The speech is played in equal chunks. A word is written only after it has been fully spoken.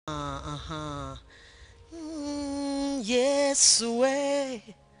Yesu we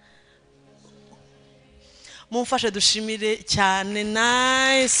mumfashe dushimire cyane.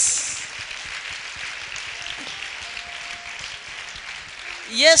 Nice.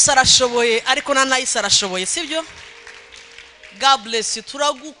 Yesu arashoboye ariko na nice arashoboye sibyo? God bless you.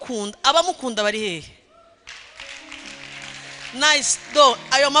 Turagukunda. Abamukunda bari hehe? Nice do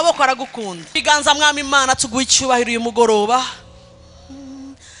ayo maboko aragukunda. Biganza mwami Imana tuguha icyubahiro uyu mugoroba.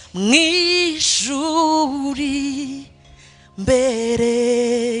 Mw'ijuri mbere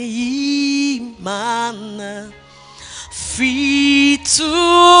y'Imana mfite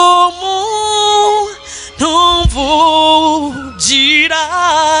ntumvugira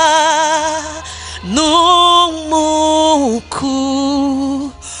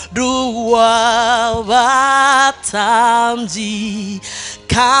n'umukuru w'abatambyi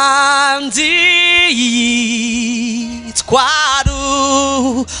kandi yitwa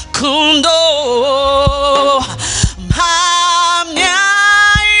Rukundo. Mpamya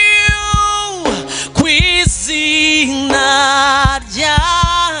kw'izina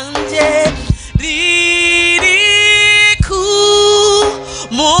ryanjye riri ku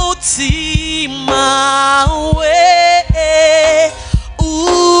mutima we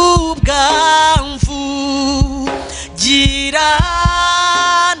ubwamvugira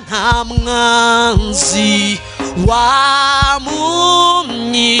nta mwanzi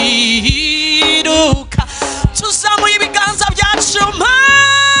wamunyiruka. Tuzamuye ibiganza byacu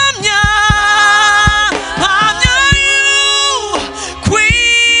mpamya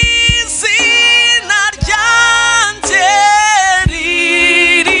kw'izina ryanjye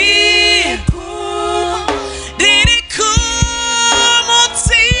riri ku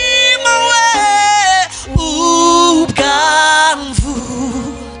mutima we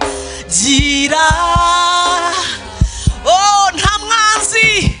ubwamvugira nta mwanzi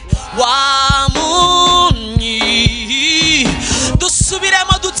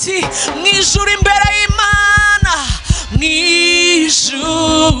dusubiremo duti mw'ijuru imbere y'Imana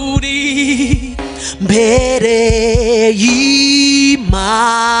mw'ijuri mbere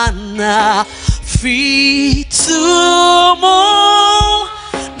y'Imana mfite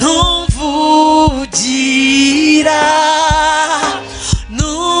ntumvugira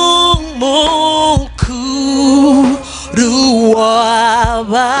n'umukuru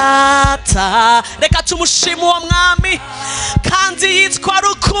w'abata. Reka tumushime uwo mwami kandi yitwa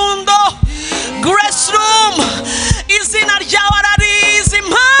Rukundo. Grace Room izina ryawe ararizi.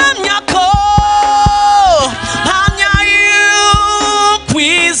 Mpamya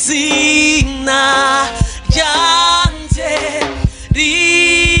kw'izina ryanjye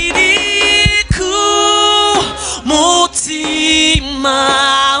riri ku mutima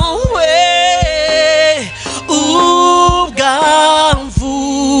we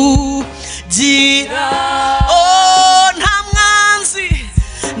ubwamvugira nta mwanzi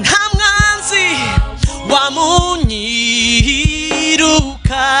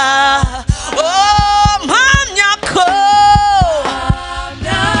wamunyiruka.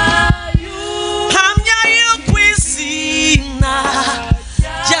 Mpamya kw'izina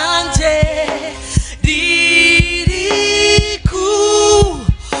ryanjye riri ku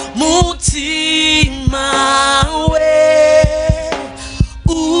mutima we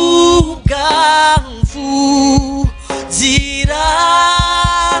ubwamvugira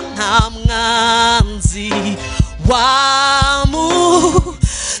nta mwanzi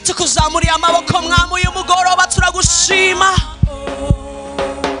tukuzamuriye amaboko mwami uyu mugoroba turagushima.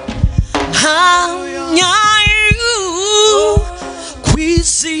 Mpamya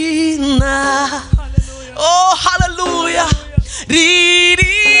kw'izina hallelujah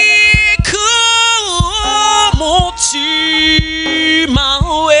riri ku mutima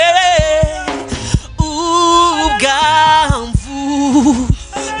we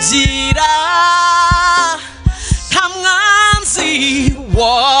ubwamvugira nta mwanzi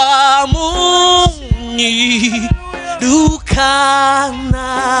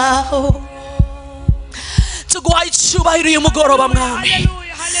wamunyirukanaho. Tuguha icyubahiro uyu mugoroba mwami.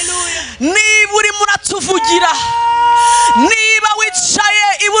 Niba urimo uratuvugira, niba wicaye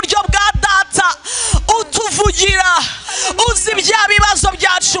iburyo bwa data utuvugira, uzi bya bibazo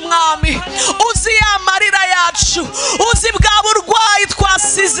byacu mwami, uzi ya marira yacu, uzi bwa burwayi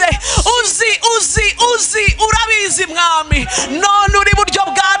twasize, uzi urabizi mwami. None uri iburyo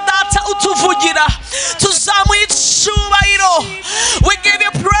bwa data utuvugira, tuzamuye icyubahiro. We give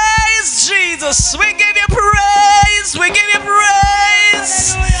you praise Jesus, we give you praise, we give you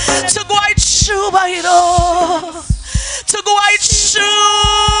praise. Tuguha icyubahiro, tuguha icyubahiro.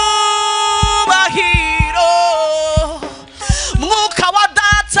 Mwuka wa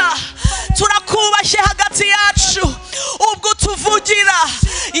data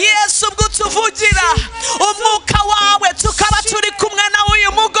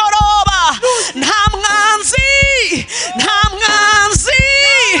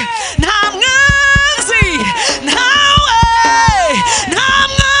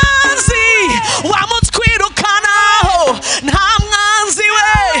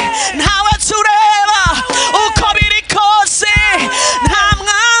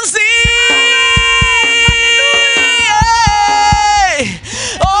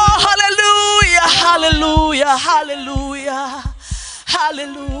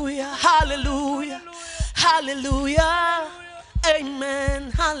Hallelujah. Amen.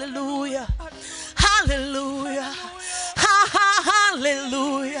 Hallelujah. Hallelujah. Ha ha.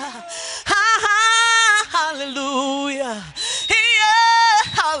 Hallelujah. Ha ha. Hallelujah. Yeah.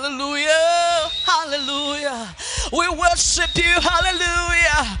 Hallelujah. Hallelujah. We worship you.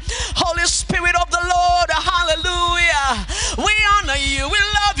 Hallelujah. Holy Spirit of the Lord. Hallelujah. We honor you. We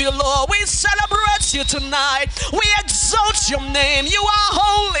love you, Lord. We celebrate you tonight. We exalt your name. You are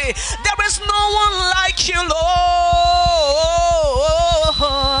holy. There is no one like you, Lord.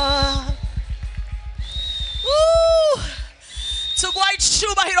 Tugwa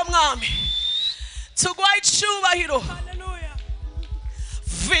icyubahiro mwami. Tugwa icyubahiro.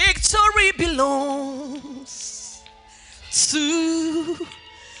 Victory belongs to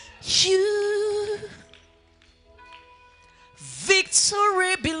you.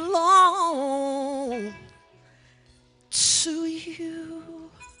 Victory belongs to you.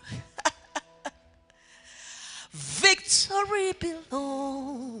 Victory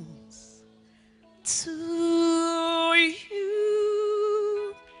belongs to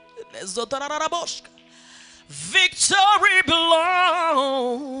you. Victory belongs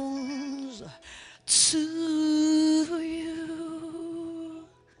to you.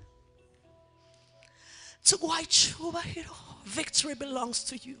 Victory belongs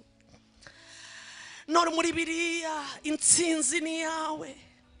to you. None muri biriya intsinzi ni yawe.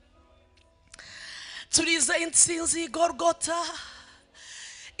 Turize intsinzi Golgotha,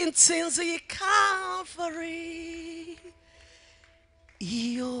 intsinzi Calvary.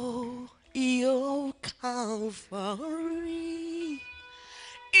 Iyo Calvary.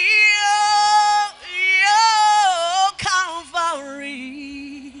 Iyo Calvary.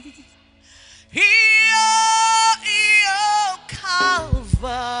 Iyo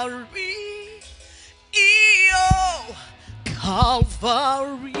Calvary. Iyo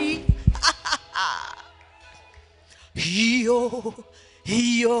Calvary.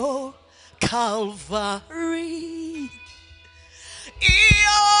 Iyo Calvary.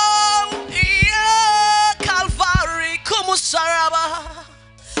 Iyo Calvary kumusaraba.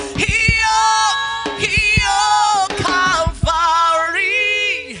 Iyo Calvary.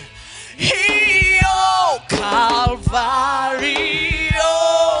 Iyo Calvary.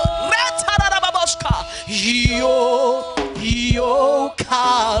 Retararababoshka. Iyo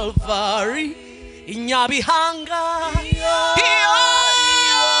Calvary. Inyabihanga. Iyo Calvary.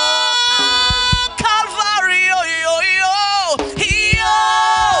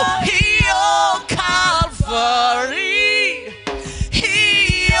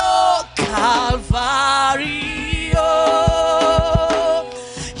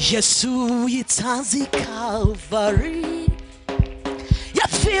 Yesu yitanze Calvary,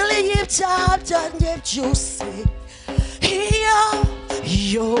 yapfiriye ibyaha byanjye byose.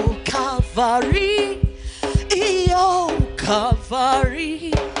 Iyo Calvary, iyo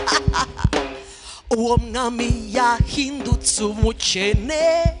Calvary. Uwo mwami yahindutse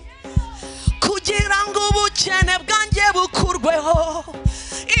umukene kugira ngo ubukene bwanjye bukurweho.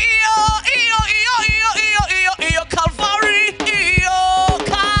 Iyo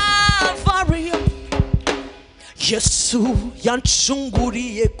Calvary. Yesu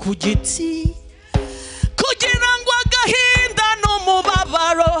yancunguriye ku giti kugira ngo agahinda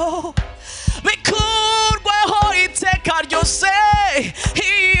n'umubabaro bikurweho iteka ryose.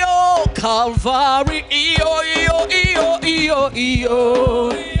 Iyo Calvary. Iyo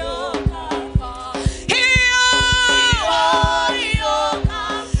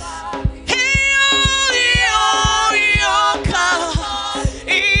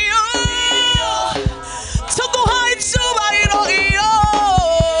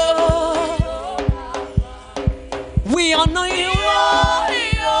we honor you, Lord.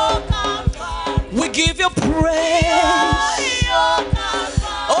 We give you praise.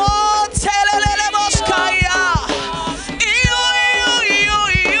 Oh, telelele moskaya.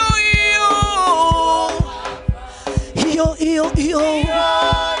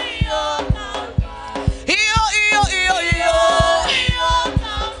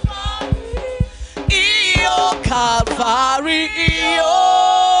 Calvary.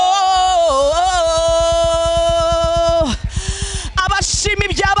 Abashimi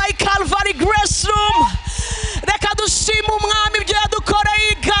byabaye Calvary Grace Room. Reka dushima umwami ibyo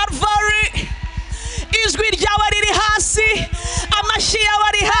yadukoreye Calvary. Ijwi ryawe riri hasi, amashyi yawe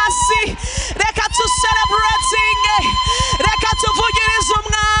ari hasi. Reka tu celebrating, reka tuvugirize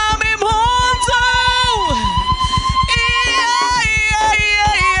umwami impundu.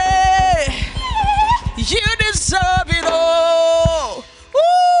 You deserve it all.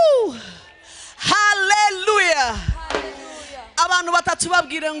 Woo! Hallelujah. Abantu batatu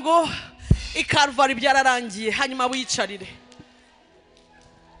babwire ngo ikarvari byararangiye hanyuma wicarire.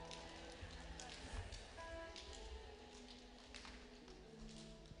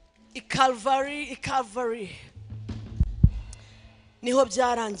 Ikalvari niho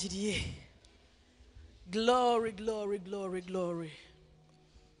byarangiriye. Glory, glory, glory, glory.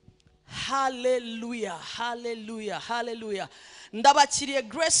 Hallelujah, hallelujah, hallelujah. Ndabakiriye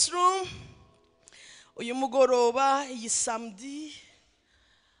Grace Room uyu mugoroba, iyi samedi,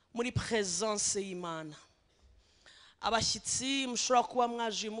 muri presence y'Imana. Abashyitsi mushobora kuba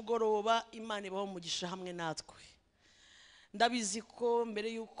mwaje uyu mugoroba, Imana ibaho umugisha hamwe natwe. Ndabizi ko mbere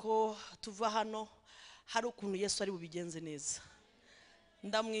yuko tuva hano hari ukuntu Yesu ari bubigenze neza.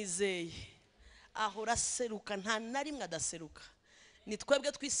 Ndamwizeye ahora seruka, nta na rimwe adaseruka. Ni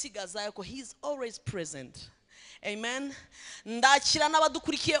twebwe twisigaza yuko he is always present. Amen. Ndakira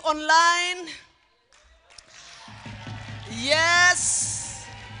n'abadukurikiye online. Yes.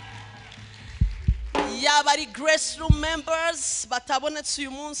 Yaba ari Grace Room members batabonetse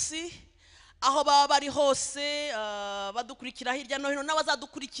uyu munsi, aho baba bari hose, badukurikira hirya no hino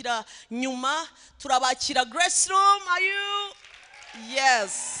n'abazadukurikira nyuma, turabakira Grace Room. Are you?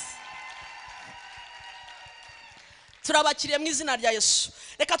 Yes. Turabakiriye mu izina rya Yesu.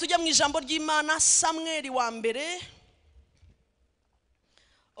 Reka tujye mu ijambo ry'Imana, Samweli wa mbere.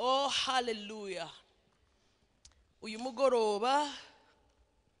 Oh hallelujah. Uyu mugoroba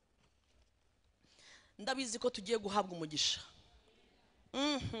ndabizi ko tugiye guhabwa umugisha.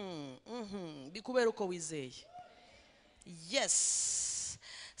 Bikubera uko wizeye. Yes.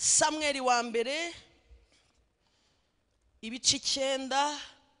 Samweli wa mbere ibice 9.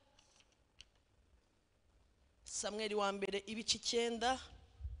 Samweli wa mbere ibice 9.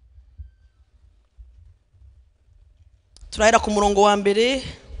 Turahera ku murongo wa mbere.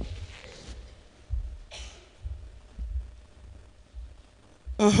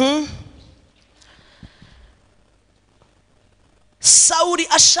 Sauli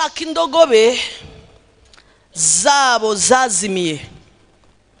ashaka indogobe zabo zazimiye.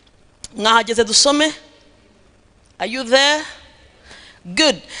 Mwahageze dusome? Are you there?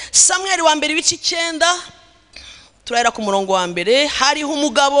 Good. Samweli wa mbere ibice 9. Turahera ku murongo wa mbere. Hariho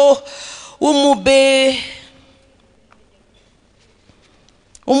umugabo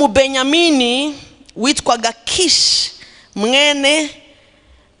w'umubenyamini witwaga Kishi mwene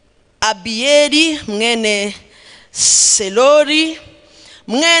Abiyeli mwene Selori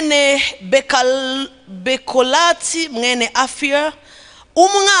mwene Bekolati mwene Afia,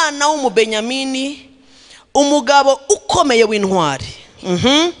 umwana w'umubenyamini, umugabo ukomeye w'intwari.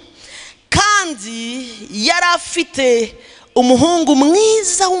 Kandi yari afite umuhungu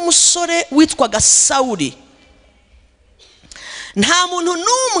mwiza w'umusore witwaga Sauli. Nta muntu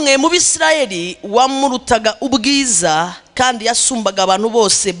n'umwe mu Bisirayeli wamurutaga ubwiza, kandi yasumbaga abantu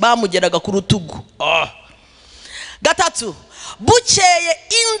bose bamugeraga ku rutugu. 3. Bukeye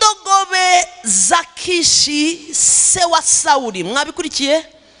indogobe za Kishi se wa Sauli, mwabikurikiye?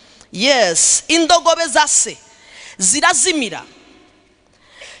 Yes, indogobe za se zirazimira.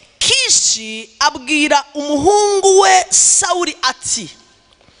 Kishi abwira umuhungu we Sauli ati,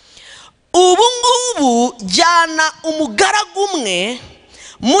 ubu ngubu jyana umugaragu umwe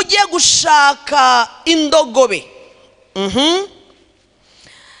mujye gushaka indogobe.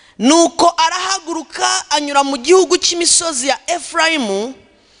 Nuko arahaguruka anyura mu gihugu cy'imisozi ya Efraimu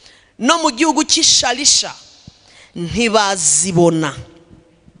no mu gihugu cy'Ishalisha, ntibazibona.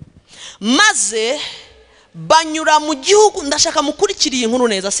 Maze banyura mu gihugu, ndashaka mukurikiriye inkuru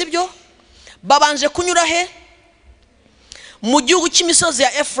neza, sibyo? Babanje kunyura he? Mu gihugu cy'imisozi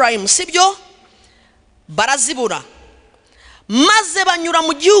ya Efraimu, sibyo? Barazibura. Maze banyura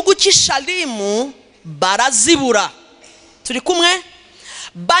mu gihugu cy'Ishalimu, barazibura. Turi kumwe?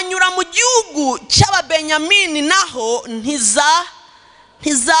 Banyura mu gihugu cy'Ababenyamini, naho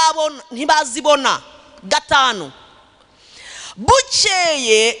ntibazibona. 5.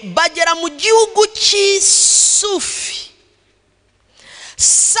 Bukeye bagera mu gihugu cy'Isufi.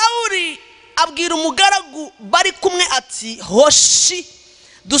 Sauli abwira umugaragu bari kumwe ati, hoshi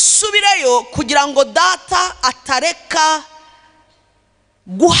dusubireyo kugira ngo data atareka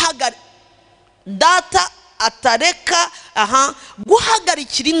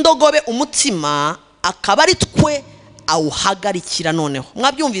guhagarikira indogobe umutima, akaba ari twe awuhagarikira. Noneho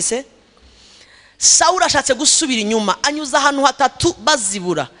mwabyumvise? Sauli ashatse gusubira inyuma, anyuza ahantu 3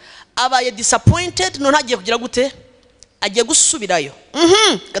 bazibura, abaye disappointed, none agiye kugira gute? Agiye gusubirayo.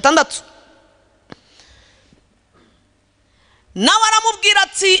 6. Nawe aramubwira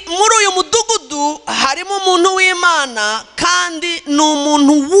ati, muri uyu mudugudu harimo umuntu w'Imana, kandi ni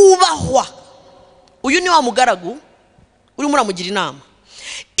umuntu wubahwa. Uyu ni wa mugaragu urimo uramugira inama.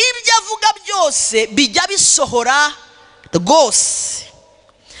 ibyo avuga byose bijya bisohora rwose.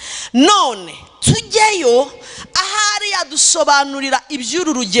 None tujyeyo ahari yadusobanurira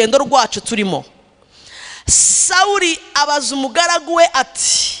iby'uru rugendo rwacu turimo. Sawuli abaza umugaragu we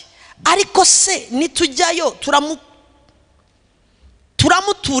ati, ariko se nitujyayo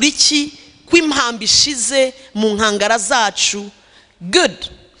turamutura iki kw'impambi ishize mu nkangara zacu?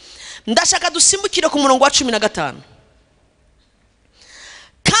 Good. Ndashaka dusimbukire ku murongo wa 15.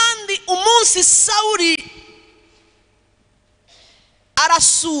 Kandi umunsi Sawuli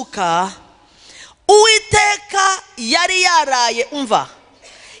arasuka, Uwiteka yari yaraye, umva,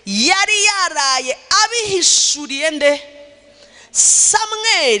 yari yaraye abihishuriye nde?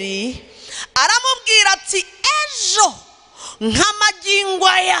 Samweli. Aramubwira ati, ejo nk'amagingo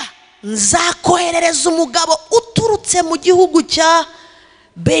aya nzakoherereza umugabo uturutse mu gihugu cya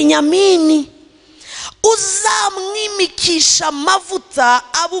Benyamini, uzamwimikisha amavuta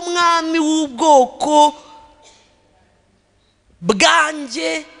aba umwami w'ubwoko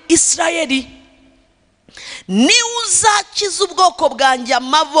bwanjye Isirayeli. Niwe uzakiza ubwoko bwanjye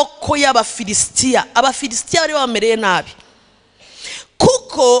amaboko y'Abafilisitiya. Abafilisitiya bari bamereye nabi,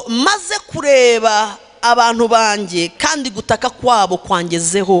 kuko maze kureba abantu banjye kandi gutaka kwabo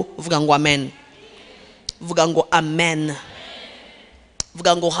kwangezeho. Vuga ngo amen. Vuga ngo amen.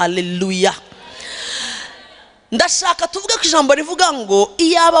 Vuga ngo haleluya. Ndashaka tuvuga ko ijambo rivuga ngo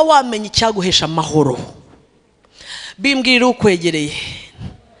iyaba wamenye icyaguhesha amahoro. Bimbwirira ukwegereye.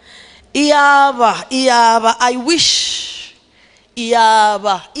 Iyaba I wish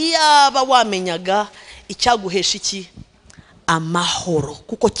iyaba wamenyaga icyaguhesha iki amahoro,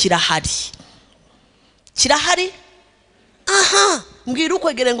 kuko kirahari. Aha, mbwira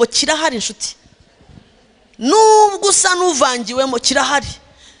ukwegereye ngo kirahari inshuti. Nubwo usa n'uvangiwemo kirahari,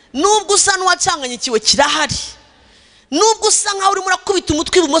 nubwo usa n'uwacanganyikiwe kirahari, nubwo usa nkaho uri murakubita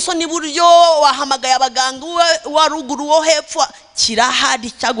umutwe ibumoso n'iburyo, wahamagaye abaganga wa ruguru wo hepfo,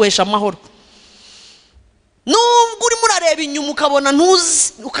 kirahari cyaguhesha amahoro. Nubwo uri murareba inyuma ukabona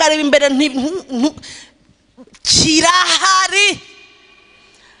ntuzi, ukareba imbere kirahari,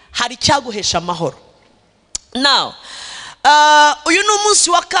 hari cyaguhesha amahoro. Now uyu ni umunsi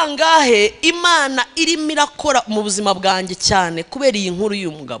wa kangahe Imana irimo irakora mu buzima bwanjye cyane kubera iyi nkuru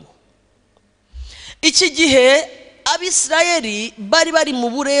y'uyu mugabo. Iki gihe Abisirayeli bari mu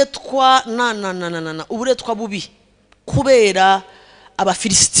buretwa uburetwa bubi kubera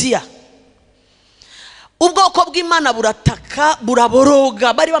Abafilisitiya. Ubwoko bw'Imana burataka,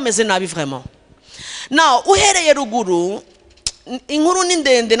 buraboroga, bari bameze nabi vraiment. Now uhereye ruguru, inkuru ni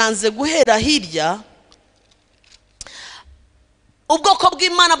ndende, nanze guhera hirya. Ubwoko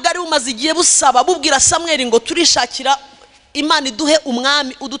bw'Imana bwari bumaze igihe busaba, bubwira Samweli ngo turishakira Imana iduhe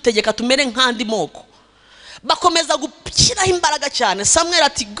umwami udutegeka tumere nk'andi moko. Bakomeza gushyiraho imbaraga cyane. Samweli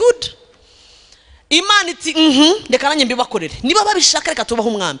ati good. Imana iti reka nanjye mbibakorere, niba babishaka reka tubaho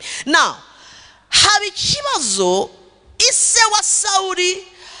umwami. Now haba ikibazo, ise wa Sawuli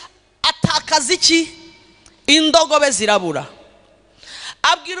atakaza iki? Indogobe zirabura.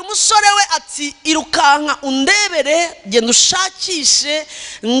 Abwira umusore we ati, irukanka undebere, genda ushakishe,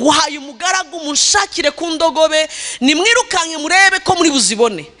 nguhaye umugaragu munshakire ku ndogobe, nimwirukanke murebe ko muri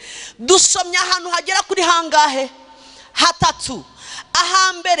buzibone. Dusomye ahantu hagera kuri hangahe? Hatatu.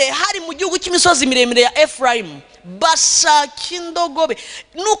 Ahambere hari mu gihugu cy'imisozi miremire ya Efraimu, bashaka indogobe.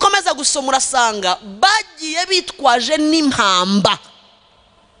 Nukomeza gusoma urasanga bagiye bitwaje n'impamba,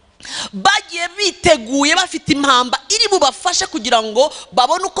 bagiye biteguye bafite impamba iri bubafashe kugira ngo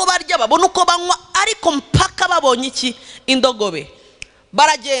babone uko barya, babone uko banywa, ariko mpaka babonye iki? Indogobe.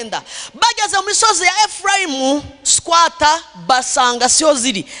 Baragenda bageze mu misozi ya Efraimu squata, basanga siho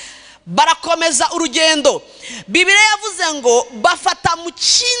ziri. Barakomeza urugendo. Bibiliya yavuze ngo bafata mu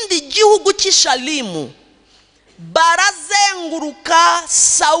kindi gihugu cy'Ishalimu, barazenguruka.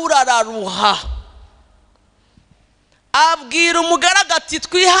 Sawuli araruha, abwira umugaragu ati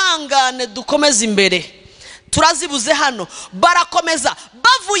twihangane dukomeze imbere, turazibuze hano. Barakomeza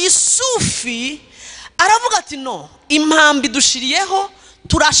bavuye Isufi, aravuga ati no, impambi dushiriyeho,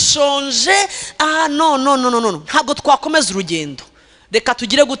 turashonje, no, ntabwo twakomeza urugendo, reka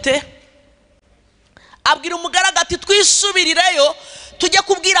tugire gute? Abwira umugaragu ati twisubirireyo tujye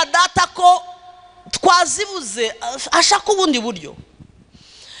kubwira data ko twazibuze, ashaka ubundi buryo.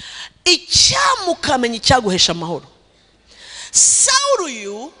 Icyamukamenya icyaguhesha amahoro. Sawuli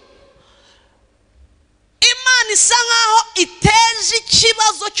uyu Imana isa nkaho iteje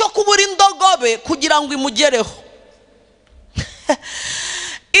ikibazo cyo kubura indogobe kugira ngo imugereho.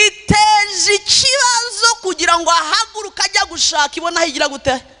 Iteje ikibazo kugira ngo ahaguruka ajya gushaka, ibona aho igira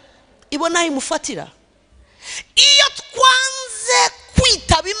gute? Ibona aho imufatira. Iyo twanze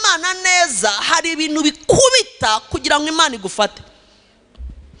kwita kwitaba Imana neza hari ibintu bikubita kugira ngo Imana igufate.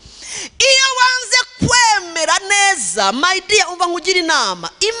 Iyo wanze kwemera neza, my dear, umva nkugira inama,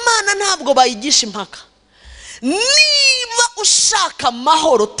 Imana ntabwo bayigisha impaka. Niba ushaka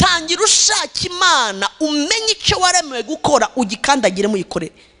amahoro, tangira ushaka Imana, umenye icyo waremewe gukora, ugikandagire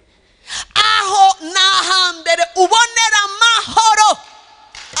muyikorere. Aho nahambere ubonera amahoro.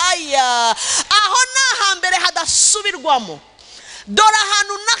 Aho nahambere hadasubirwamo. Dore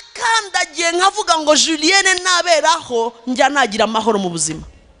ahantu nakandagiye nkavuga ngo Julienne naberaho njya nagira amahoro mu buzima.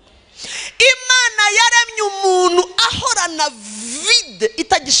 Imana yaremye umuntu ahorana vide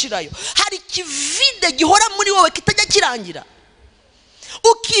itagishirayo. Hari kivide gihora muri wowe kitajya kirangira.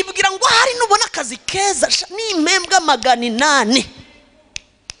 Ukibwira ngo hari nubona akazi keza n'impembwa 800.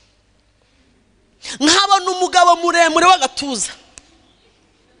 Nkabona umugabo muremure w'agatuza.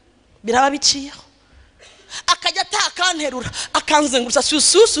 Biraba biciyeho. Akajya atakanterura akanzengurutsa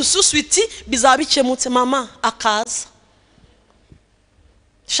susuiti bizabikemutse mama akaza.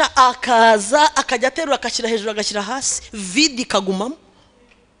 Akaza akajya aterura akashyira hejuru agashyira hasi, vidi kagumamo.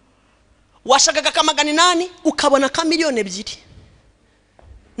 Washakaga ka 800 ukabona ka 2,000,000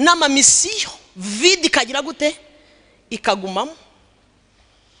 n'amamisiyo, vidi kagira gute ikagumamo.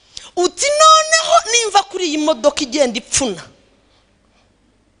 Uti noneho nimva kuri iyi modoka igenda ipfuna,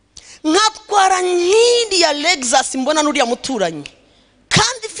 nkatwara nkindi ya Lexus mbona nuriya muturanyi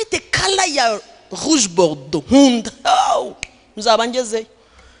kandi ifite kala ya rouge bordeaux nkunda, nzaba ngezeyo.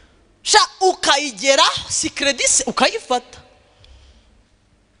 Ukayigera si credit ukayifata.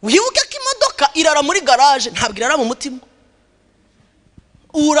 Wibuke ko imodoka irara muri garage, ntabwo irara mu mutima.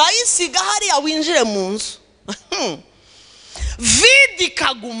 Urayisiga hariya winjire mu nzu. Vide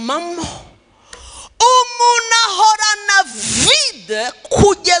kagumamo. Umuntu ahorana vide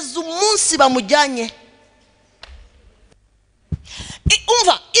kugeza umunsi bamujyanye.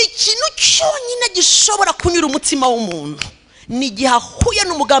 Umva, ikintu cyonyine gishobora kunyura umutima w'umuntu ni igihe ahuye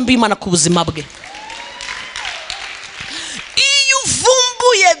n'umugambi w'Imana ku buzima bwe. Iyo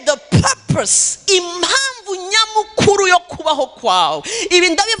uvumbuye the purpose, impamvu nyamukuru yo kubaho kwawe, ibi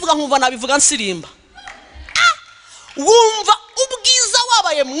ndabivuga nkumva nabivuga nsirimba. Wumva ubwiza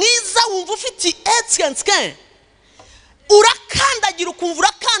wabaye mwiza, wumva ufite etsenske, urakandagira ukumva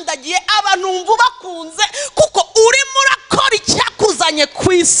urakandagiye, abantu wumva bakunze kuko urimo urakora icyakuzanye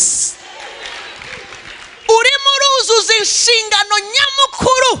ku isi. Urimo uruzuza inshingano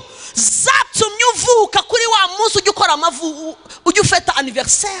nyamukuru zatumye uvuka kuri wa munsi ujya ukora ujya ufeta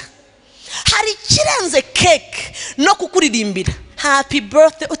anniversaire. Hari kirenze cake no kukuririmbira happy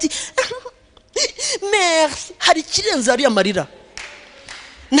birthday uti merci. Hari kirenze ari amarira.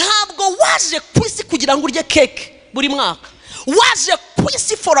 Ntabwo waje ku isi kugira ngo urye cake buri mwaka. Waje ku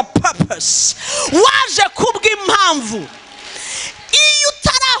isi for a purpose. Waje kubw'impamvu. Iyo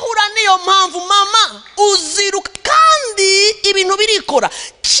utarahura niyo mpamvu mama uziruka kandi ibintu birikora,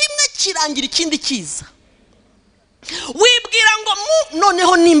 kimwe kirangira ikindi kiza. Wibwira ngo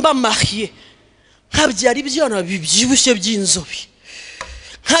noneho nimba mariye nkabyara ibyana bibyibushye by'inzobe,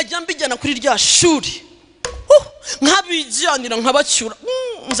 nkajya mbijyana kuri rya shuri, nkabijyanira nkabacyura,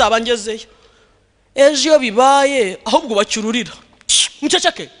 nzaba ngezeyo. Ejo iyo bibaye ahubwo bacyururira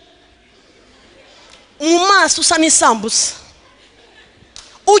muceceke mu maso usa n'isambusa.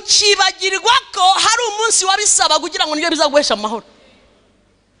 Ukibagirwa ko hari umunsi wabisaba kugira ngo niyo bizaguhesha amahoro.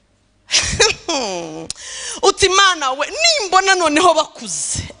 Uti Mana we nimbona noneho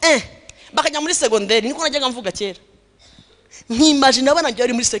bakuze bakajya muri secondaire, niko najyaga mvuga kera. Nkimagine abana njye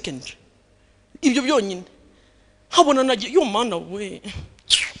ari muri secondary, ibyo byonyine habona nagiye yo Mana we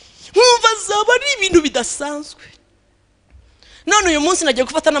nkumva zaba ari ibintu bidasanzwe. None uyu munsi nagiye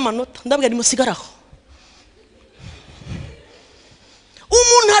gufata n'amanota, ndabwira ni musigaraho.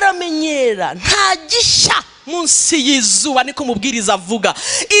 Umuntu aramenyera nta gishya munsi y'izuba, niko mubwiriza avuga.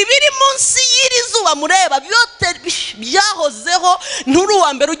 Ibiri munsi y'irizuba mureba byote byahozeho, nturi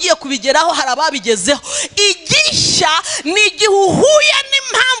uwa mbere ugiye kubigeraho, hari ababigezeho. Igishya ni igihe uhuye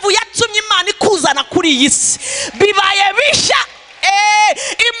n'impamvu yatumye Imana ikuzana kuri iyi si, bibaye bishya.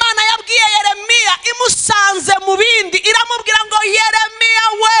 Imana yabwiye Yeremiya imusanze mu bindi, iramubwira ngo Yeremiya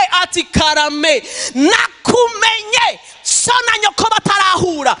we ati karame nakumenye so na nyoko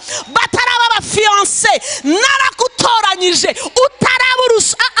batarahura, bataraba abafiance, narakutoranyije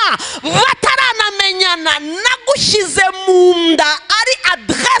utaraburusa bataranamenyana, nagushyize mu nda ari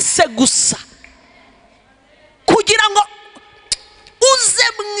adresse gusa kugira ngo uze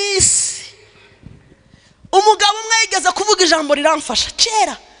mwisi. Umugabo umwe yigeze kuvuga ijambo riramfasha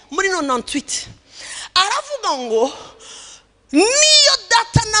kera muri 98. Aravuga ngo niyo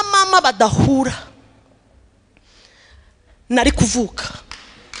data na mama badahura nari kuvuka.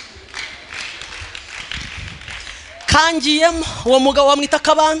 kangiyemo uwo mugabo wamwita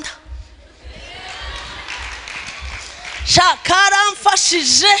Kabanda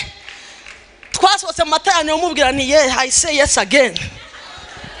karamfashije twasohotse mu materaniro mubwira ni I say yes again.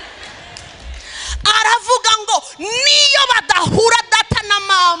 Aravuga ngo niyo badahura data na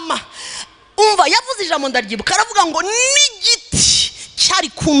mama, umva yavuze ijambo ndaryibuka, aravuga ngo n'igiti cyari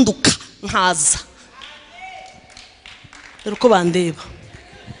kunduka nkaza. Dore uko bandeba.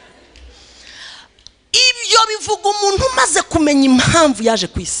 Ibyo bivuga umuntu umaze kumenya impamvu yaje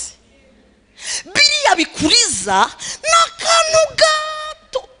ku isi. Biriya bikuriza n'akantu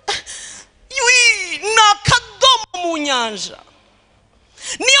gato, n'akadomo mu nyanja.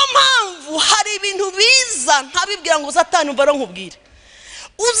 Niyo mpamvu hari ibintu biza nkabibwira ngo Satani umva nkubwire,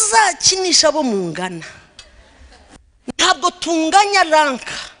 uzakinisha abo mungana. Ntabwo tunganya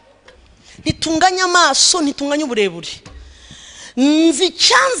ranka, ntitunganya amaso, ntitunganya uburebure. Nzi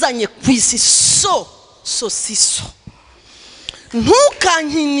cyanzanye ku isi siso.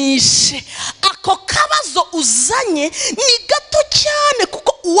 Ntukankinishe, ako kabazo uzanye ni gato cyane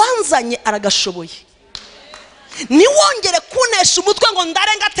kuko uwanzanye aragashoboye. Niwongere kunesha umutwe ngo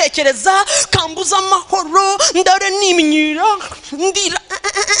ndare ngatekereza kambuza amahoro ndare nimnyira ndira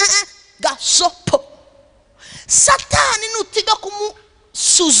gasopo. Satani nutiga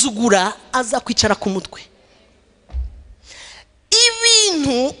kumusuzugura aza kwicara ku mutwe.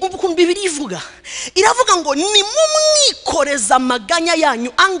 Ibintu ubukuntu Bibiri ivuga, iravuga ngo nimumwikoreza amaganya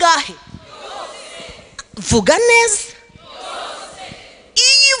yanyu angahe? Vuga neza.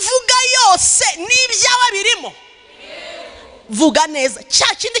 Ivuga yose n'ibyawe birimo. Vuga neza.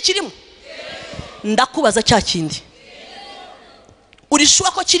 Cya kindi kirimo? Ndakubaza cya kindi.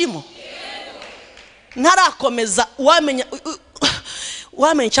 Urishuwa ko kirimo? Ntarakomeza wamenya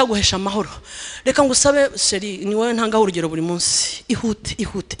icyaguhesha amahoro. Reka ngusabe sheri, ni wowe ntanga urugero buri munsi. Ihute.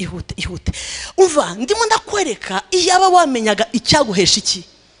 Umva ndimo ndakwereka iyaba wamenyaga icyaguhesha iki?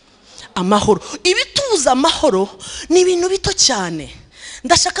 Amahoro. Ibituza amahoro ni ibintu bito cyane.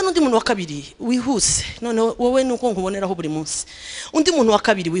 Ndashaka n'undi muntu wa kabiri wihuse. None wowe nuko nkuboneraho buri munsi. Undi muntu wa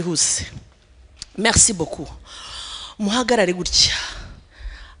kabiri wihuse. Merci beaucoup. Muhagarare gutya.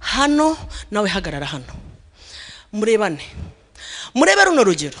 Hano nawe hagarara hano. Murebane. Murebe runo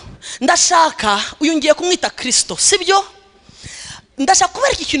rugero. Ndashaka uyu ngiye kumwita Kristo, sibyo? Ndashaka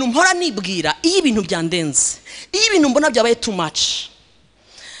kubereka ikintu mpora nibwira iyo ibintu byandenze. Iyo ibintu mbona byabaye too much.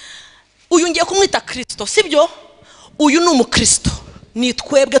 Uyu ngiye kumwita Kristo, sibyo? Uyu ni umukristo. Ni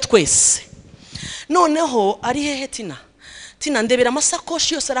twebwe twese. Noneho ari hehe Tina ndebera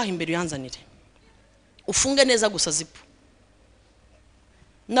amasakoshi yose araho imbere yanzanire. Ufunge neza gusa zipo.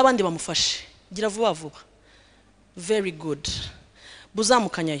 N'abandi bamufashe. Gira vuba vuba. Very good.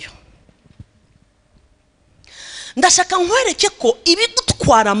 Buzamukanyayo. Ndashaka nkwereke ko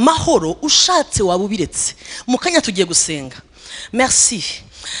ibigutwara amahoro ushatse wabubiretse. Mukanya tugiye gusenga. Merci.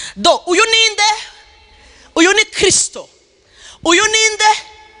 Uyu ninde? Uyu ni Kristo. Uyu ninde?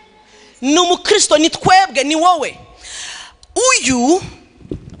 Ni umukristo, ni twebwe, ni wowe. Uyu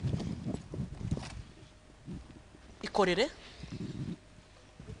ikorere.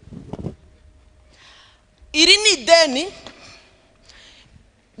 Iri ni deni.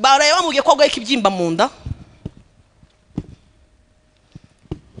 Baraye bamubwiye ko agwaye ikibyimba mu nda.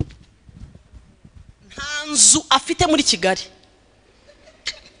 Nta nzu afite muri Kigali.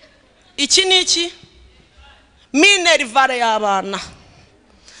 Iki ni iki? Minervare y'abana.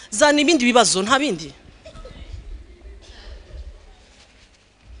 Zana ibindi bibazo nta bindi.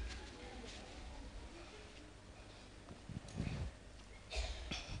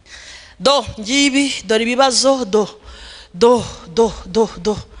 Ngibi dore ibibazo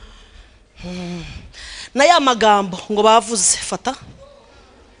na ya magambo ngo bavuze fata.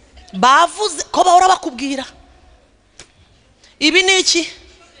 Bavuze ko bahora bakubwira. Ibi ni iki?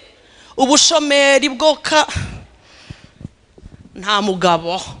 Ubushomeri bwoka nta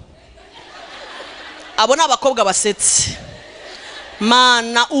mugabo. Abo n'abakobwa basetse.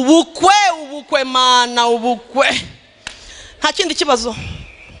 Mana ubukwe mana ubukwe. Nta kindi kibazo.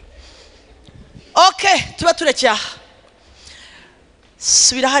 Okay, tuba turekya.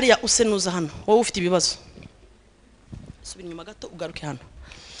 Subira hariya usenuza hano. Wowe ufite ibibazo. Subira inyuma gato ugaruke hano.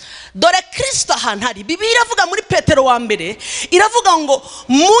 Dore Kristo ahantu hari. Bibiliya iravuga muri Petero wa mbere, iravuga ngo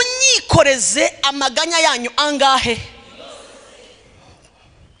munyikoreze amaganya yanyu angahe?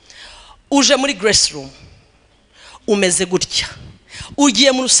 Uje muri grace room. Umeze gutya.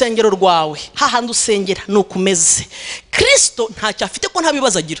 Ugiye mu rusengero rwawe. Hahandi usengera nukumeze. Kristo ntacyo afite ko nta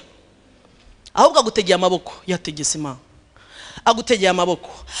bibazo agira. Ahubwo agutegeye amaboko, yategese Imana. Agutegeye amaboko.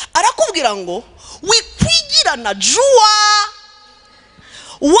 Arakubwira ngo wikwigirana juwa.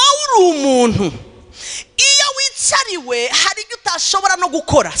 Wowe uri umuntu. Iyo wicariwe hari ibyo utashobora no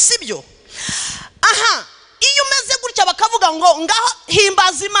gukora, sibyo? Aha, iyo umeze gutya bakavuga ngo ngaho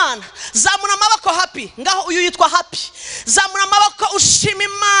himbaza Imana, zamura amaboko happy, ngaho uyu yitwa happy, zamura amaboko ushima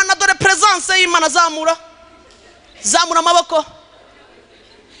Imana, dore presence y'Imana, zamura amaboko.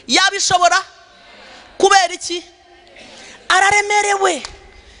 Yabishobora kubera iki? Araremerewe.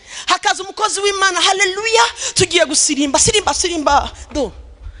 Hakaza umukozi w'Imana, haleluya, tugiye gusirimba, sirimba do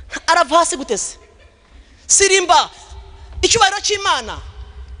arava hasi gutese, sirimba, icyubahiro cy'Imana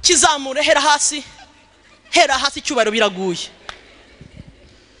kizamure, hera hasi icyubahiro biraguye.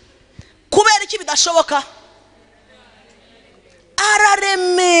 Kubera iki bidashoboka?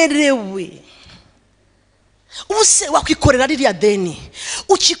 Araremerewe. Ubuse wakwikorera ririya deni,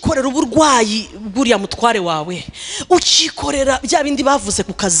 ukikorera uburwayi bw'uriya mutware wawe, ukikorera bya bindi bavuze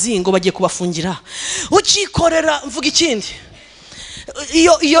ku kazi ngo bagiye kubafungira, ukikorera mvuga ikindi,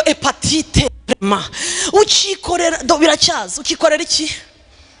 iyo hepatite ukikorera do biracyaza, ukikorera iki?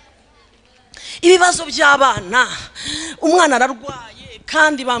 Ibibazo by'abana, umwana ararwaye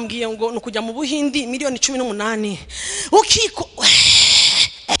kandi bambwiye ngo nukujya mu Buhindi miliyoni 18,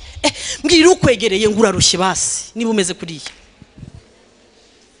 mbwira ukwegereye ngo urarushye basi niba umeze kuriya.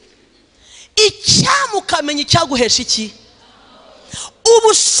 Icyamukamenya icyaguhesha iki?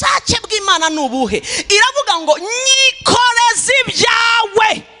 Ubushake bw'Imana nubuhe? Iravuga ngo nyikoreze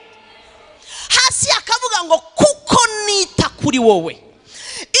ibyawe, hasi akavuga ngo kuko nita kuri wowe.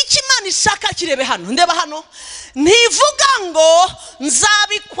 Imana ishaka kirebe hano, ndeba hano, ntivuga ngo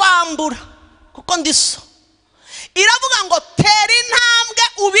nzabikwambura kuko ndiso. Iravuga ngo tera intambwe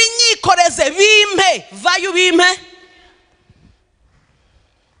ubinyikoreze, bimpe, vayo bimpe.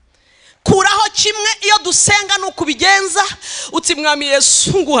 Kuraho kimwe iyo dusenga nukubigenza, uti mwami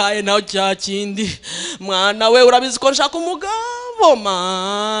Yesu nguhaye naho cya kindi, mwana we urabizi ko nshaka umugabo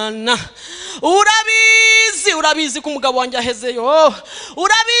mana, urabizi ko umugabo wanjye ahezeyo,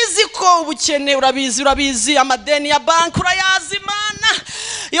 urabizi ko ubukene, urabizi amadeni ya banki urayazi Mana.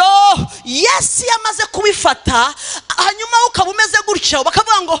 Yo Yesu yamaze kubifata, hanyuma ukaba umeze gutyo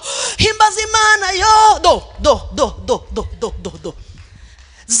bakavuga ngo himbaza Imana. Yo do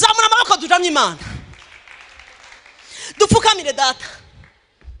zamura amaboko duramye Imana, dupfukamire data.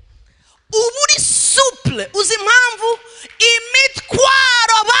 Uburi souple, uzi impamvu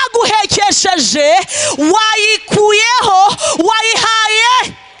imitwaro baguhekesheje wayikuyeho,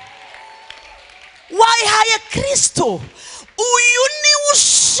 wayihaye Kristo. Uyu ni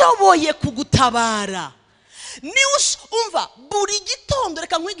ushoboye kugutabara. Ni umva, buri gitondo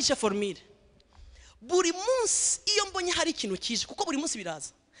reka nkwigishe formule. Buri munsi iyo mbonye hari ikintu kije, kuko buri munsi biraza,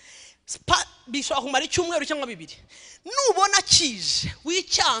 bishobora kumara icyumweru cyangwa 2, nubona kije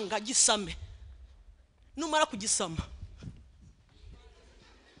wicyanga gisame, numara kugisama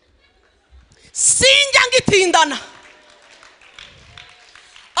sinjya ngitindana.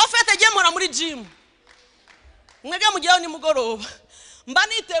 Ofete gemura muri gym, mwege mugiyeho ni mugoroba, mba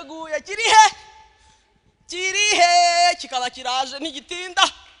niteguye, kirihe kikaba kiraje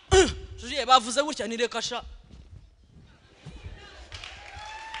n'igitinda. Julienne bavuze gutya nireka sha.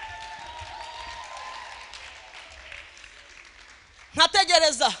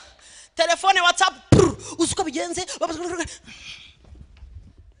 Ntategereza telefone WhatsApp, uzuko bigenze.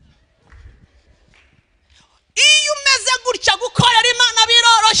 Iyo umeze gutya gukorera Imana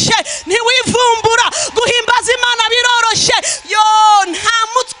biroroshe, ntiwivumbura. Guhimbaza Imana biroroshe. Yo nta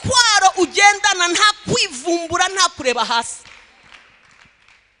mutwaro ugendana, nta kwivumbura, nta kureba hasi.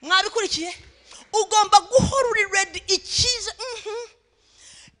 Mwabikurikiye? Ugomba guhora uri ready ikize.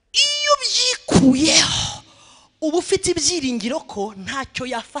 Iyo byikuyeho uba ufite ibyiringiro ko ntacyo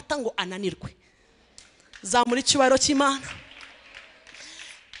yafata ngo ananirwe. Zamura icyubahiro cy'Imana.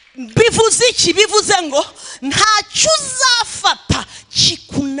 Bivuze iki? Bivuze ngo ntacyo uzafata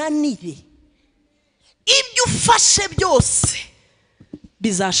kikunanire. Ibyo ufashe byose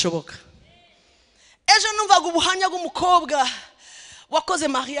bizashoboka. Ejo numvaga ubuhanya bw'umukobwa wakoze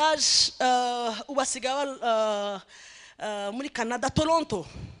mariage, ubasiga muri Canada, Toronto.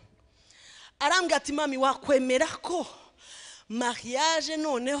 Arambwira ati mami wakwemera ko mariage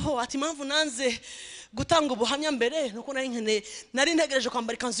noneho, ati impamvu nanze gutanga ubuhamya mbere nuko nari ntegereje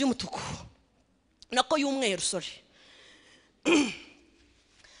kwambara ikanzu y'umutuku nako y'umweru, sorry,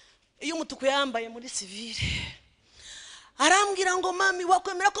 y'umutuku yambaye muri civile. Arambwira ngo mami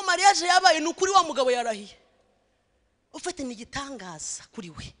wakwemera ko mariage yabaye nukuri wa mugabo yarahiye. Ufite ni gitangaza kuri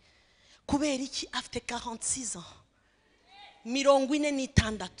we. Kubera iki? Afite 46 ans,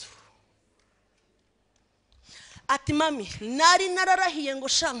 46. Ati mami nari nararahiye ngo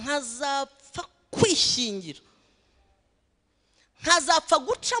sha nkazapfa kwishingira, nkazapfa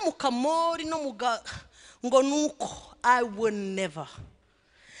guca mu kamori no ngo nuko I will never,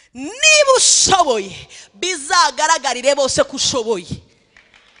 niba ushoboye bizagaragarire bose ko ushoboye.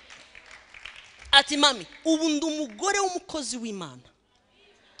 Ati mami, ubu ndi umugore w'umukozi w'Imana,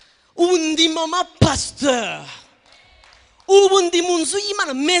 ubu ndi mama pastor, ubu ndi mu nzu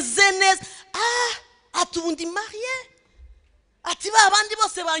y'Imana meze neza. Ati ubu ndi marié. Ati ba bandi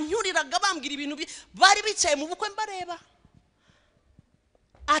bose banyuriraga bambwira ibintu bari bicaye mu bukwe mbareba.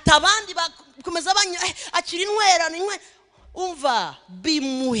 Ati abandi bakomeza akiri inywera ninkwe. Umva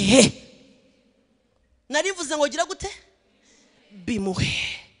bimuhe. Narivuze ngo gira gute?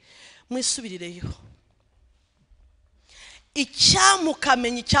 Bimuhe. Mwisubirireyo.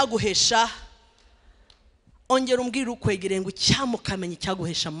 Icyamukamenya icyaguhesha, ongera umbwira ukwegere ngo icyamukamenya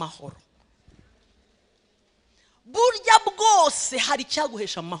icyaguhesha amahoro. Burya bwose hari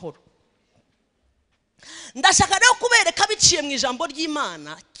icyaguhesha amahoro. Ndashaka rero kubereka biciye mu ijambo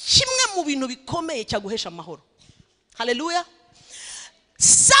ry'Imana kimwe mu bintu bikomeye cyaguhesha amahoro. Haleluya.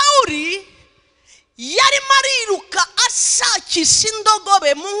 Sauli yari mariruka ashakisha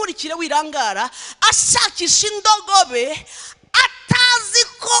indogobe, mu nkurikire wirangara, ashakisha indogobe atazi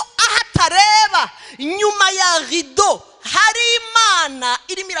ko ahatareba nyuma ya rido hari Imana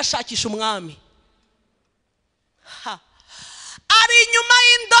irimo irashakisha umwami. Ari nyuma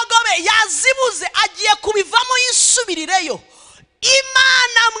y'indogobe yazibuze, agiye kubivamo yisubirireyo.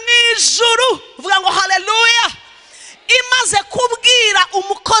 Imana mu ijuru, vuga ngo haleluya, imaze kubwira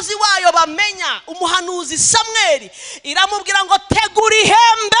umukozi wayo bamenya, umuhanuzi Samweli, iramubwira ngo tegura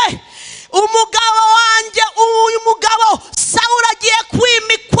ihembe, umugabo wanjye, uyu mugabo Sauli agiye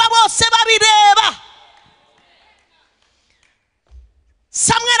kwimikwa bose babireba.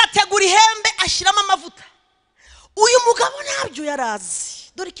 Samweli ategura ihembe, ashyiramo amavuta. Uyu mugabo ntabyo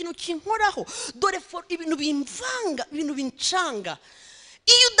yarazi. Dore ikintu kinkoraho, dore ibintu bimvanga, ibintu bincanga.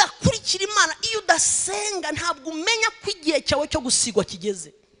 Iyo udakurikira Imana, iyo udasenga, ntabwo umenya ko igihe cyawe cyo gusigwa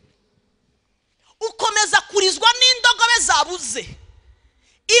kigeze. Ukomeza kurizwa n'indogobe zabuze.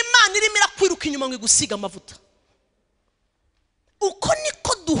 Imana irimo irakwiruka inyuma ngo igusiga amavuta. Uko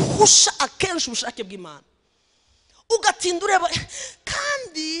niko duhusha akenshi ubushake bw'Imana. Ugatinda ureba,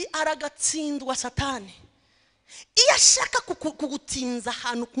 kandi aragatsindwa Satani. Iyo ashaka kugutinza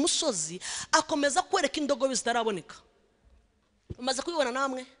ahantu ku musozi, akomeza kwereka indogobe zitaraboneka. Umaze kubibona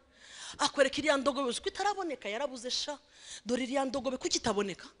namwe? Akwereka iriya ndogobe ko itaraboneka, yarabuze sha. Dore iriya ndogobe kuki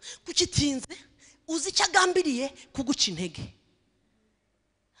itaboneka, kuki itinze. Uzi icyo agambiriye? Kuguca intege.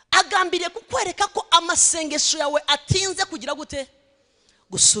 Agambiriye kukwereka ko amasengesho yawe atinze kugira gute?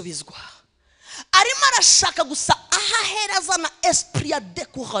 Gusubizwa. Arimo arashaka gusa ahahera azana esprit ya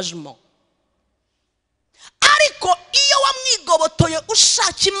découragement. Ariko iyo wamwigobotoye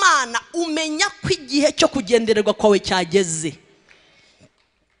ushaka Imana, umenya ko igihe cyo kugendererwa kwawe cyageze.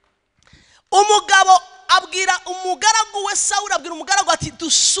 Umugabo abwira umugaragu we Sauli, abwira umugaragu ati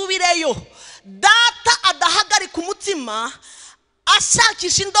dusubireyo. Data adahagarika umutima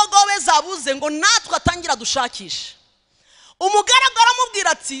ashakisha indogobe zabuze ngo natwe atangira dushakisha. Umugaragu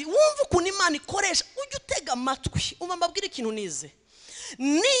aramubwira ati wumva ukuntu Imana ikoresha, ujye utega amatwi. Mbabwira ikintu nize.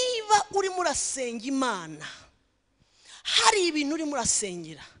 Niba uri murasenga Imana, hari ibintu uri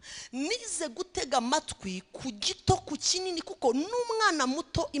murasengera, nize gutega amatwi ku gito ku kinini, kuko n'umwana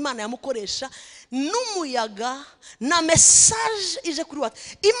muto Imana yamukoresha, n'umuyaga na message ije kuri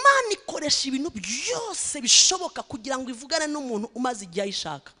wati. Imana ikoresha ibintu byose bishoboka kugira ngo ivugane n'umuntu umaze igihe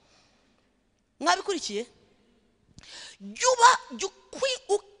ayishaka. Mwabikurikiye? Jya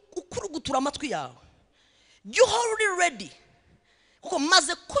ukurugutura amatwi yawe, jya uhora uri ready, kuko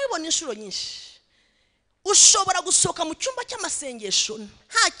maze kubibona inshuro nyinshi. Ushobora gusohoka mu cyumba cy'amasengesho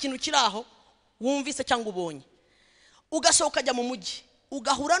nta kintu kiraho wumvise cyangwa ubonye, ugasohoka ajya mu mujyi,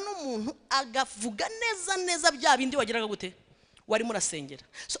 ugahura n'umuntu agavuga neza neza bya bindi wagiraga gute wari murasengera.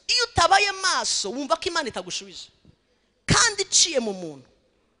 So iyo utabaye maso wumva ko Imana itagushubije kandi iciye mu muntu.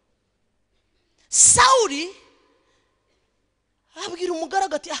 Sauli abwira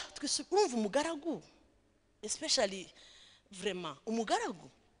umugaragu ati twese urumva umugaragu, especially vraiment umugaragu,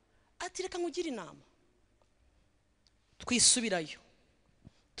 ati reka ngugira inama, twisubirayo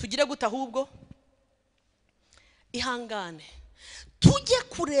tugire gute, ahubwo ihangane tujye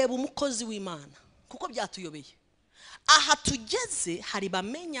kureba umukozi w'Imana kuko byatuyobeye. Aha tugeze hari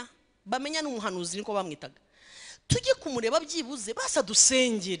bamenya n'umuhanuzi niko bamwitaga. Tujye kumureba byibuze, basa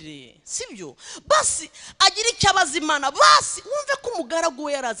dusengere, sibyo? Basi agira icyo abaza Imana, basi wumve ko umugaragu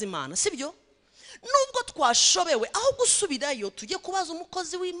we yarazi Imana, sibyo? Nubwo twashobewe, aho gusubirayo tujye kubaza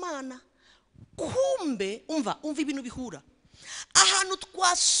umukozi w'Imana. Kumbe umva ibintu bihura. Ahantu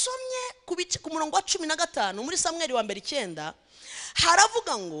twasomye ku murongo wa 15 muri Samweli wa mbere 9,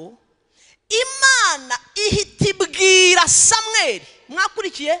 haravuga ngo Imana ihita ibwira Samweli,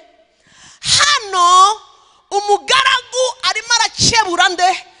 mwakurikiye hano umugaragu arimo arakebura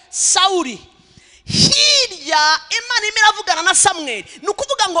nde Sawuli, hirya Imana irimo iravugana na Samweli. Ni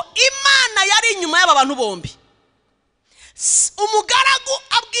ukuvuga ngo Imana yari inyuma y'aba bantu bombi. Umugaragu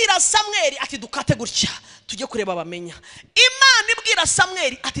abwira Samweli ati dukate gutya tujye kureba abamenya. Imana ibwira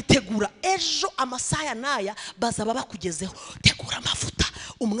Samweli ati tegura ejo amasaya naya bazaba bakugezeho, tegura amavuta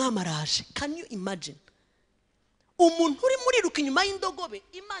umwami araje. Can you imagine umuntu uri muri ruka inyuma y'indogobe,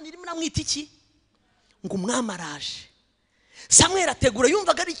 Imana irimo iramwita iki ngo umwami araje. Samweli ategura,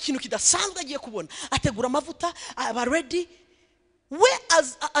 yumvaga ari ikintu kidasanzwe agiye kubona, ategura amavuta aba ready. We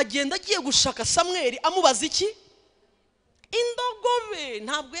agenda agiye gushaka Samweli amubaza iki indogobe,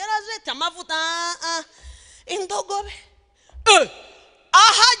 ntabwo yaraje amavuta indogobe.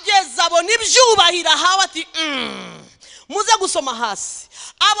 Ahageze abona ibyubahira hawe ati muze gusoma hasi.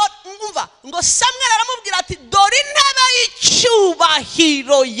 Abo umva ngo Samweli aramubwira ati dore intebe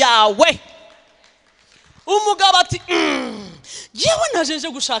y'icyubahiro yawe. Umugabo ati yewe najeje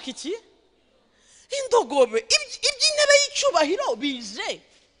gushaka iki indogobe, iby'intebe y'icyubahiro bije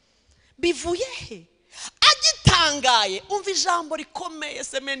bivuye he? Agitangaye umva ijambo rikomeye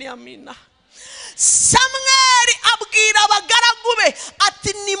MENYA. Samweli abwira abagaragu be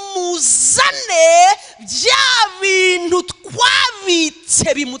ati nimuzane bya bintu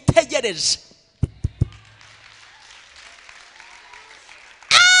twabitse bimutegereje.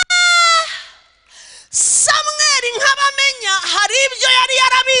 Samweli nk'abamenya hari ibyo yari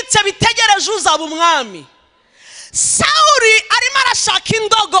yarabitse bitegereje uzaba umwami. Sawuli arimo arashaka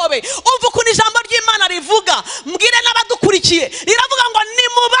indogobe. Umva ukuntu ijambo ry'Imana rivuga, mbwire n'abadukurikiye, riravuga ngo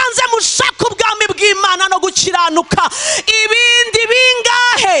nimubanze mushaka ubwami bw'Imana no gukiranuka, ibindi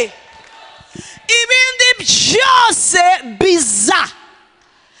bingahe? Ibindi byose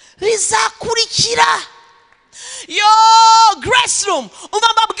bizakurikira. Yo Grace Room, umva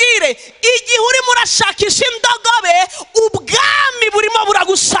mbabwire, igihe urimo urashakisha indogobe, ubwami burimo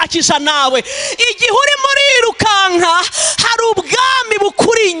buragushakisha nawe. Igihe urimo urirukanka, hari ubwami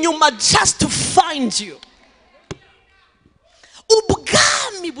bukuri inyuma just to find you.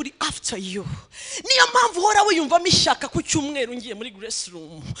 Ubwami buri after you. Niyo mpamvu uhora wiyumvamo ishyaka ku cyumweru ngiye muri Grace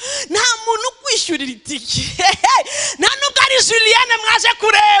Room. Nta muntu ukwishyurira itiki. Nta nubwo ari Julienne mwaje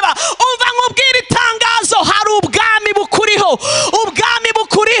kureba. Umva nkubwira itangazo, hari ubwami bukuriho. Ubwami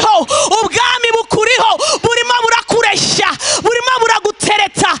bukuriho. Ubwami bukuriho. Burimo burakureshya. Burimo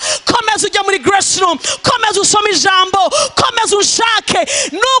buragutereta. Komeza ujya muri Grace Room. Komeza usome ijambo. Komeza ushake.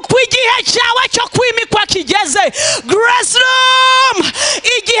 Nuko igihe cyawe cyo kwimikwa kigeze. Grace Room.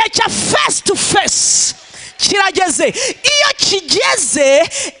 Igihe cya face to face kirageze. Iyo kigeze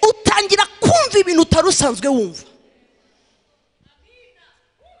utangira kumva ibintu utarusanzwe wumva.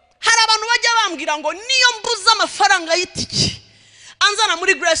 Hari abantu bajya bambwira ngo niyo mbuza amafaranga y'itiki anzana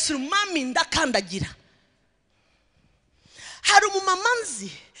muri Grace Room, mami ndakandagira. Hari umumama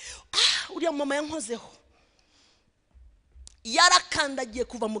nzi, uriya mama yankozeho, yarakandagiye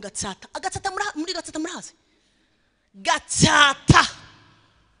kuva mu Gatsata. Muri Gatsata murahazi? Gatsata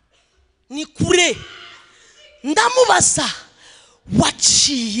ni kure. Ndamubaza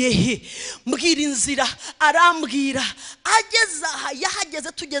waciye he? Mbwira inzira, arambwira. Ageze aha,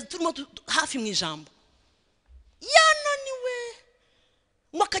 yahageze tugeze turimo hafi mu ijambo, yananiwe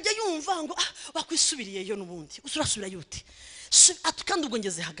ngo akajya yumva ngo bakwisubiriyeyo n'ubundi usurasubira yute kandi ubwo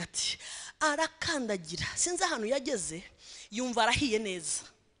ngeze hagati arakandagira. Sinzi ahantu yageze, yumva arahiye neza,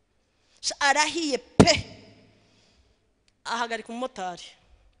 arahiye pe. Ahagarika umumotari,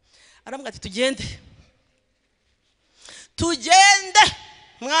 arambwira ati tugende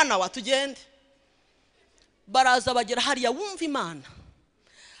mwana wa tugende. Baraza bagera hariya, wumva Imana.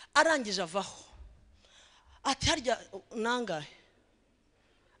 Arangije avaho ati harya nangahe?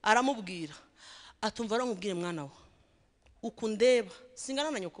 Aramubwira atumva, aramubwire mwana wa uko ndeba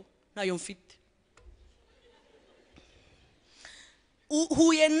singana na nyoko nayo mfite.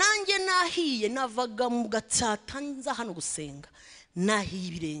 Uhuye nanjye nahiye, navaga mu Gatsata nza hano gusenga, nahiye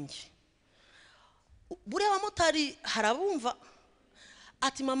ibirenge. Buriya abamotari harabumva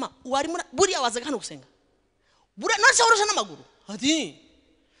ati mama wari buriya wazaga hano gusenga, buriya nase warusha n'amaguru.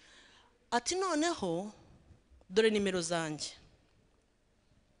 Ati noneho dore nimero zanjye,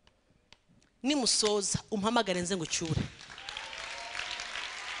 nimusoza umpamagare nze ngo cyure.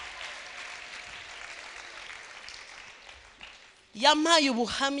 Yampaye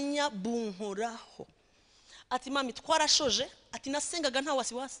ubuhamya bunkoraho. Ati mami twarashoje, ati nasengaga nta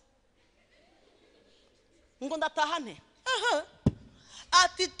wasiwasi ngo ndatahane.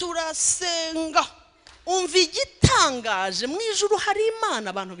 Ati turasenga, umva igitangaje, mu ijuru hari Imana,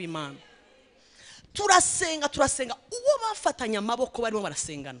 abantu b'Imana. turasenga uwo bafatanya amaboko barimo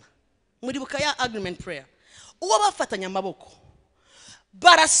barasengana muri bukaya agreement prayer uwo bafatanya amaboko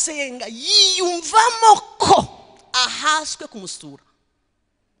barasenga yiyumvamo ko ahaswe kumusura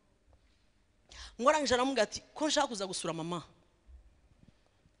ngorangije aramubwira ati ko nshaka kuza gusura mama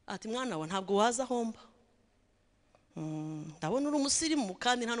ati mwana wa ntabwo waza homba ndabona uri umusirimu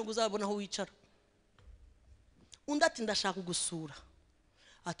kandi nta nubwo uzabona aho wicara undi ati ndashaka kugusura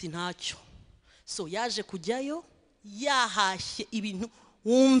ati ntacyo so yaje kujyayo yahashye ibintu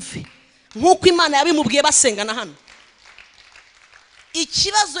wumve nkuko Imana yabimubwiye basengana hano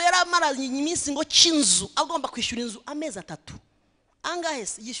ikibazo yaramaranye iminsi ngo cy'inzu agomba kwishyura inzu amezi 3 angahe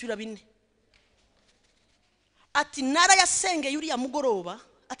se yishyura 4 ati nara yasengeye uriya mugoroba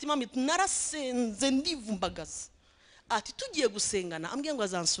ati mami narasenze ndivumbagaza ati tugiye gusengana ambwiye ngo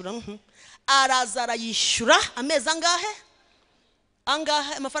azansura arazara yishyura amezi angahe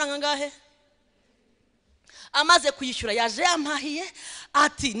amafaranga angahe amaze kuyishyura yaje yampahiye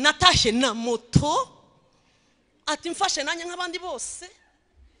ati natashe na moto ati mfashe nanye nk'abandi bose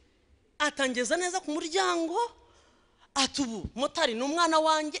atangeza neza ku muryango atubu motari n'umwana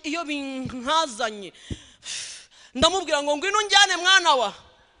wanjye iyo binkazanye ndamubwira ngo ngwino njyane mwana wa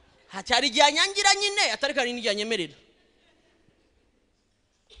hacyari igihe nyangira nyine atari kandi n'igihe nyemerera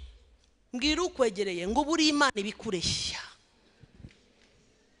mbwira ukwegereye ngo buri Imana ibikureshya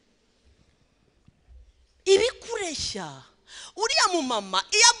uriya mu mama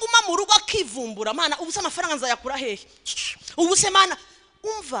iyo aguma mu rugo akivumbura mana ubuse amafaranga nzayakura hehe ubuse mana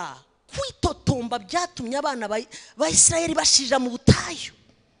umva kwitotomba byatumye abana ba Israeli bashija mu butayu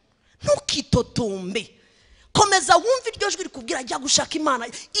ntukitotombe komeza wumva iryo jwi rikubwira ajya gushaka Imana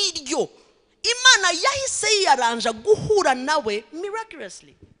iryo Imana yahise yiyaranja guhura nawe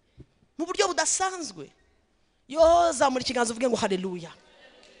miraculously mu buryo budasanzwe yoza muri kiganza uvuge ngo haleluya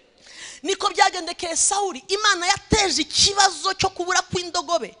niko byagendekeye Sawuli Imana yateje ikibazo cyo kubura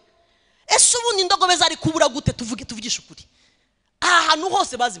kw'indogobe ese ubundi indogobe zari kubura gute tuvugisha ukuri ahantu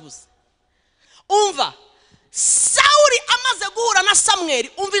hose bazibuze umva Sawuli amaze guhura na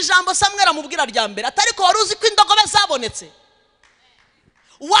Samweli umva ijambo Samweli amubwira rya mbere atari ko waruzi ko indogobe zabonetse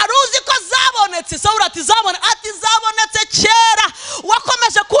waruzi ko zabonetse Sawuli ati zabonetse kera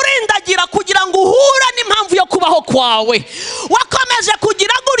wakomeje kurindagira kugira ngo uhure n'impamvu yo kubaho kwawe wakomeje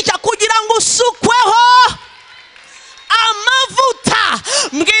kugira gutya kugira ngo usukweho amavuta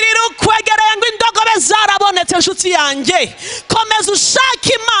mbwirira ukwegereye ngo indogobe zarabonetse nshuti yanjye komeza ushaka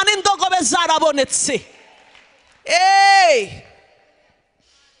Imana indogobe zarabonetse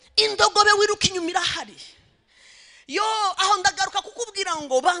indogobe wiruka inyuma irahari yo aho ndagaruka kukubwira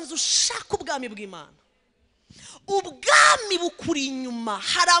ngo banza ushaka ubwami bw'Imana ubwami bukuri inyuma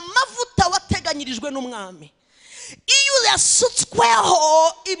hari amavuta wateganyirijwe n'umwami iyo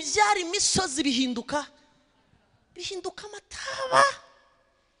yasutsweho ibyari imisozi bihinduka amataba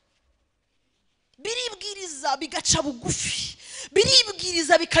biribwiriza bigaca bugufi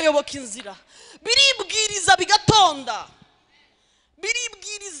biribwiriza bikayoboka inzira biribwiriza bigatonda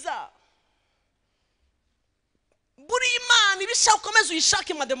biribwiriza buri Imana ibishaka ukomeze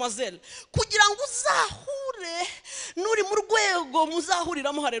uyishake mademoiselle kugira ngo uzahure nuri mu rwego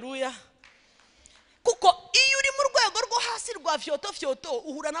muzahuriramo haleluya kuko iyo uri mu rwego rwo hasi rwa fyoto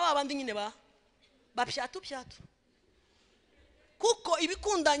uhura na babandi nyine bapyatu kuko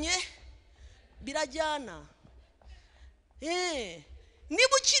ibikundanye birajyana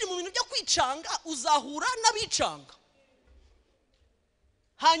niba ukiri mu bintu byo kwicanga uzahura n'abicanga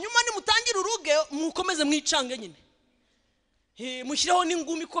hanyuma nimutangira uruge mukomeze mwicange nyine mushireho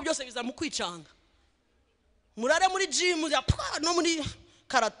n'ingumi ko byose bizamukwicanga murare muri gym no muri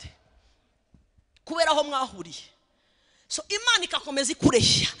karate kubera aho mwahuriye so Imana ikakomeza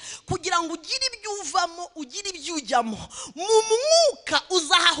ikureshya kugira ngo ugire ibyo uvamo ugire ibyo ujyamo mu mwuka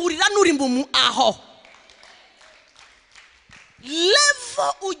uzahahurira nuri mu aho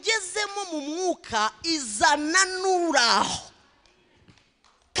level ugezemo mu mwuka izana nuraho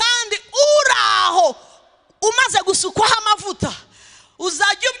kandi uraho umaze gusukwaho amavuta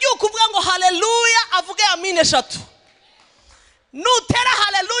uzajya ubyuka uvuga ngo haleluya avuge amine 3 nutera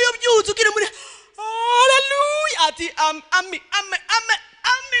haleluya ubyutse ukiri muri haleluya ati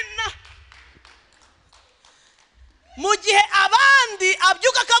amina mu gihe abandi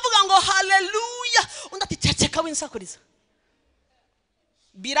abyuka akavuga ngo haleluya undi ati ceceka winsakuriza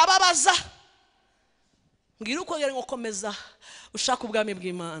birababaza ngira uko yari ngokomeza ushaka ubwami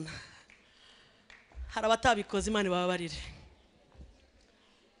bw'Imana hari abatabikoze Imana bababarire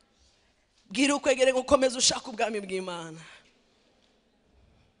bwira ukwegere ngokomeza ushaka ubwami bw'Imana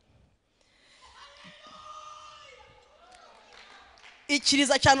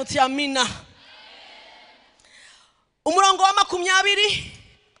ikiriza cyane uti amina makumyabiri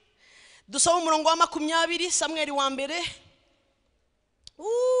dusoma umurongo wa 20 Samweli wa mbere.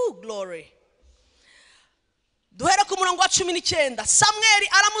 Glory. Duhere ku murongo wa 19. Samweli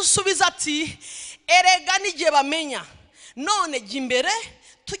aramusubiza ati erega n'igihe bamenya none jya imbere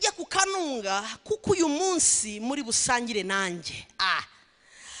tujye ku kanunga kuko uyu munsi muri busangire nanjye.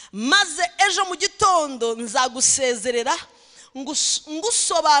 Maze ejo mu gitondo nzagusezerera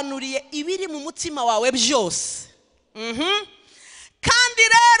ngusobanuriye ibiri mu mutima wawe byose. Kandi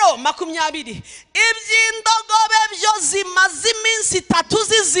rero 20 iby'indogobe byo zimaze iminsi 3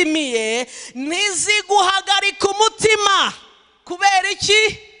 zizimiye ntiziguhagarika umutima. Kubera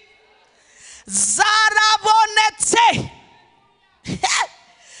iki? Zarabonetse.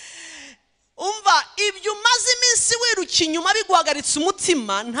 Umva, ibyo umaze iminsi wiruka inyuma biguhagaritse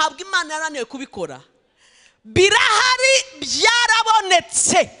umutima ntabwo Imana yarananiwe kubikora. Birahari,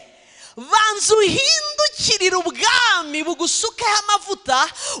 byarabonetse. Banza uhindukirira ubwami bugusukeho amavuta,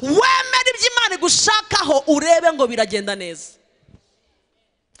 wemere ibyo Imana igushakaho, urebe ngo biragenda neza.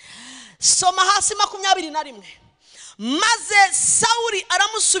 Soma hasi 21. Maze Sawuli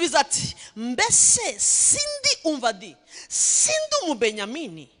aramusubiza ati mbese sindi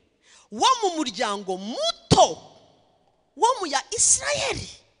umubenyamini wo mu muryango muto wo mu ya Isirayeli,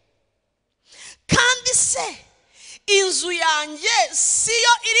 kandi se inzu yanjye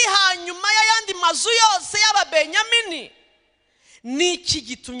siyo iri hanyuma y'ayandi mazu yose y'ababenyamini? Niki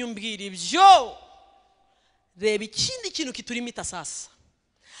gitumye umbwira ibyo? Reba ikindi kintu kiturimita sasa.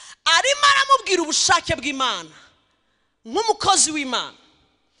 Arimo aramubwira ubushake bw'Imana nk'umukozi w'Imana.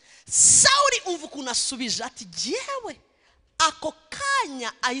 Sawuli umva ukuntu asubije ati jewe ako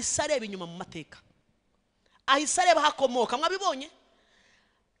kanya ahise areba inyuma mu mateka, ahise areba hakomoka. Mwabibonye?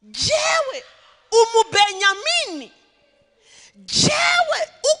 Jewe umubenyamini, jewe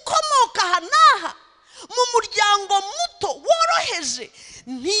ukomoka hanaha mu muryango muto woroheje,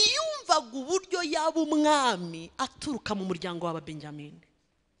 ntiyumvaga uburyo yaba umwami aturuka mu muryango w'ababenyamini.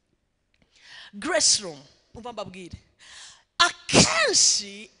 Grace room, umva mbabwire,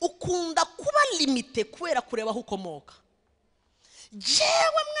 akenshi ukunda kuba limite kubera kureba aho ukomoka.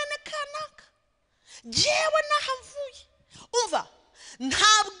 Jewe mwene kanaka, jewe nahavuye. Umva,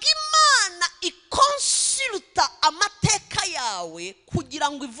 ntabwo Imana ikonsulta amateka yawe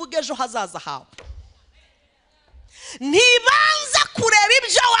kugira ngo ivuge ejo hazaza hawe. Ntibanza kureba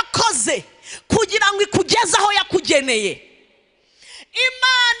ibyo wakoze kugira ngo ikugeze aho yakugeneye.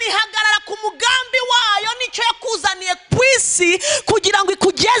 Imana ihagarara ku mugambi wayo, nicyo yakuzaniye ku isi kugira ngo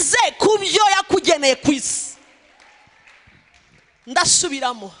ikugeze ku byo yakugeneye ku isi.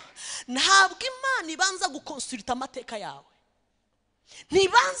 Ndasubiramo, ntabwo Imana ibanza gukonsulta amateka yawe,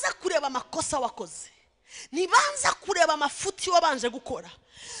 ntibanza kureba amakosa wakoze, ntibanza kureba amafuti wabanje gukora.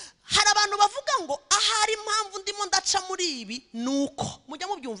 Hari abantu bavuga ngo ahari impamvu ndimo ndaca muri ibi nuko, mujya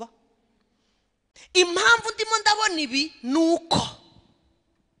mubyumva, impamvu ndimo ndabona ibi nuko,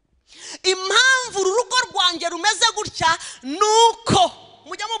 impamvu urugo rwanjye rumeze gutya nuko,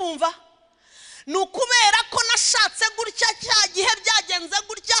 mujya mubumva, nukubera ko nashatse gutya cya gihe byagenze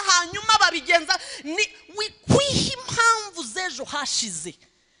gutya hanyuma babigenza. Ni wikwiha impamvu z'ejo hashize.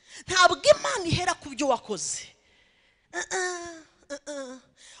 Ntabwo Imana ihera ku byo wakoze.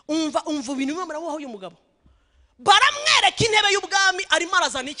 Umva ibintu bimwe murabaho uyu mugabo, baramwereka intebe y'ubwami, arimo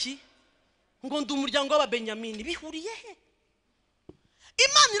arazana iki ngo ndi umuryango w'ababenyamini. Bihuriye he?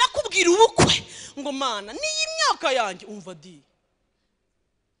 Imana irakubwira ubukwe ngo Mana niyi myaka yanjye, umva di,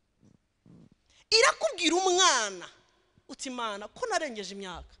 irakubwira umwana uti Mana ko narengeje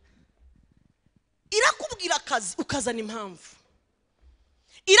imyaka, irakubwira akazi ukazana impamvu,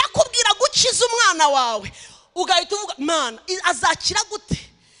 irakubwira gukiza umwana wawe ugahita uvuga Mana azakira gute,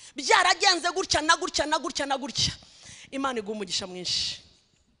 byaragenze gutya na gutya na gutya na gutya. Imana iguha umugisha mwinshi.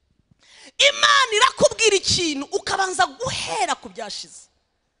 Imana irakubwira ikintu ukabanza guhera ku byashize.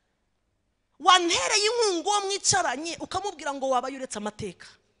 Wantereye inkungu wo mwicaranye ukamubwira ngo waba yuretse amateka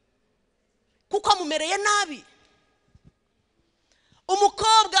kuko amumereye nabi.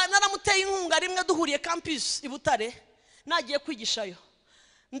 Umukobwa naramuteye inkunga rimwe duhuriye campus i Butare, nagiye kwigishayo,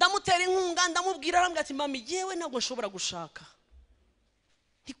 ndamutera inkunga, ndamubwira, arambwira ati mami yewe ntabwo nshobora gushaka.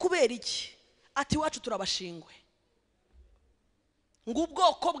 Ntikubera iki? Ati wacu turabashingwe, ngo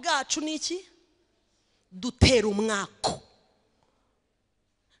ubwoko bwacu niki dutera umwako.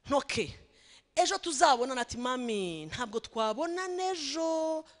 Ntoke ejo tuzabona. Ati mami ntabwo twabona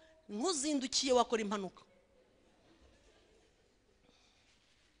nejo, nkuzindukiye wakora impanuka.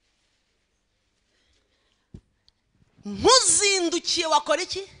 Nkuzindukiye wakora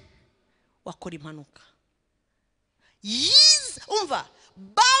iki? Wakora impanuka. Umva,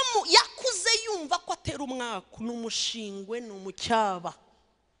 yakuze yumva ko atera umwaka n'umushingwe n'umucyaba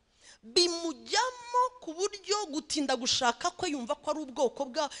bimujyamo ku buryo gutinda gushaka ko yumva ko ari ubwoko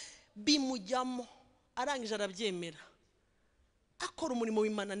bwa bimujyamo arangije arabyemera akora umurimo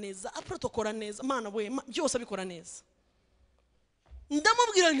w'Imana neza aprotokora neza Mana we byose abikora neza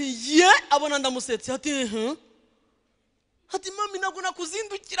ndamubwira nti ye abona ndamusetse ati mami ntabwo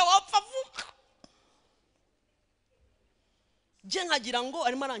nakuzindukira wapfa vuba je nkagira ngo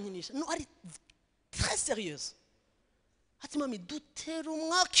arimo arankinisha no ari très sérieuse ati mami dutera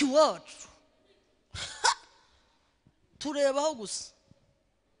umwaka wacu turebaho gusa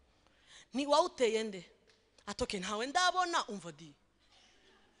ni wawuteye nde atoke ntawe ndabona umva di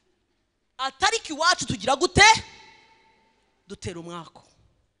atariki wacu tugira gute dutera umwaka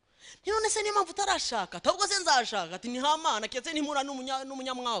none se niyo mpamvu utarashaka ahubwo se nzashaka ati ni Hamana ketse nimura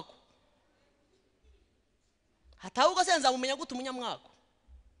n'umunyamwaka ahubwo se nzamumenya gute umunyamwaka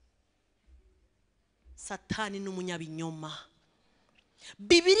Satani n'umunyabinyoma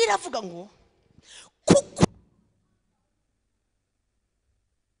Bibiliya iravuga ngo kuko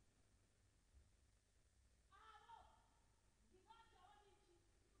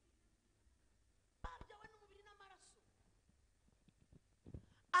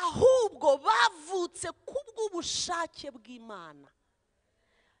ahubwo bavutse kubw'ubushake bw'Imana.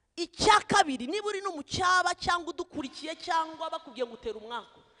 Icya kabiri niba uri no mu cyaba cyangwa udukurikiye cyangwa bakubwiye ngo utera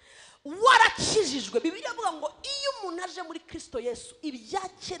umwaka warakijijwe Bibiliya ivuga ngo iyo umuntu aje muri Kristo Yesu ibya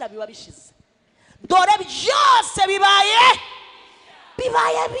kera biba bishize dore byose bibaye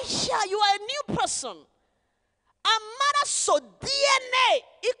bishya. You are a new person. Amaraso DNA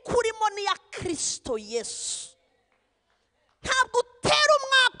ikurimo ni ya Kristo Yesu. Ntabwo utera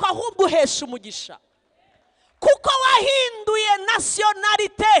umwaka ahubwo uhesha umugisha kuko wahinduye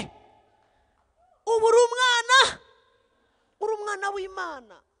nationalite. Ubu uri umwana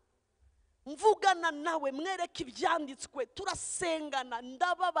w'Imana. Mvugana nawe mwereke ibyanditswe turasengana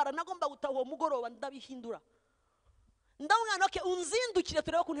ndababara nagomba gutaha uwo mugoroba ndabihindura ndamwana oke unzindukire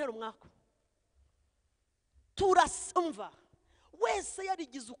turebe kuntera umwaka turasumva wese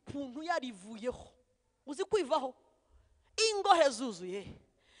yarigize ukuntu yarivuyeho uzi kwivaho ingohe zuzuye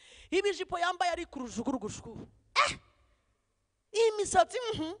ibijipo yambaye ari kurujugurugushku imisatsi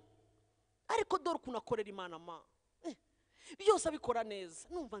ariko dore kunakorera Imana ma byose abikora neza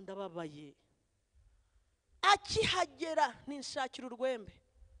numva ndababaye akihagera ninshakira urwembe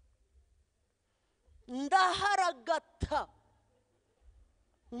ndaharagata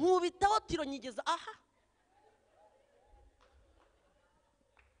nkubitaho tiro nyigeza aha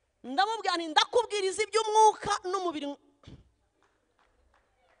ndamubwira nti ndakubwiriza iby'umwuka n'umubiri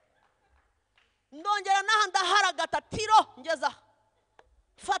ndongera naha ndaharagata tiro ngeza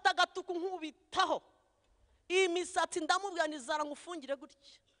fata agatuku nkubitaho imisatsi ndamubwira nizara ngufungire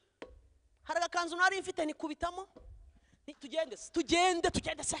gutya haraga kanzu nari mfite nikubitamo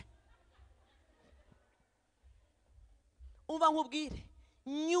tugende se umva nkubwire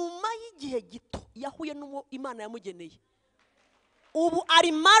nyuma y'igihe gito yahuye n'uwo Imana yamugeneye ubu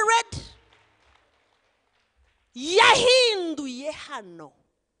ari married yahinduye hano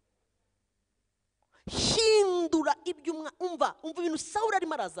hindura iby'umwa umva ibintu Sawuli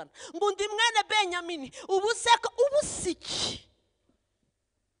arimo arazana ngo ndi mwene Benyamini ubusiki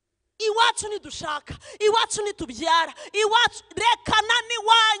iwacu nidushaka iwacu nitubyara iwacu rekana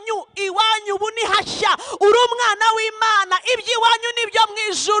iwanyu ubu ni hashya uri umwana w'Imana iby'iwanyu nibyo mu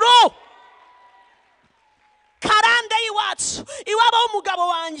ijuru karande iwacu iwabo w'umugabo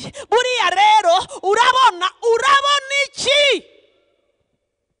wanjye buriya rero urabona iki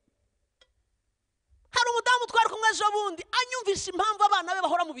hari umudamu twari kumwe ejo bundi anyumvisha impamvu abana be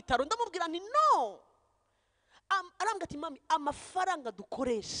bahora mu bitaro ndamubwira nti no arambwira ati mami amafaranga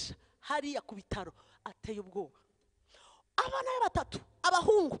dukoresha hariya ku bitaro ateye ubwoba abana be batatu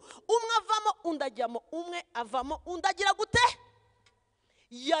abahungu umwe avamo undajyamo umwe avamo undagira gute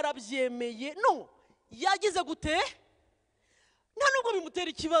yarabyemeye no yagize gute nta nubwo bimutera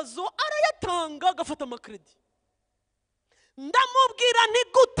ikibazo arayatanga agafata amakredi ndamubwira ni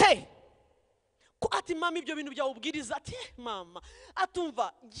gute ko ati mama ibyo bintu byawubwiriza ati mama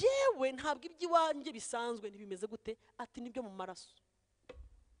atumva yewe ntabwo iby'iwanjye bisanzwe ntibimeze gute ati nibyo mu maraso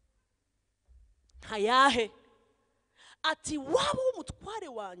ntayahe ati waba umutware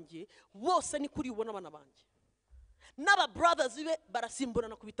wanjye bose ni kuri ubona abana banjye n'aba brothers be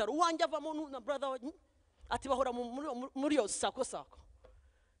barasimburana ku bitaro uwanjye avamo na brother ati bahora muri yo sako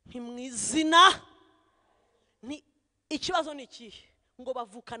ntimwizina ni ikibazo ni ikihe ngo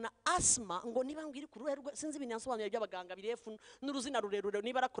bavukana asma ngo niba ngiri ku ruhe sinzi ibintu yasobanuye by'abaganga birefu n'uruzina rurerure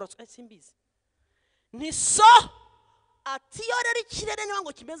niba arakorotse simbizi ni so ati yo rero ikirere niba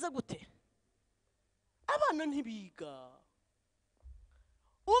ngo kimeze gute abana ntibiga.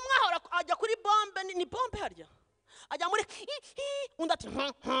 Umwe ahora ajya kuri bombe, ni bombe harya, ajya muri undi ati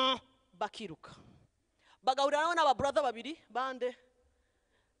bakiruka, bagahurira n'aba brother babiri bande,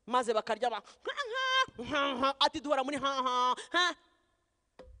 maze bakarya ati duhora muri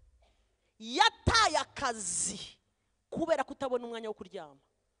yataye akazi kubera kutabona umwanya wo kuryama,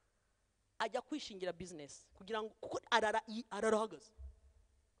 ajya kwishingira business kugira ngo kuko ararahagaze.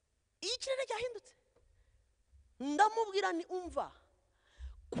 Ikirere cyahindutse, ndamubwira ni umva,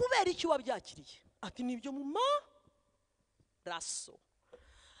 kubera iki wabyakiriye? Ati nibyo mu maraso.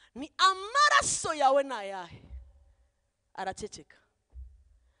 Ni amaraso yawe nayahe? Araceceka.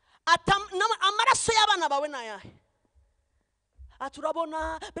 Amaraso y'abana bawe nayahe?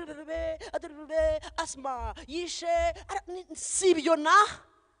 Aturabona asma yishe. Sibyo na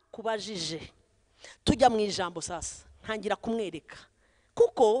kubajije. Tujya mu ijambo sasa, ntangira kumwereka,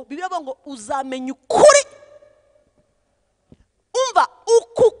 kuko Bibiliya ivuga ngo uzamenya ukuri. Umva,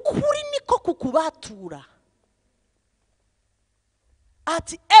 uku kuri niko kukubatura.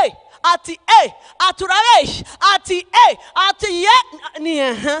 Ati aturabeshya, ati ye ni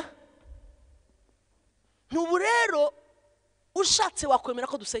Nubu rero ushatse wakwemera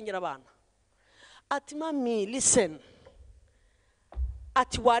ko dusengera abana. Ati mami listen,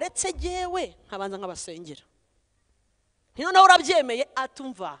 ati waretse jewe nkabanza nkabasengera. Niyo nawe urabyemeye?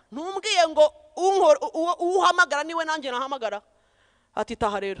 Atumva, ntumbwiye ngo uhamagara niwe nanjye nahamagara. Ati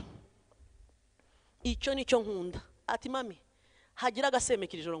taha rero, icyo nicyo nkunda. Ati mami hagira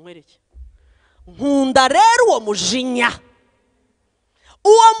agasemekira ijoro nkwereke. Nkunda rero uwo mujinya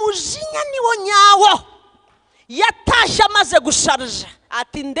niwo nyawo. Yatashye amaze gusharja,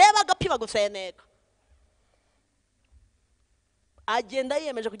 ati ndeba agapima guseneka. Agenda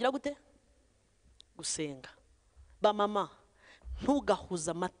yiyemeje kugira gute? Gusenga. Ba mama,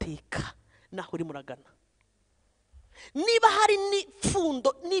 ntugahuza amateka naho uri muragana. Niba hari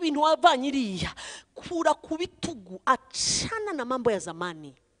n'ipfundo n'ibintu wavanyiriya, kura ku bitugu, achana na mambo ya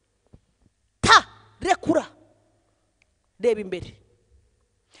zamani. Rekura, reba imbere.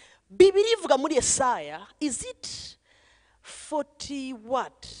 Bibiliya ivuga muri Yesaya, is it 40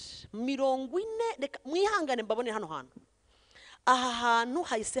 what? 40, reka mwihangane mbabone hano hantu. Aha hantu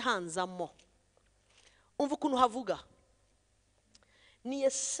hahise hanzamo. Umva ukuntu havuga. Ni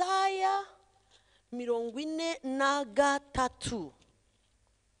Yesaya 43.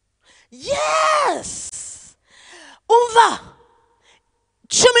 Yes! Umva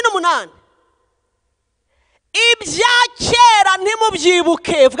 18. Ibya kera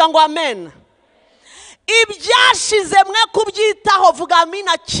ntimubyibuke, vuga ngo amen. Ibyashize mwe kubyitaho, vuga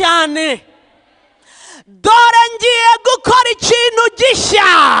amina cyane. Dore ngiye gukora ikintu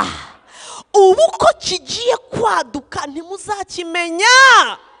gishya, ubu ko kigiye kwaduka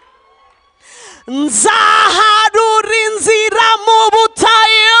ntimuzakimenya. Nzaharura inzira mu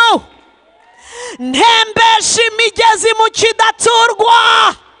butayu, ntembesha imigezi mu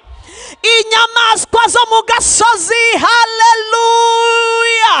kidaturwa, inyamaswa zo mu gasozi,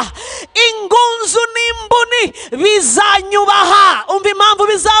 haleluya, ingunzu n'imbuni bizanyubaha. Umva impamvu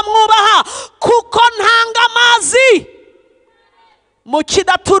bizamwubaha, kuko ntanga amazi mu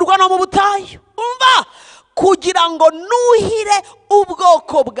kidaturwa no mu butayu. Umva, kugira ngo nuhire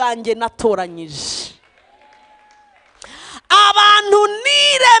ubwoko bwanjye natoranyije. Abantu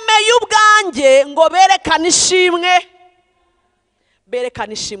niremeye ubwanjye ngo berekane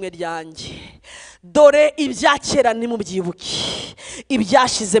ishimwe ryanjye. Dore ibyakera nimubyibuke,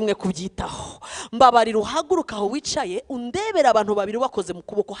 ibyashize mwe kubyitaho. Mbabarira uhaguruka aho wicaye, undebera abantu babiri bakoze mu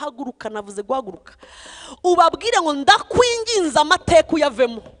kuboko. Haguruka, navuze guhaguruka. Ubabwire ngo ndakwinginza amateka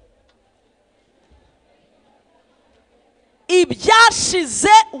uyavemo.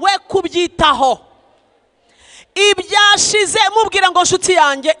 Ibyashize we kubyitaho. Ibyashize mubwira ngo nshuti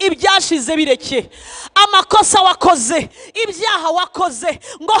yanjye, ibyashize bireke. Amakosa wakoze, ibyaha wakoze,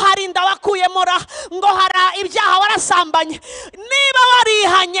 ngo hari inda wakuyemora, ngo hari ibyaha warasambanye, niba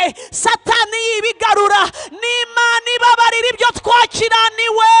warihanye Satani yibigarura. N'Imana ibabarira ibyo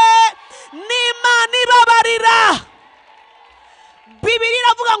twakiraniwe, n'Imana ibabarira. Bibiliya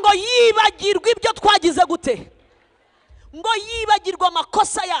iravuga ngo yibagirwa ibyo twagize gute? Ngo yibagirwa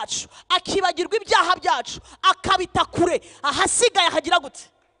amakosa yacu, akibagirwa ibyaha byacu, akabita kure, ahasigaye hagira gute?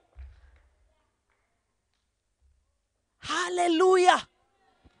 Haleluya.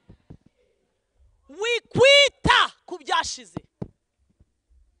 Wikwita ku byashize,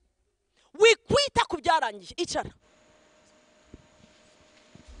 wikwita ku byarangiye. Icara.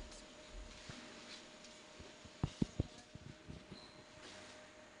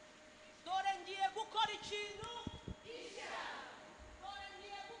 Dore ngiye gukora ikintu. Dore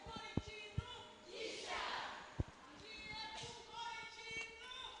ngiye gukora ikintu gishya.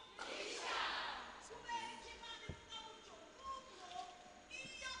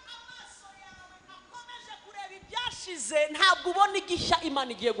 byashize ntabwo ubona igishya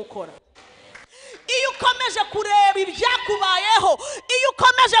Imana igiye gukora. Iyo ukomeje kureba ibyakubayeho, iyo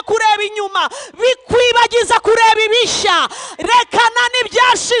ukomeje kureba inyuma, bikwibagiza kureba ibishya. Rekana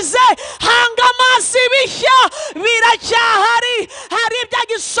n'ibyashize, hanga amaso ibishya biracyahari. Hari ibyo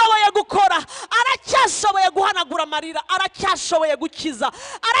agishoboye gukora. Aracyashoboye guhanagura amarira, aracyashoboye gukiza,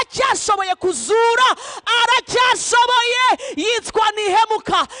 aracyashoboye kuzura, aracyashoboye. Yitwa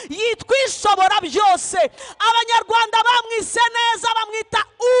Nihemuka, yitwa Ishobora byose. Abanyarwanda bamwise neza, bamwita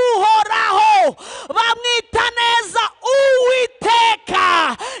Uhoraho, bamwita neza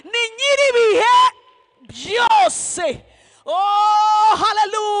Uwiteka, ni nyiribihe byose. Oh,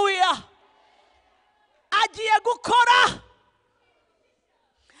 haleluya! Agiye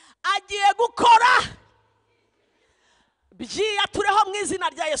gukora byiyatureho mu izina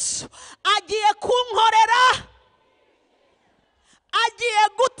rya Yesu. Agiye kunkorera, agiye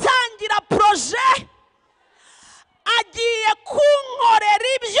gutangira proje, agiye kunkorera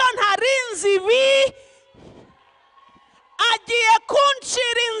ibyo ntarinzi ibi, agiye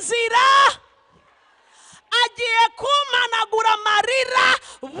kuncira inzira, agiye kumanagura amarira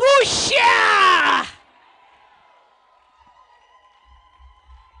bushya.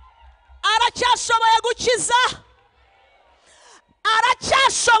 Aracyashoboye gukiza,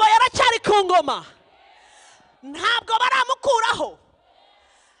 aracyashoboye, aracyari ku ngoma. Ntabwo baramukuraho,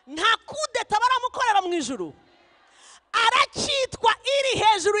 nta kudeta baramukorera mu ijuru. Aracyitwa iri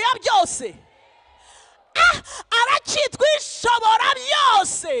hejuru ya byose, aracyitwa Ishobora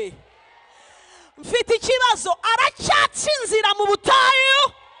byose. Mfite ikibazo, aracyatsa inzira mu butayu.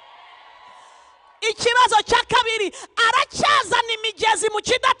 Ikibazo cya kabiri, aracyazana imigezi mu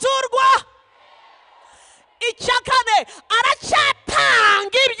kidaturwa. Icya kane,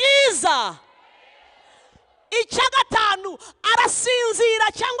 aracyatanga ibyiza. Icya gatanu,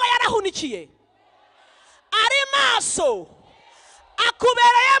 arasinzira cyangwa yarahunikiye. Ari maso,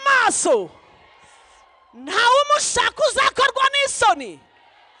 akubereye maso, ntawe umushaka uzakorwa n'isoni.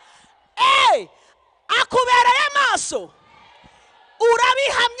 Akubereye maso,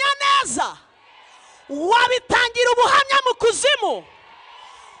 urabihamya neza, wabitangira ubuhamya mu kuzimu,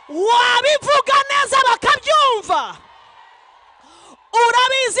 wabivuga neza bakabyumva.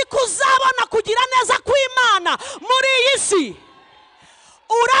 Urabizi kuzabona kugira neza kw'Imana muri iyi si.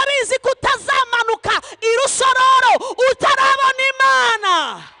 Urabizi kutazamanuka irusororo utarabona Imana.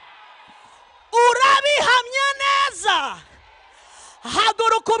 Urabihamya neza,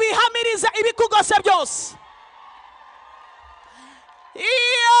 haguruka ubihamirize ibikugose byose.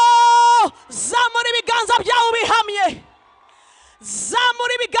 Iyo zamura ibiganza byawe ubihamye,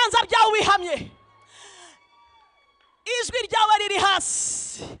 zamura ibiganza byawe ubihamye. Ijwi ryawe riri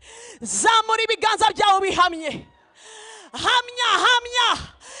hasi, zamura ibiganza byawe ubihamye. Hamya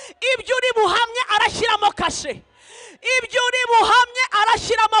ibyo uri buhamye, arashyiramo kashe. Ibyo uri buhamye,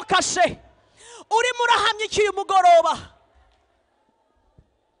 arashyiramo kashe. Urimo urahamya iki uyu mugoroba?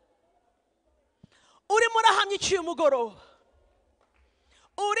 Urimo urahamya iki uyu mugoroba?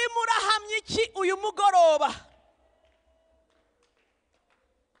 Urimo urahamya iki uyu mugoroba?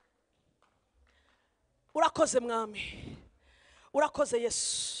 Urakoze Mwami, urakoze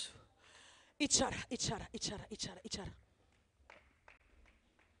Yesu. Icara.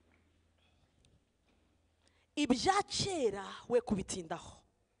 Ibya kera we kubitindaho.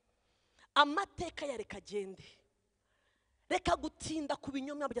 Amateka ya reka agende. Reka gutinda ku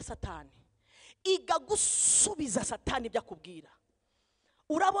binyoma bya Satani. Iga gusubiza Satani byakubwira.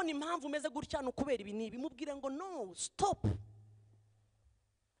 Urabona impamvu umeze gutya no kubera ibi nibi, mubwire ngo no, stop.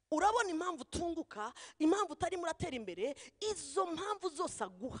 Urabona impamvu tunguka, impamvu utari muratera imbere, izo mpamvu zose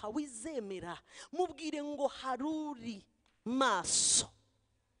aguha wizemera. Mubwire ngo haruri maso.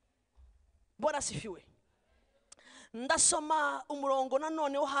 Bora sifiwe. Ndasoma umurongo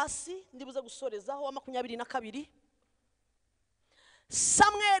nanone wo hasi, ndibuze gusorezaho wa 22.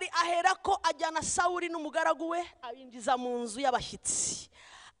 Samweli aherako ajyana Sawuli n'umugaragu we, abinjiza mu nzu y'abashyitsi,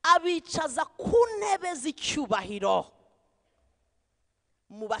 abicaza ku ntebe z'icyubahiro.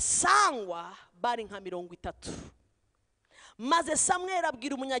 Mu basangwa bari nka 30. Maze Samweli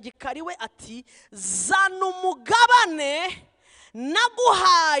abwira umunyagikari we ati, zana umugabane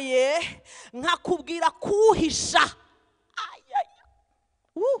naguhaye nkakubwira kuhisha.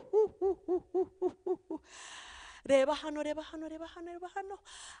 Reba hano.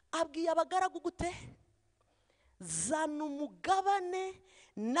 Abwiye abagaragu gute? Zana umugabane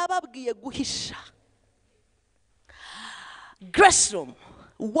nababwiye guhisha. Grace room,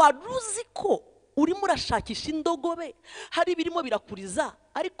 waruzi ko urimo urashakisha indogobe, hari birimo birakuriza,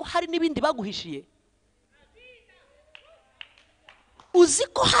 ariko hari n'ibindi baguhishiye. Uzi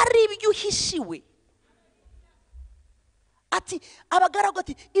ko hari ibyo uhishiwe. ati abagaragu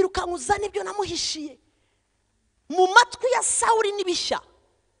ati irukanka uzane ibyo namuhishiye mu matwi ya Sawuli n'ibishya.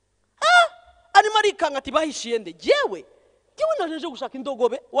 Arimo arikanga ati bahishiye nde? Jewe naje gushaka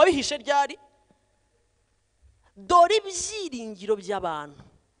indogobe, wabihishe ryari? Dore ibyiringiro by'abantu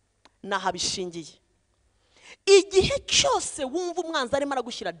naha bishingiye. Igihe cyose wumva umwanzi arimo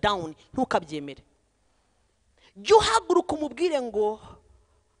aragushyira down, ntukabyemere. Jya uhaguruka umubwire ngo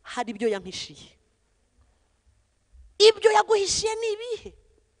hari ibyo yampishiye. Ibyo yaguhishiye ni ibihe?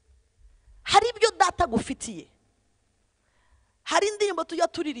 Hari ibyo data gufitiye. Hari indirimbo tujya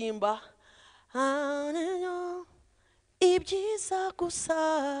turirimba, ibyiza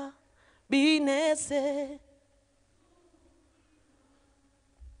gusa bineze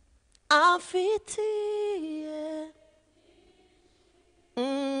afitiye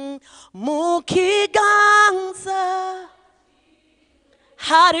mu kiganza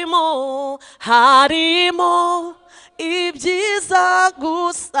harimo ibyiza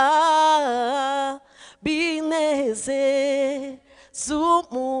gusa bineze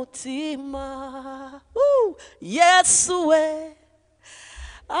z'umutima. Yesu we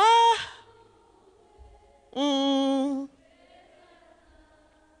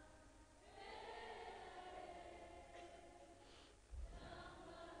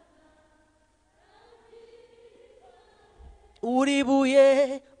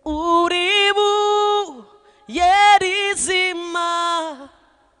uribuye rizima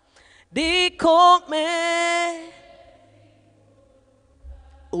rikomeye.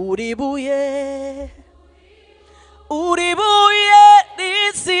 Uribuye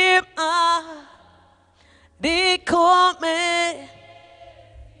rizima rikomeye.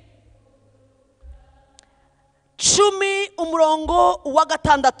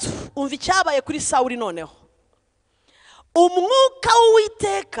 10:6 umva icyabaye kuri Sawuli noneho. Umwuka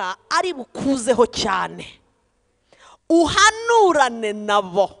w'Uwiteka ari bukuzeho cyane, uhanurane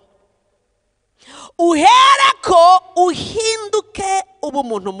nabo, uhereko uhinduke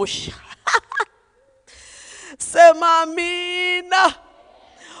ubumuntu mushya. Sema amina.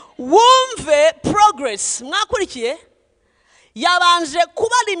 Wumve progress. Mwakurikiye? Yabanje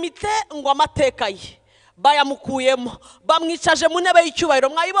kuba limite ngo amateka ye bayamukuyemo, bamwicaje mu ntebe y'icyubahiro.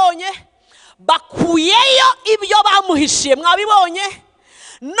 Mwabibonye? Bakuyeyo ibyo bamuhishiye. Mwabibonye?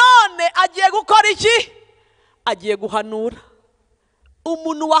 None agiye gukora iki? Agiye guhanura.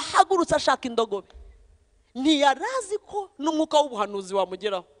 Umuntu wahagurutse ashaka indogobe ntiyarazi ko n'umwuka w'ubuhanuzi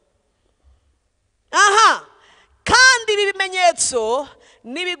wamugeraho. Kandi ibi bimenyetso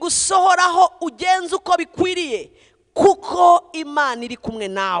nibigusohoraho ugenze uko bikwiriye, kuko Imana iri kumwe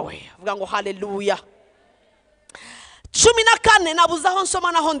nawe. Vuga ngo haleluya. 14 nabuze aho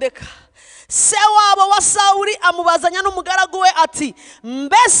nsoma naho ndeka. Se wabo wa Sawuli amubazanya n'umugaragu we ati,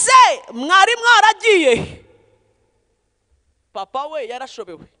 mbese mwari mwaragiye? Papa we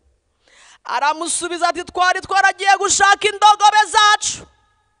yarashobewe. Aramusubiza ati, twaragiye gushaka indogobe zacu.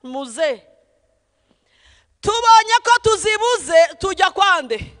 Muze tubonye ko tuzibuze tujya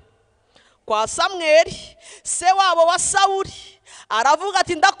kwande? Kwa Samweli. Se wabo wa Sawuli aravuga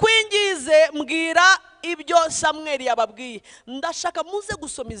ati, ndakwingize mbwira ibyo Samweli yababwiye. Ndashaka muze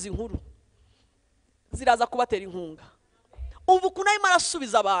gusoma izi nkuru, ziraza kubatera inkunga. Umva ukuntu arimo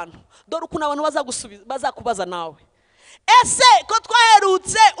arasubiza abantu. Dore ukuntu abantu bazakubaza nawe, ese ko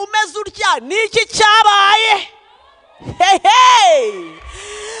twaherutse umeze utya niki cyabaye?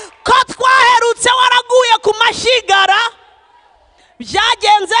 Ko twaherutse waraguye ku mashyigara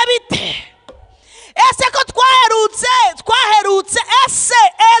byagenze bite? Ese ko twaherutse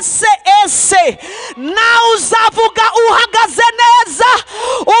ese nawe uzavuga uhagaze neza,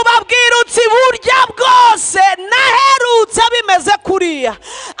 ubabwira uti burya bwose naherutse bimeze kuriya.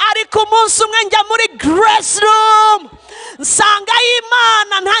 Ariko umunsi umwe njya muri grace room nsanga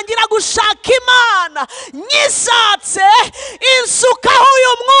y'Imana, ntangira gushaka Imana, nyisatse insukaho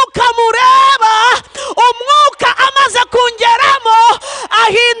uyu mwuka mureba. Umwuka amaze kungeramo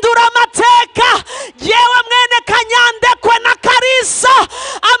ahindura amateka. Yewe mwene Kanyandekwe na Karisa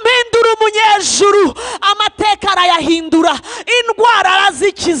ampindura umunyejuru. Amateka arayahindura, indwara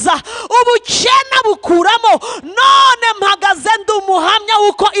arazikiza, ubukene bukuramo. None mpagaze ndi umuhamya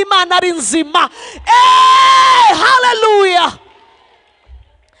w'uko Imana ari nzima. Hallelujah.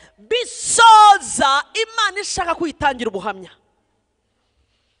 Bisoza Imana ishaka kwitangira ubuhamya.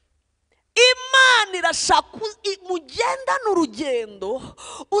 Imana irashaka mugenda n'urugendo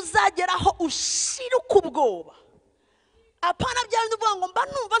uzageraho ushiruka ubwoba. Apana byandi uvuga ngo mba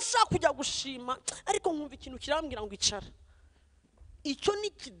numva nshaka kujya gushima, ariko nkumva ikintu kirambwira ngo icara. Icyo ni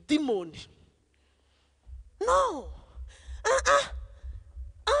kidimoni. No.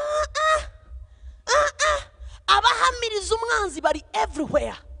 Abahamiriza abahize umwanzi bari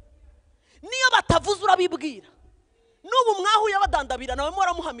everywhere. Niyo batavuze urabibwira. N'ubu mwahuye badandabira nawe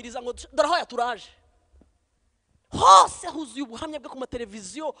muramuhamiriza ngo dore aho yaturaje. Hose huzuye ubuhamya bwo ku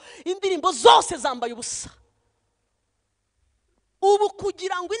mateleviziyo, indirimbo zose zambaye ubusa. Ubu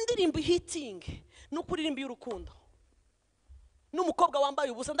kugira ngo indirimbo hitinge no kuririmba y'urukundo. N'umukobwa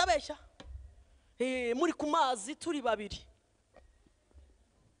wambaye ubusa ndabeshya. Muri ku mazi turi babiri.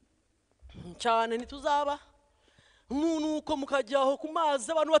 Cyane ntituzaba. Umuntu uko mukajyaho ku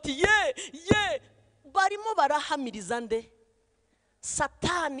mazi abantu bati ye barimo barahamiriza nde?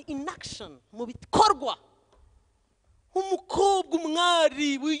 Satani in action mu bikorwa. Umukobwa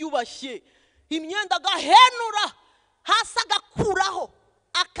umwari wiyubashye, imyenda gahenura hasi agakuraho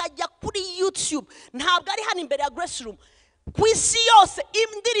akajya kuri YouTube, ntabwo ari hano imbere ya Grace Room, ku isi yose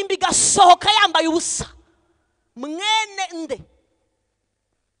indirimbo igasohoka yambaye ubusa. Mwene nde?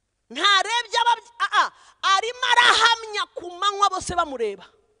 Ntarebye arimo arahamya ku manywa bose bamureba.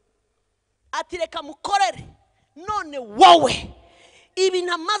 Ati reka mukorere, none wowe ibi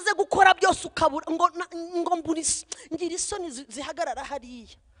namaze gukora byose ukabura ngo ngira isoni zihagarara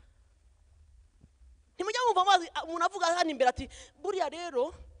hariya. Ntimujya mumva amazi umuntu avuga hano imbere ati buriya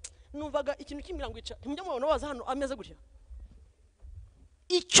rero numvaga ikintu kimbira ngo ica. Ntimujya mubona baza hano ameze gutya.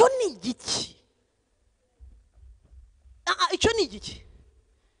 Icyo ni igiki? Icyo ni igiki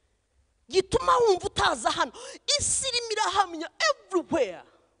gituma wumva utaza hano? Isi irimo irahamya everywhere.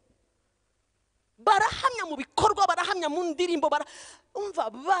 Barahamya mu bikorwa, barahamya mu ndirimbo, umva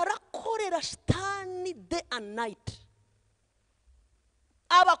barakorera shitani day and night.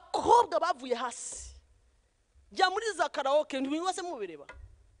 Abakobwa bavuye hasi, jya muri za karaoke ntiwase mubireba,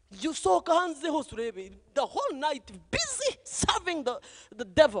 jya usohoka hanze hose urebe, the whole night busy serving the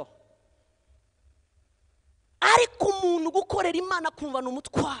devil. Ariko umuntu gukorera Imana kumva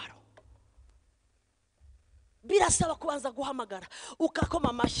n'umutwaro, birasaba kubanza guhamagara, ukakoma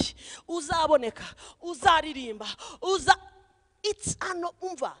amashyi, uzaboneka, uzaririmba, it's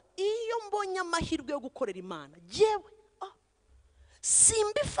umva. Iyo mbonye amahirwe yo gukorera Imana, jewe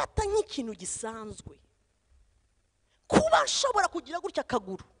simbifata nk'ikintu gisanzwe. Kuba nshobora kugira gutya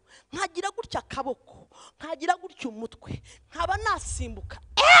akaguru, nkagira gutya akaboko, nkagira gutya umutwe, nkaba nasimbuka,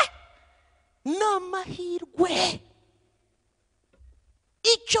 n'amahirwe.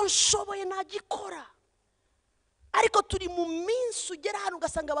 Icyo nshoboye nagikora. Ariko turi mu minsi ugera hano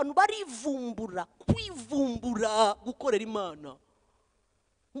ugasanga abantu kwivumbura gukorera Imana.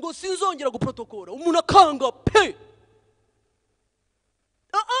 Ngo sinzongera guprotokora, umuntu akanga pe.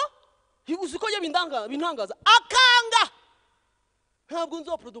 Uzi ko bintangaza akanga. Ntabwo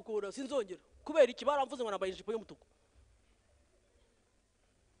nzoprotokora, sinzongera. Kubera iki? Baramvuze ngo nambaye ijipo y'umutuku.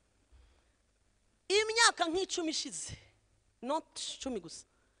 Imyaka nk'icumi ishize, not 10 gusa,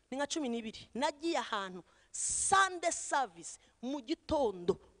 ni nka 12, nagiye ahantu Sunday service mu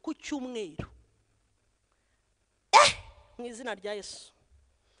gitondo ku cyumweru. Mu izina rya Yesu.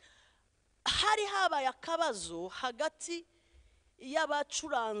 Hari habaye akabazo hagati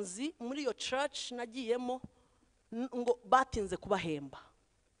y'abacuranzi muri iyo church nagiyemo, ngo batinze kubahemba.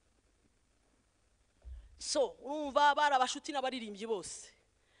 So urumva barabashuti n'abaririmbyi bose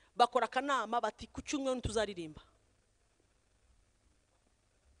bakora akanama bati ku cyumweru tuzaririmba.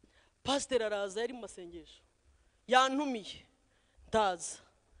 Pastor araza yari mu masengesho, yantumiye ndaza,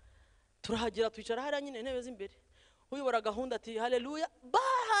 turahagera twicara hariya nyine intebe z'imbere. Uyobora gahunda ati haleluya,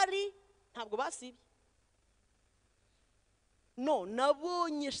 bahari ntabwo basibye. No,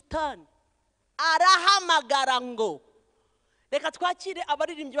 nabonye shitani arahamagara ngo reka twakire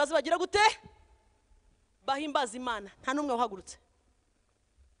abaririmbyi baze bagira gute bahimbaza Imana. Nta numwe wahagurutse.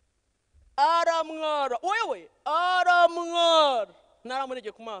 Aramwara wewe, aramwara,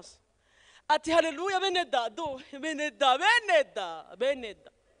 naramurege ku maso ati haleluya, beneda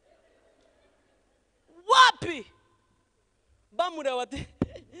wapi bamureba bati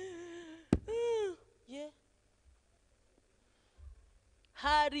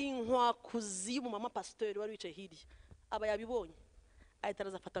hari inkwakuzi y'umumama pasiteri wari wicaye hirya, aba yabibonye ahita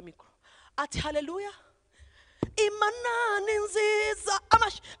araza afata mikoro ati haleluya, Imana ni nziza,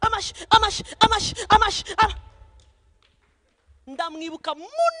 amashi. Ndamwibuka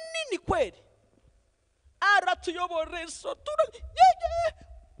munini kweli, aratuyoboresha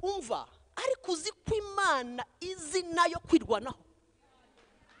umva. Ariko uzi ko Imana izi nayo kwirwanaho.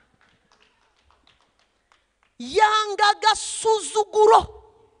 Yanga gasuzuguro.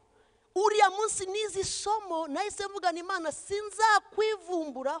 Uriya munsi nizi somo nahise mvuga Imana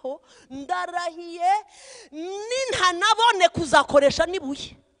sinzakwivumburaho, ndarahiye nintanabone kuzakoresha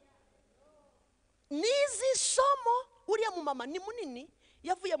nibuye. Nizi somo uriya mu mama ni munini,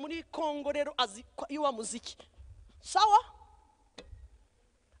 yavuye muri Kongo rero azi iwa muziki. sawa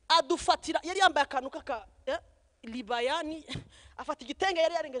adufatira yari yambaye akantu kaka libayani afata igitenge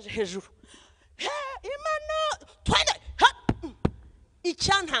yari yarengeje hejuru imana twende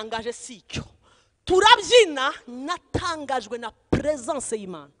icyantangaje sicyo turabyina natangajwe na presence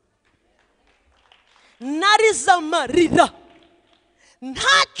y'Imana nariza amarira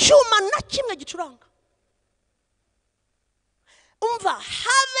nta cyuma na kimwe gicuranga umva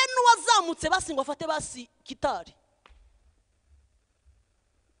have n'uwazamutse basi ngo afate basi gitari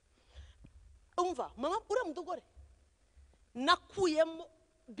umva mama ure mudogore nakuyemo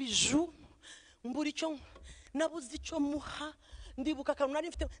biju mbura icyo nabuze icyo muha ndibuka kantu nari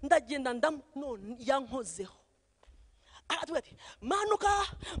mfite ndagenda none yankozeho aratubati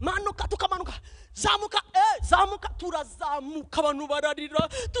manuka tukamanuka zamuka turazamuka abantu bararira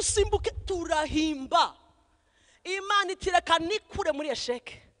dusimbuke turahimba Imana itireka nikure muri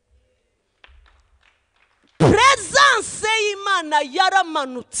esheke presence y'Imana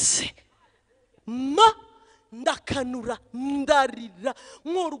yaramanutse ndakanura ndarira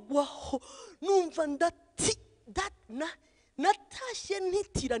nkorwaho numva ndati natashye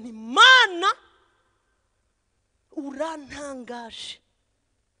ntitira nti Mana urantangaje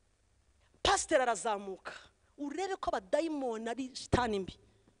pastor arazamuka urebe ko abadayimoni ari shitani mbi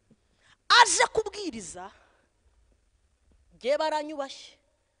aje kubwiriza giye baranyubashye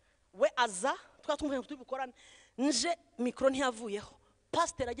we aza twatumwe tubikorana nje mikro ntiyavuyeho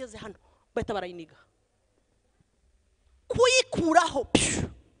pastor ageze hano bahita barayiniga kuyikuraho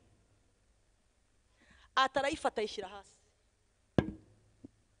atarayifata yishyira hasi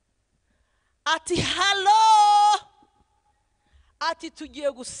ati hello ati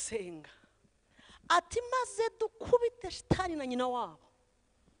tugiye gusenga ati maze dukubite shitani na nyina wabo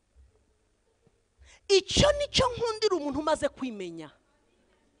icyo nicyo nkundira umuntu umaze kwimenya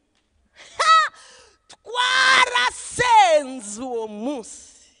twarasenze uwo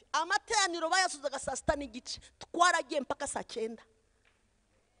munsi amateraniro bayasuzaga saa 6 n'igice twaragiye mpaka saa 9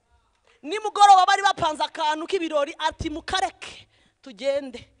 nimugoroba bari bapanze akantu k'ibirori ati mukareke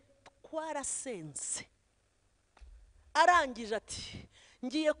tugende twarasenze arangije ati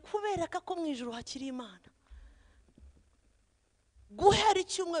ngiye kubereka ko mu ijuru hakiri Imana guhera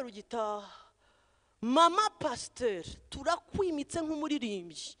icyumweru gitaha mama pasteur turakwimitse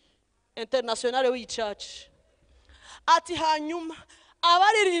nk'umuririmbyi international w'ichurch ati hanyuma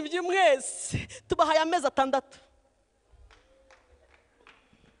abaririmbyi mwese tubahaye amezi 6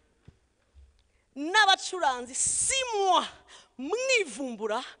 n'abacuranzi simwa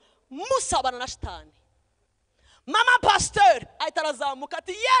mwivumbura musabana na shitani mama pasteur aitarazamuka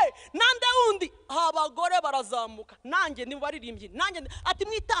ati ye nande wundi abagore barazamuka nanjye ni baririmbyi nanjye ati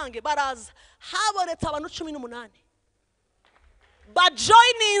mwitange baraza habonetse abantu 18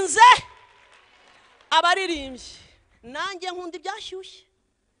 bajoininze abaririmbyi nanjye nkundi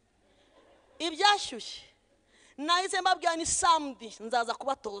ibyashyushye nahise mbabwira ni samedi nzaza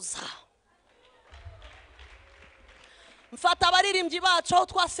kubatoza mfata abaririmbyi bacu aho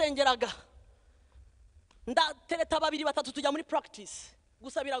twasengeraga ndatereta 2 3 tujya muri practice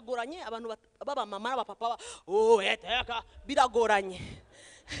gusa biragoranye abantu baba mama n'abapapa eteka biragoranye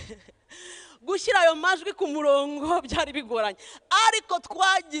gushyira ayo majwi ku murongo byari bigoranye ariko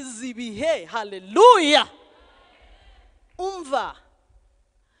twagize ibihe haleluya umva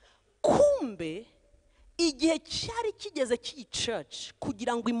kumbe igihe cyari kigeze cy'i church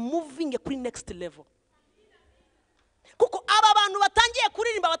kugira ngo imuvinge kuri next level kuko aba bantu batangiye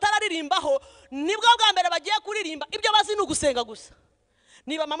kuririmba batararirimbaho nibwo bwa mbere bagiye kuririmba ibyo bazi ni ugusenga gusa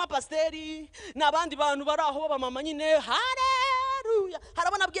niba mama pasteri n'abandi bantu bari aho baba mama nyine haleluya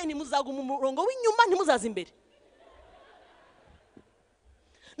harabona bwiye ntimuzaguma umurongo w'inyuma ntimuzaza imbere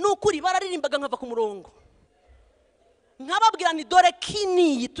nukuri bararirimbaga nkava ku murongo nkababwira ni dore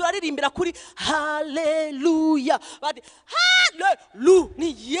kini turaririmbira kuri haleluya bati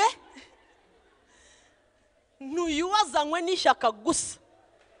haleluya nuyuwazanywe n'ishyaka gusa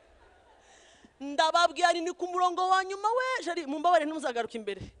ndababwira ni ku murongo wa nyuma we jari mumbabare ntimuzagaruka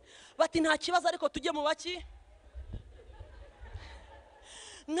imbere bati nta kibazo ariko tujye mu baki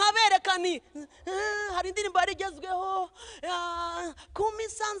nkabereka ni hari indirimbo yari igezweho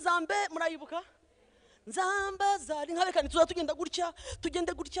kumisa nzambe murayibuka nzamba zari nkabereka ni tuza tugende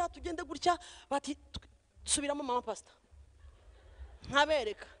gutya bati subiramo mama pastor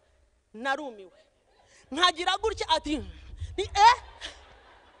nkabereka narumiwe nkagira gutya ati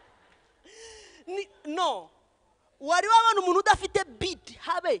no wari wabona umuntu udafite beat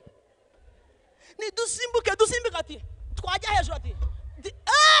habe ni dusimbuke ati twajya hejuru ati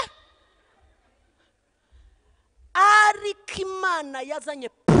ariko Imana yazanye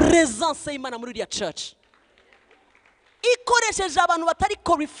presence y'Imana muri iriya church ikoresheje abantu batari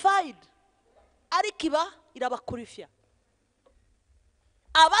qualified ariko iba irabakurifya.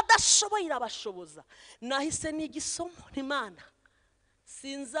 Abadashoboye irabashoboza. Nahise n'igisomo n'Imana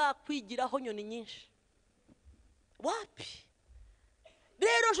sinzakwigiraho nyoni nyinshi. Wapi?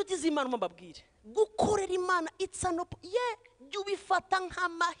 Rero nshuti z'Imana mbabwire, gukorera Imana jya ubifata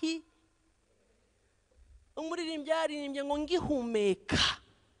nk'amahi. Umuririmbyi yaririmbye ngo ngihumeka,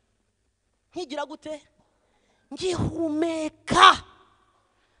 nkigira gute? Ngihumeka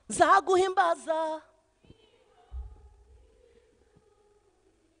nzaguhimbaza.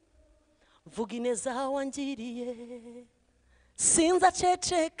 Vuga ineza wangiriye,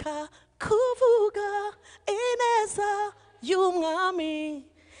 sinzaceceka kuvuga ineza y'umwami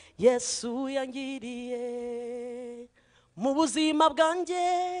Yesu yangiriye mu buzima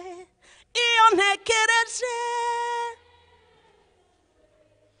bwanjye. Iyo ntekereje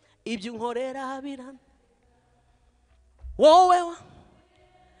ibyo unkorera birana, wowe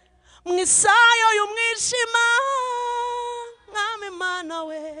mu isayo y'umwijima, mwami Mana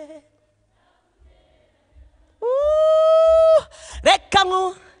we, reka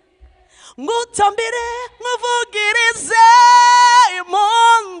ngutambire nkuvugirize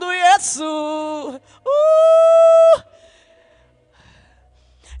impundu Yesu.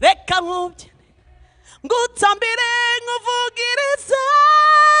 Reka ngutambire nkuvugirize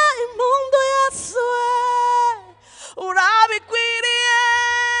impundu Yesu. Urabikwiriye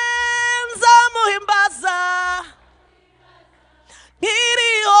nzamuhimbaza,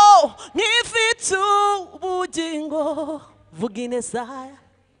 nkiriho nkifite ubugingo. Vuga ineza.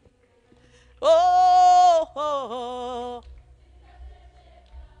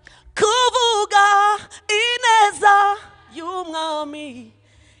 Kuvuga ineza y'umwami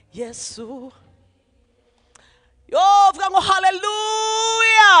Yesu. Vuga ngo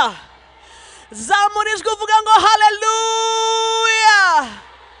haleluya. Zamurijwe uvuga ngo haleluya.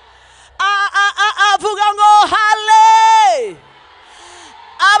 Vuga ngo hale.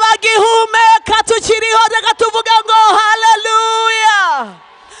 Abagihumeka tukiriho reka tuvuga ngo haleluya.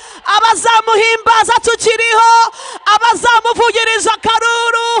 Abazamuhimbaza tukiriho, abazamuvugiriza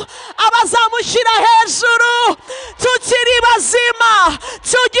akaruru, abazamushyira hejuru, tukiri bazima,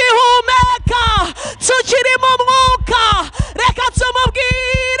 tugihumeka, tukiri mu mwuka, reka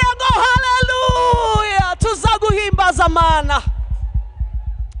tumubwire ngo haleluya. Tuzaguhimbaza Mana,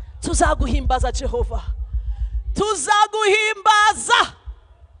 tuzaguhimbaza Jehova, tuzaguhimbaza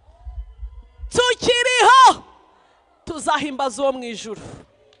tukiriho, tuzahimbaza uwo mu ijuru.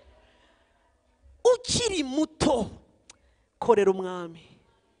 Ukiri muto korera umwami.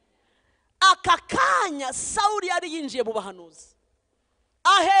 Aka kanya Sawuli yari yinjiye mu bahanuzi,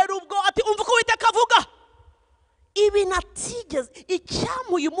 ahera ubwo ati umva uko Uwiteka avuga. Ibi natigeze,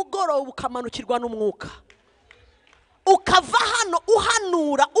 icyamuye umugoroba ukamanukirwa n'umwuka, ukava hano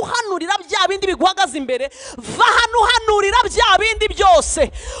uhanurira bya bindi biguhagaze imbere. Va hano uhanurira bya bindi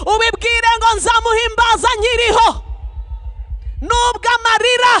byose, ubibwire ngo nzamuhimbaza nkiriho. Nubwo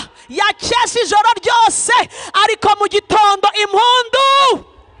amarira yakesha ijoro ryose, ariko mu gitondo impundu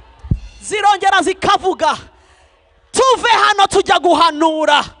zirongera zikavuga. Tuve hano tujya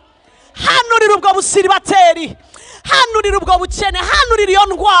guhanura. Hanurira ubwo busiribateri, hanurira ubwo bukene, hanurira iyo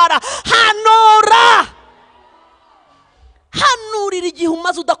ndwara. Hanurira igihe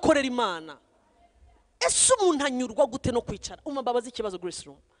umaze udakorera Imana. Ese umuntu anyurwa gute no kwicara? Umbabaza ikibazo Grace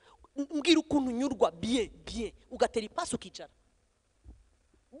Room. Mbwira ukuntu unyurwa bien ugatera ipasi ukicara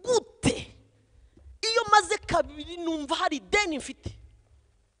gute? Iyo maze kabiri numva hari deni mfite.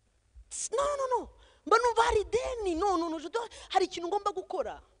 No, mba numva hari deni. No, hari ikintu ngomba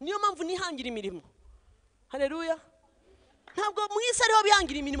gukora. Niyo mpamvu nihangira imirimo. Haleluya. Ntabwo mu isi ariho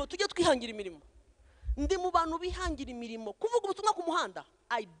bihangira imirimo, tujye twihangira imirimo. Ndi mu bantu bihangira imirimo, kuvuga ubutumwa ku muhanda.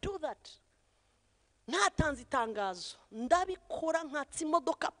 I do that. Natanze itangazo, ndabikora nkatsa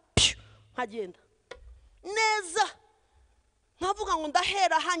imodoka nkagenda neza, nkavuga ngo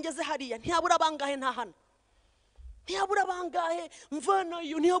ndahera hangeze hariya, ntiyabura bangahe nta hano, ntiyabura bangahe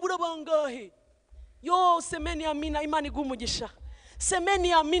mvanayo, ntiyabura bangahe. Semeni ya mina, Imana igumugisha. Semeni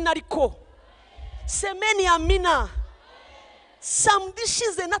ya mina, ariko semeni ya mina.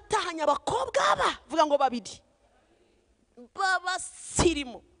 Samdishize natahanya abakobwa vuga ngo babiri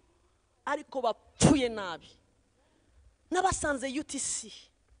babasirimo, ariko bapfuye nabi. Nabasanze UTC,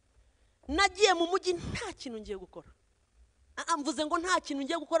 nagiye mu mujyi nta kintu ngiye gukora. Mvuze ngo nta kintu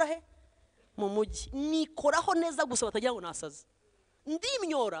ngiye gukora he mu mujyi, nikoraho neza gusa batagira ngo nasaze.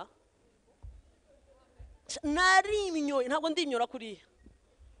 Ndimyora, narimyoye, ntabwo ndimyora kuriya,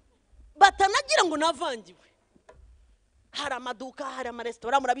 batanagira ngo navangiwe. Hari amaduka, hari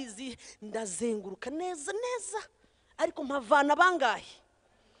amaresitora, murabizi, ndazenguruka neza. ariko mpavana bangahe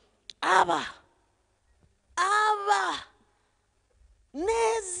aba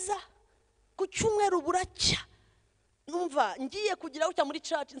neza ku cyumweru buracya numva ngiye kugira ucya muri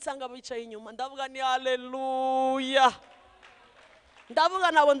church nsanga bicaye inyuma ndavuga ni haleluya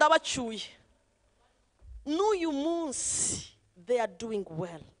ndavuga nabo ndabacyuye n'uyu munsi they are doing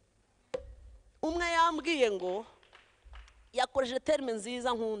well. Umwe yambwiye ngo yakoresheje terme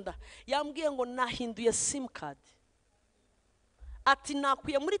nziza nkunda yambwiye ngo nahinduye sim card ati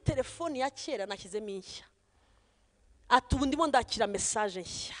nakuye muri telefone ya kera nashyizemo inshya ati ubu ndimo ndakira message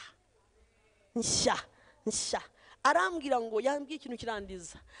nshya arambwira ngo yambwiye ikintu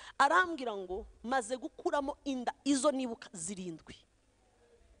kirandiza arambwira ngo maze gukuramo inda izo nibuka zirindwi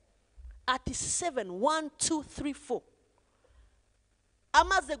ati 7 1 2 3 4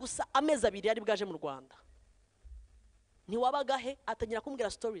 amaze gusa amezi abiri yari bwaje mu Rwanda ntiwabagahe atangira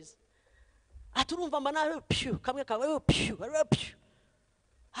kumbwira stories aturumva mba nawe pyu kamwe kawe pyu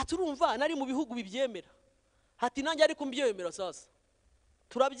aturumva nari mu bihugu bibyemera hati nanjye ari kumbyemera sasa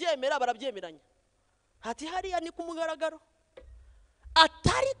turabyemera barabyemeranya hati hariya ni kumugaragaro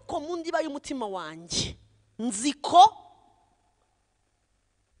atari ko mundi baye umutima wanjye nziko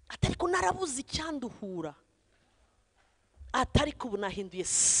atari ko narabuze icyanduhura atari ko bunahinduye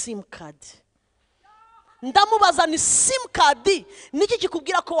sim card ndamubaza ni sim card niki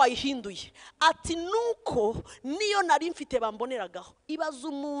kikubwira ko wayihinduye ati nuko niyo nari mfite bamboneragaho ibaza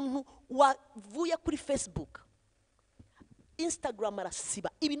umuntu wavuye kuri Facebook Instagram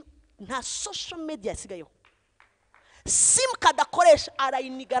arasiba ibintu nta social media sigayeho sim card akoresha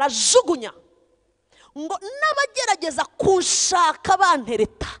arayinigara jugunya ngo nabagerageza kunshaka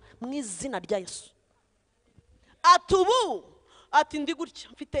bantereta mu izina rya Yesu atubu ati ndi gutya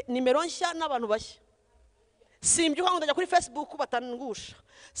mfite nimero nshya n'abantu bashya simbyuka ngo ndajya kuri Facebook batangusha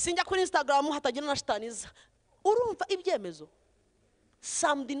sinjya kuri Instagram hatagira na shitaniza urumva ibyemezo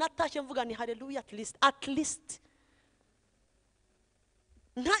samedi natashye mvuga ni haleluya at least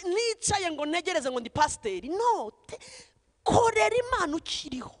nicaye ngo ntegereze ngo ndi pasiteri no korera Imana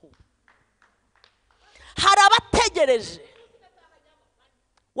ukiriho hari abategereje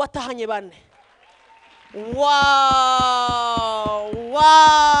watahanye bane wow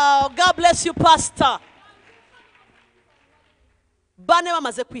God bless you pastor bane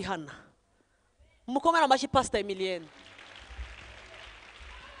bamaze kwihana mukomera amashyi pastor Julienne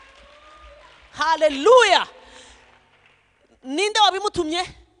haleluya ninde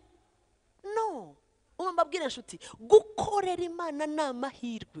wabimutumye no mbabwire nshuti gukorera Imana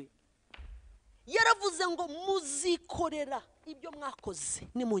n'amahirwe yaravuze ngo muzikorera ibyo mwakoze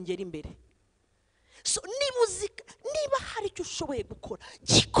nimungera imbere so niba hari icyo ushoboye gukora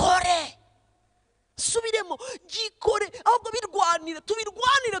gikore subiremo gikore ahubwo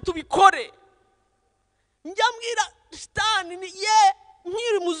tubirwanire tubikore njyambwira shitani ni ye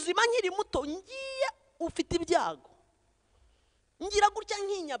nkiri muzima nkiri muto ngiye ufite ibyago ngira gutya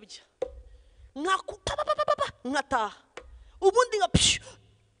nkinyabya nkataha ubundi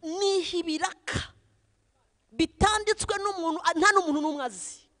nihibiraka bitanditswe n'umuntu nta n'umuntu n'umwe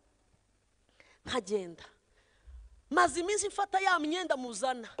azi nkagenda maze iminsi mfata ya myenda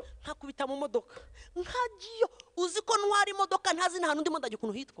muzana nkakubita mu modoka nkagiyo uzi ko ntwara imodoka ntazi nta n'undi modoka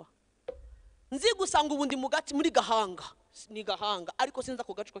ukuntu hitwa nzi gusanga ubundi mu gati muri Gahanga ni Gahanga ariko sinza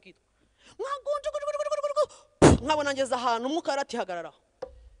ko gacuko kitwa mwagonje nkabona ngeze ahantu umwuka aratihagarara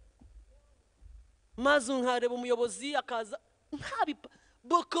maze nkareba umuyobozi akaza nkabipa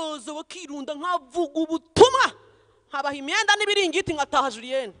bakaza bakirunda nkavuga ubutumwa nkabaha imyenda n'ibiringiti nkataha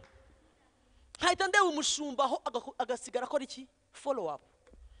Julienne nkahita ndeba umushumba aho agasigara akora iki follow up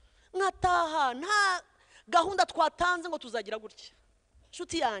nkataha nta gahunda twatanze ngo tuzagira gutya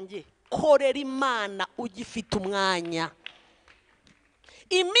nshuti yanjye korera Imana ugifite umwanya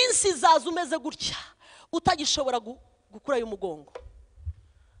iminsi zaza umeze gutya utagishobora gukurayo umugongo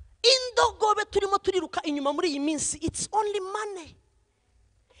indogobe turimo turiruka inyuma muri iyi minsi it's only money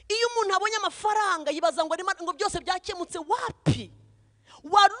iyo umuntu abonye amafaranga yibaza ngo byose byakemutse wapi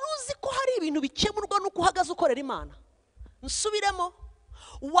waruzi ko hari ibintu bikemurwa nuko uhagaze ukorera Imana nsubiremo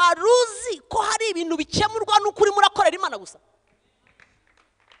waruzi ko hari ibintu bikemurwa nuko uri murakorera Imana gusa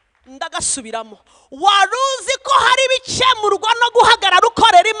ndagasubiramo waruzi ko hari bikemurwa no guhagarara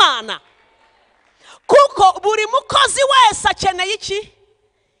ukorera Imana kuko buri mukozi wese akeneye iki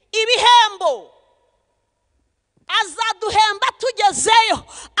ibihembo azaduhemba tugezeyo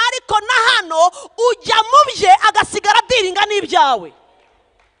ariko na hano ujya mu bye agasigara diringa n'ibyawe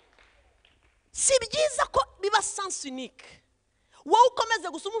si byiza ko biba sans unique wowe ukomeze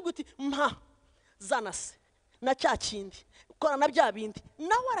gusoma uguti zanase na cya kindi ukora na bya bindi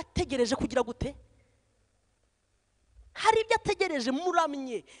nawe arategereje kugira gute hari ibyo ategereje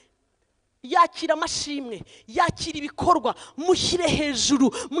muramye yakira amashimwe yakira ibikorwa mushyire hejuru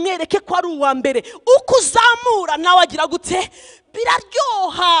mwereke ko ari uwa mbere uko uzamura nawe agira gute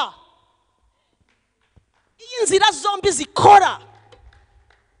biraryoha iyi nzira zombi zikora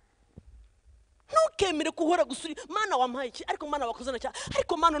ntukemere kuhora gusuri mana wampaye iki ariko mana wakoze nacyo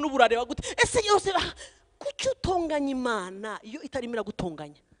ariko mana n'uburareba gute ese yose kuki utonganya imana iyo itarimira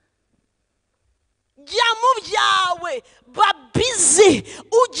gutonganya jya mu byawe babizi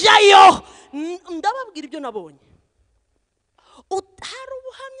ujyayo ndababwira ibyo nabonye hari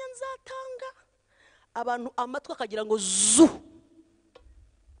ubuhamya nzatanga abantu amatwi akagira ngo zu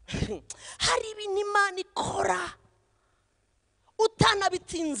hari ibintu imana ikora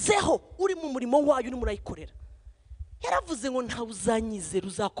utanabitinzeho uri mu murimo wayo uri murayikorera yaravuze ngo ntawe uzanyizera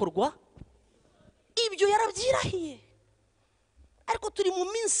uzakorwa ibyo yarabyirahiye ariko turi mu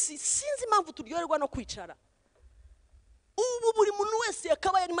minsi sinzi impamvu turyoherwa no kwicara ubu buri muntu wese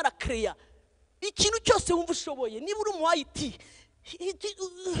yakaba yarimo arakereya ikintu cyose wumva ushoboye niba uri mu IT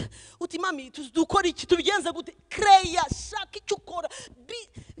uti mami dukora iki tubigenze gute kreya shaka icyo ukora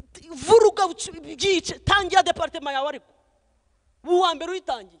vuruga byice tangira departement yawe ariko buwa mbere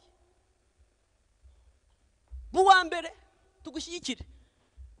uyitangiye buwa mbere tugushyigikire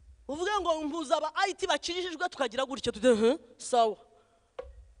uvuge ngo mpuza aba IT bakijijwe tukagira gutyo tude sawa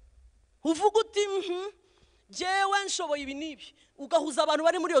uvuga uti jewe nshoboye ibi nibi ugahuza abantu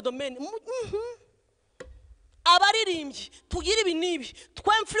bari muri yo domaine abaririmbyi tugira ibi nibi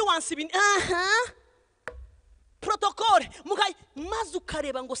twa influence ibi protocole maze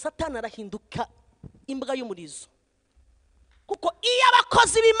ukareba ngo satani arahinduka imbwa y'umurizo kuko iyo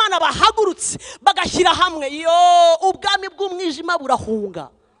abakozi b'Imana bahagurutse bagashyira hamwe yo ubwami bw'umwijima burahunga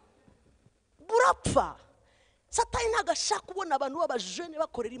burapfa satani ntagashaka kubona abantu b'abajene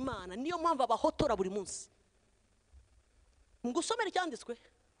bakorera Imana niyo mpamvu abahotora buri munsi ngusomera cyanditswe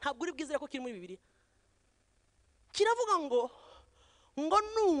ntabwo uri bwizere ko kiri muri Bibiliya kiravuga ngo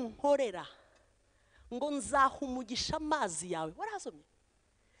nunkorera ngo nzahumugisha amazi yawe warahasomye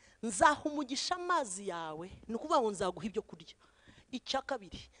nzahumugisha amazi yawe nukuvuga ngo nzaguha ibyo kurya icya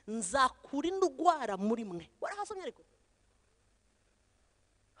kabiri nzakura indwara muri mwe warahasomye ariko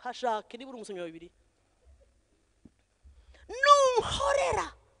hashaka niba uri umusomyi wa Bibiliya nunkorera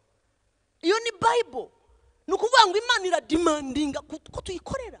iyo ni Bible nukuvuga ngo Imana irademandinga ko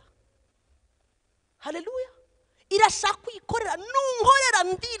tuyikorera haleluya irashaka kuyikorera nunkorera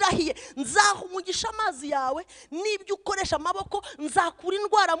ndirahiye nzahumugisha amazi yawe n'ibyo ukoresha amaboko nzakura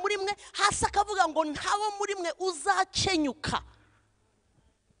indwara muri mwe hasi akavuga ngo ntabo muri mwe uzakenyuka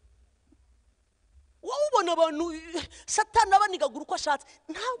wowe ubona abantu satani abanigagura uko ashatse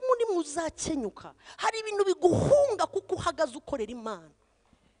nta muri mwe uzakenyuka hari ibintu biguhunga kuko uhagaze ukorera Imana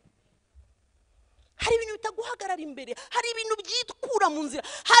hari ibintu bitaguhagarara imbere hari ibintu byitwura mu nzira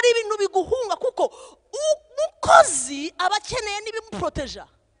hari ibintu biguhunga kuko umukozi abakeneye n'ibimuproteja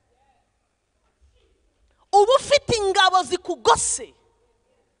ubu ufite ingabo zikugose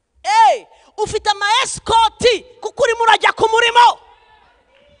ufite ama escort kuko urimo urajya ku murimo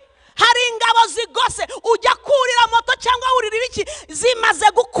hari ingabo zigose ujya kurira moto cyangwa urira ibiki zimaze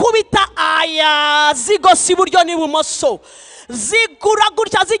gukubita zigose iburyo n'ibumoso zigura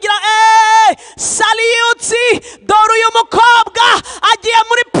gutya zigira saliyuti dore uyu mukobwa agiye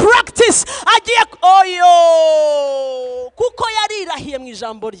muri practice agiye kuko yarirahiye mu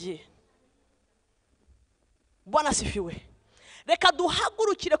ijambo rye Bwana sifiwe reka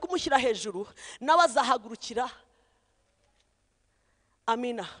duhagurukire kumushyira hejuru nawe azahagurukira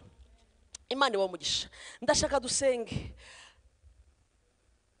amina Imana iwa mugisha ndashaka dusenge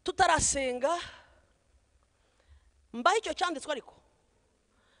tutarasenga mbaho icyo cyanditswe ariko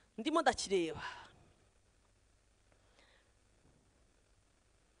ndimo ndakireba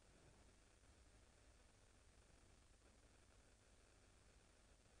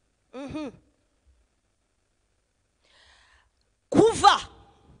kuva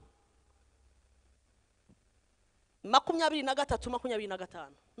 23 25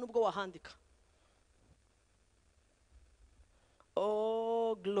 nubwo wahandika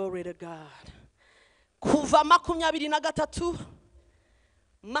oh glory to God kuva 23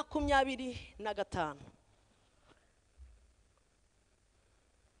 25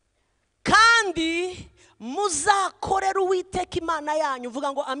 kandi muzakorera Uwiteka Imana yanyu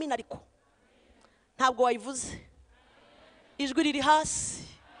uvuga ngo amina ariko ntabwo wayivuze ijwi riri hasi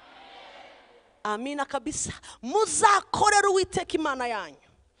amina kabisa muzakorera Uwiteka Imana yanyu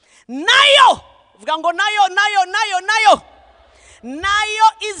nayo uvuga ngo nayo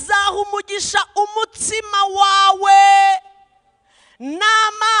izaha umugisha umutsima wawe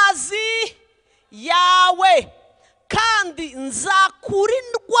n'amazi yawe kandi nzakura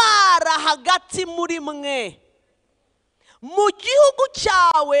indwara hagati muri mwe, mu gihugu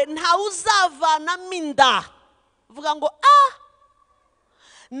cyawe ntawe uzavanamo inda. Vuga ngo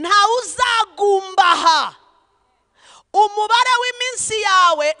ntawe uzagumbaha. Umubare w'iminsi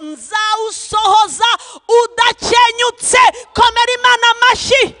yawe nzawusohoza udakenyutse. Komera Imana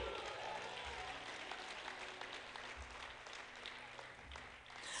amashyi.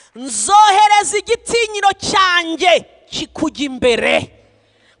 Nzohereza igitinyiro cyanjye kikujya imbere.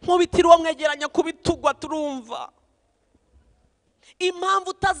 Nkubitira uwo mwegeranya ku bitugwa turumva. Impamvu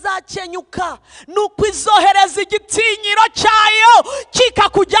utazakenyuka nuko izohereza igitinyiro cyayo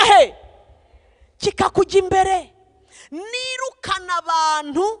kikakujya he? Kikakujya imbere. Nirukana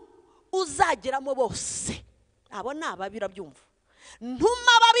abantu uzageramo bose. Abo ni ababira byumva.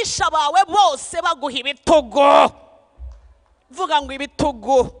 Ntuma ababisha bawe bose baguha ibitugu. Vuga ngo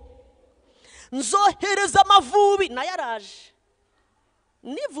ibitugu. Nzohereza amavubi nayo araje.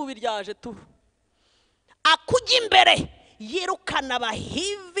 N'ivubi ryaje tu. Akujya imbere. Yirukana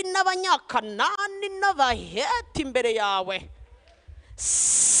abahivi n'abanyakanani n'abaheti imbere yawe.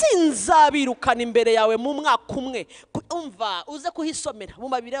 Sinzabirukana imbere yawe mu mwaka umwe. Umva uze kuhisomera mu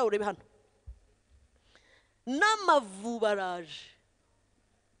mabiri yawe urebe hano. N'amavubi araje.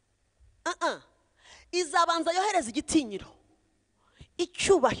 Izabanza yohereza igitinyiro,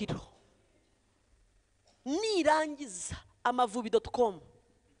 icyubahiro. Nirangiza amavubi.com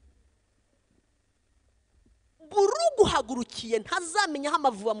buruguhagurukiye ntazamenya aho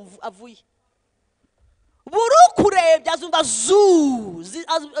amavubi avuye. Burukurebye azumva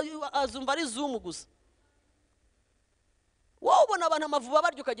azumva ari zoom gusa. Wowe ubona abantu amavubi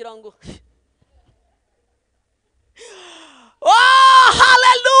baryo ukagira ngo oh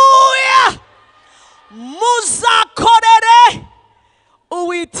hallelujah. Muzakorere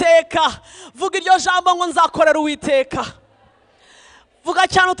Uwiteka. Vuga iryo jambo ngo nzakorera Uwiteka. Vuga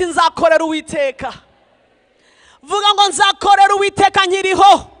cyane uti nzakorera Uwiteka. Vuga ngo nzakorera Uwiteka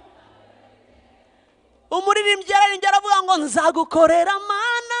nkiriho. Umuririmbyi aravuga ngo nzagukorera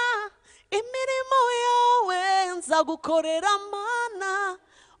Mana imirimo yawe, nzagukorera Mana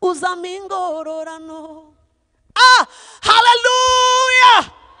uzampa ingororano.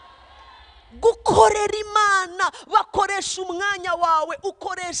 Hallelujah. Gukorera Imana bakoresha umwanya wawe,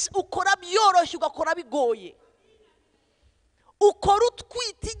 ukora byoroshye ugakora bigoye. Ukora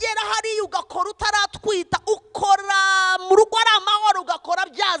utwita igera hariya ugakora utaratwita. Ukora mu rugo ari amahoro ugakora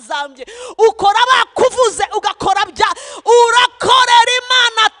byazambye. Ukora bakuvuze ugakora urakorera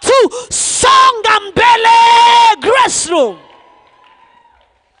Imana tu. Songa mbele grace room.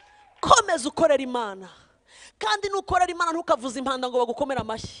 Komeza ukorera Imana. Kandi nukorera Imana ntukavuza impanda ngo bagukomera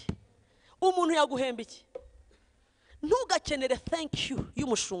amashyi. Umuntu yaguhemba iki? Ntugakenere thank you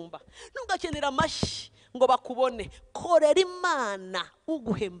y'umushumba. Ntugakenera amashyi ngo bakubone. Korera Imana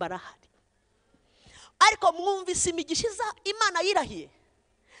uguhemba arahari. Ariko mwumvise imigisha Imana yirahiye.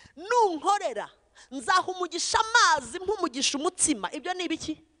 Nunkorera nzaha umugisha amazi mpumugisha umutsima. Ibyo ni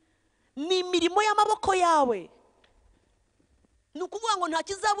ibiki? Ni imirimo y'amaboko yawe. Nukuvuga ngo nta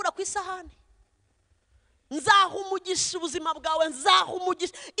kizabura ku isahani. Nzaha umugisha ubuzima bwawe. Nzaha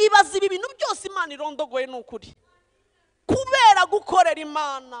umugisha. Ibaza ibi bintu byose Imana irondogoye n'ukuri. Kubera gukorera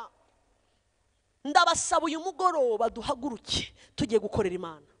Imana. Ndabasaba uyu mugoroba duhaguruke tugiye gukorera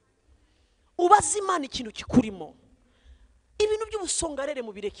Imana. Ubaza Imana ikintu kikurimo. Ibintu by'ubusongarere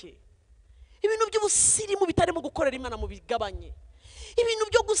mu bireke. Ibintu by'ubusirimu bitarimo gukorera Imana mu bigabanye. Ibintu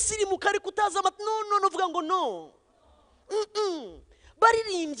byo gusirimuka ariko utaza no uvuga ngo no.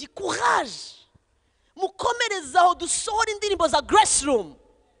 Baririmbyi courage. Mukomerezaho dusohora indirimbo za grace room.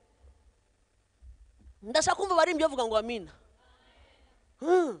 Ndashaka kumva baririmbyi bavuga ngo amina.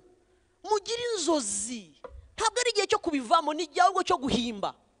 Mugira inzozi. Ntabwo ari igihe cyo kubivamo, ni igihe ahubwo cyo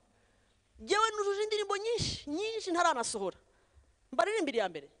guhimba. Jewe nujuje indirimbo nyinshi ntaranasohora. Mbaririmbira ya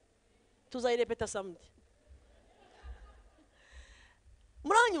mbere. Tuzayirepeta samedi.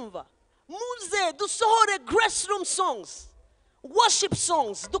 Muranyumva? Muze dusohore grace room songs. Worship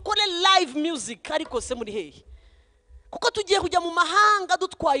songs. Dukore live music ariko se muri hehe. Kuko tugiye kujya mu mahanga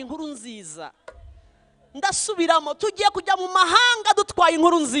dutwaye inkuru nziza. Ndasubiramo tugiye kujya mu mahanga dutwaye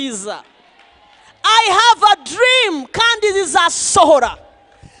inkuru nziza. I have a dream kandi zizasohora.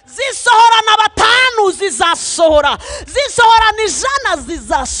 Zisohora na batanu zizasohora. Zisohora ni jana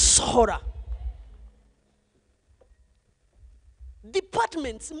zizasohora.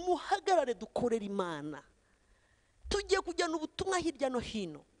 Departments muhagarare dukorera Imana. Tugiye kujyana ubutumwa hirya no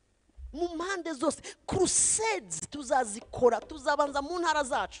hino. Mu mpande zose crusades tuzazikora. Tuzabanza mu ntara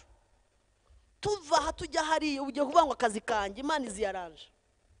zacu. Tuva aha tujya hariya ugiye kuvuga ngo akazi kanjye Imana iziyaranje.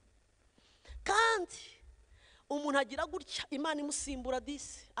 Kandi umuntu agira gutya Imana imusimbura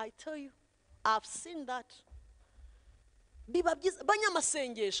this. I tell you, I've seen that. Biba byiza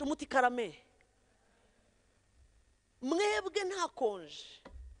banyamasengesho muti karame mwebwe nta konje.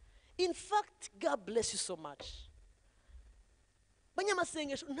 In fact, God bless you so much.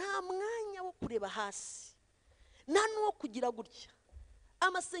 Banyamasengesho nta mwanya wo kureba hasi, nta nuwo kugira gutya.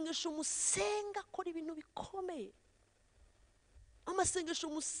 Amasengesho musenga akora ibintu bikomeye. Amasengesho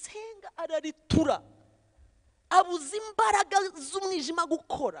musenga araritura, abuza imbaraga z'umwijima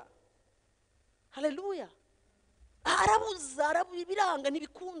gukora. Haleluya. Arabuza biranga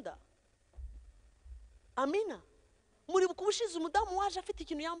ntibikunda. Amina. Muri kubushize umudamu waje afite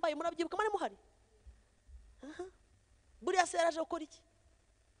ikintu yambaye murabyibuka mari muhari. Buriya se yaraje gukora iki?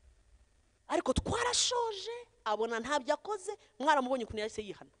 Ariko twarashoje abona ntabyo akoze, mwaramubonye kuntu yahise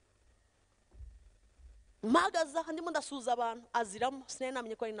yihana. Magaza ndimo ndasuza abantu aziramo sinari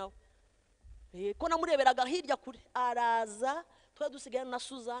namenye ko ari nawe. Ko namureberaga hirya kure araza twa dusigaye na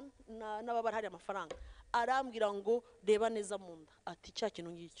Susan n'ababara hari amafaranga. Arambwira ngo reba neza munda ati cya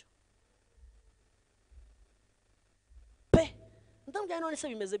kintu ngicyo. Pe ndambwira none se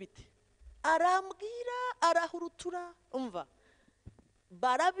bimeze bite? Arambwira arahurutura umva.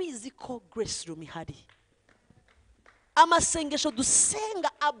 Barabizi ko grace room ihari. Amasengesho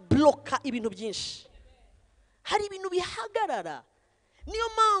dusenga abloka ibintu byinshi. Hari ibintu bihagarara. Niyo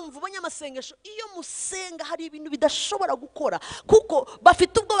mpamvu banyamasengesho iyo musenga hari ibintu bidashobora gukora kuko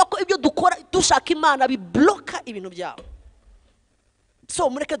bafite ubwoba ko ibyo dukora dushaka Imana bibloka ibintu byabo. So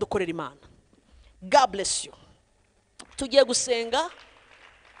mureke dukorera Imana. God bless you. Tugiye gusenga.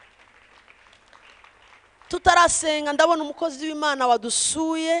 Tutarasenga ndabona umukozi w'Imana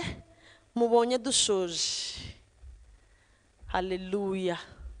wadusuye mubonye dushoje. Haleluya.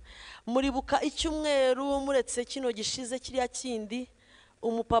 Muribuka icyumweru muretse kino gishize kiriya kindi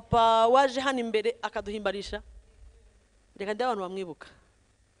umupapa waje hano imbere akaduhimbarisha. Reka ndi abantu bamwibuka.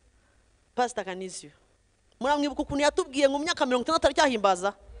 Pastor Kanizio. Muramwibuka ukuntu yatubwiye ngo myaka 60 atari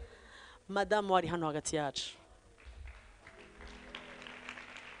cyahimbaza. Madame wari hano hagati yacu.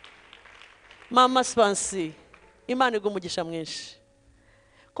 Mama Spansi, Imana igumugisha mwinshi.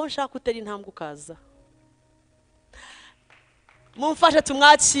 Ko nshaka utera intambwe ukaza. Mumfashe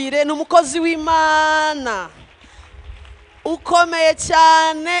tumwakire n'umukozi w'Imana. Ukomeye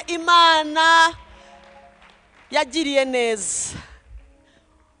cyane Imana yagiriye neza.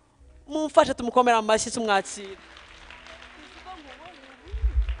 Mumfashe tumukomera amashyi tumwakire.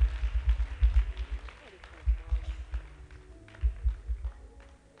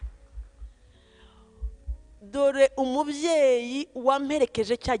 Dore umubyeyi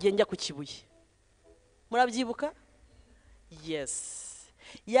wamperekeje cyagiye njya ku Kibuye. Murabyibuka? Yes.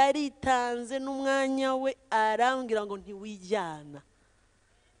 Yaritanze n'umwanya we arambwira ngo ntiwijyana.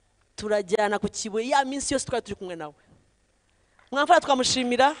 Turajyana ku Kibuye ya minsi yose twari turi kumwe nawe. Mwamfara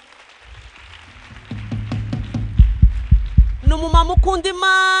twamushimira. N'umumama ukunda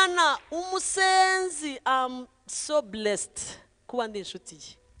Imana, umusenzi. I'm so blessed kuba ndi inshuti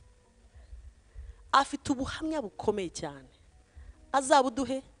ye. Afite ubuhamya bukomeye cyane.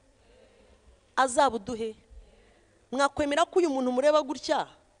 Azabuduhe. Mwakwemera ko uyu muntu mureba gutya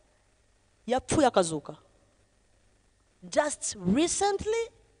yapfuye akazuka? Just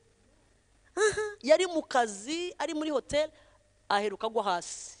recently yari mu kazi ari muri hotel aheruka gwa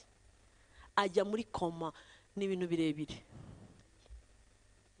hasi ajya muri koma n'ibintu birebire.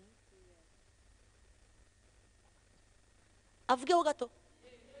 Avugeho gato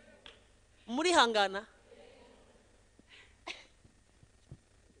muri hangana.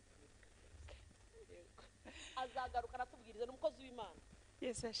 Azagaruka natubwirize n'umukozi w'Imana.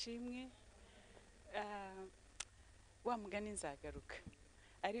 Yesu ashimwe. Wa mugani nzagaruka.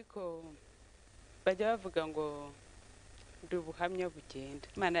 Ariko bajya bavuga ngo ndi ubuhamya bugenda.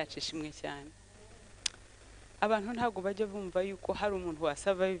 Imana yacishimwe cyane. Abantu ntago bajya bumva yuko hari umuntu wa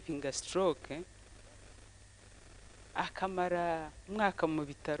surviving a stroke akamara umwaka mu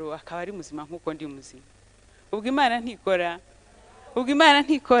bitaro akaba ari muzima nkuko ndi muzima. Ubwo Imana ntikora.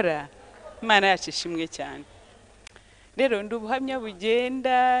 Imana yacishimwe cyane. Rero ndi ubuhamya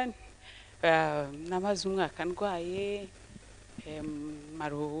bugenda. Namaze umwaka ndwaye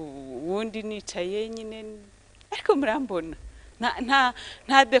maro wundi nicaye nyine ariko murambona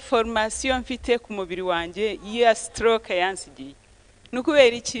nta deformation mfite ku mubiri wanjye ya stroke yansigiye.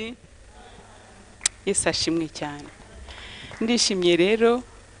 Nukubera iki? Yesu ashimwe cyane. Ndishimye rero.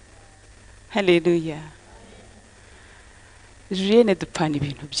 Haleluya. Julienne dupana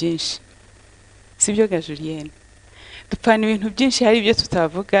ibintu byinshi. Sibyo ga Julienne? Dupana ibintu byinshi hari ibyo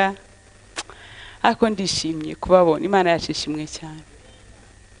tutavuga. Ariko ndishimye kubabona. Imana yacishimwe cyane.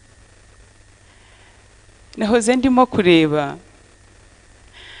 nahoze ndimo kureba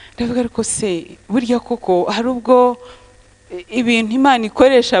ndavuga ariko se burya koko hari ubwo ibintu Imana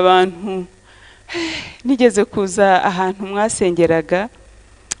ikoresha abantu. Nigeze kuza ahantu mwasengeraga,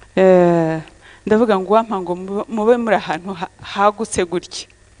 ndavuga ngo wampa ngo mube muri ahantu hagutse gutya.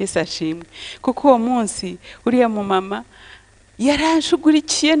 Yesu ashimwe. Kuko uwo munsi uriya mu mama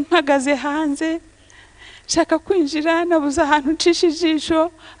yaranshugurikiye mpagaze hanze shaka kwinjira, nabuze ahantu ncisha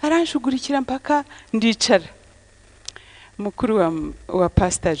ijisho, aranshugurikira mpaka ndicara. Mukuru wa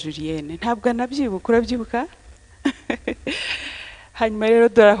Pastor Julienne ntabwo anabyibuka, urabyibuka? Hanyuma rero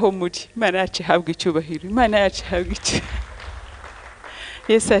dore aho muri. Imana yacu ihabwa icyubahiro, Imana yacu ihabwa icyubahiro.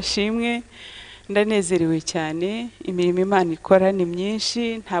 Yesu ashimwe. Ndanezerewe cyane, imirimo Imana ikora ni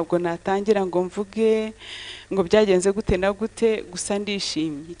myinshi, ntabwo natangira ngo mvuge ngo byagenze gute na gute, gusa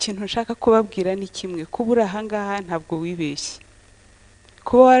ndishimye. Ikintu nshaka kubabwira ni kimwe, kubura aha ngaha ntabwo wibeshye.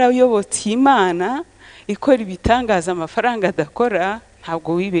 Kuba warayobotse Imana ikora ibitangaza amafaranga adakora,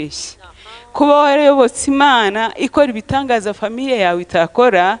 ntabwo wibeshye. Kuba warayobotse Imana ikora ibitangaza famiye yawe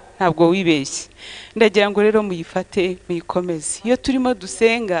itakora, ntabwo wibeshye. Ndagira ngo rero muyifate muyikomeze. Iyo turimo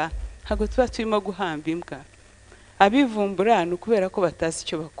dusenga ntabwo tuba turimo guhamba imbwa. Abivumbura ni ukubera ko batazi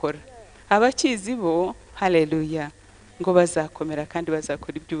icyo bakora. Abakizi bo, haleluya, ngo bazakomera kandi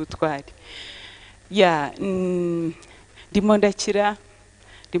bazakora iby'ubutwari. Ndimo ndakira,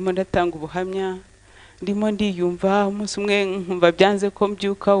 ndimo ndatanga ubuhamya, ndimo ndiyumva. Umunsi umwe nkumva byanze ko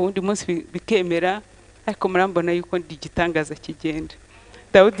mbyuka, undi munsi bikemera, ariko murambona yuko ndi igitangaza kigenda.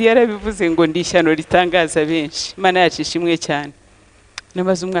 Dawudi yarabivuze ngo ndi ishyano ritangaza benshi. Imana yacu ishimwe cyane.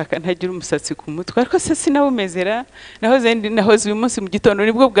 Namaze umwaka ntagira umusatsi ku mutwe, ariko se sinawumezera. Nahoze uyu munsi mu gitondo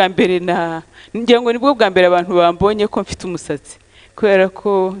nibwo bwa mbere ngira ngo nibwo bwa mbere abantu bambonye ko mfite umusatsi, kubera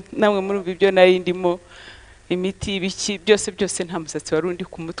ko namwe muri ibyo nari ndimo imiti biki byose nta musatsi warundi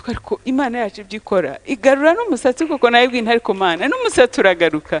ku mutwe. Ariko Imana yacu ibyikora igarura n'umusatsi, kuko nayo bw'intare ariko Mana n'umusatsi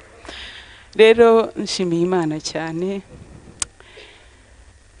uragaruka. Rero nshimiye Imana cyane,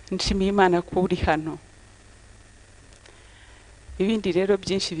 nshimiye Imana ko uri hano. Ibindi rero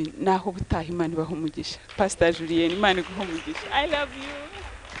byinshi naho ubutaha Imana ibaha umugisha. Pastor Julienne, Imana iguha umugisha. I love you.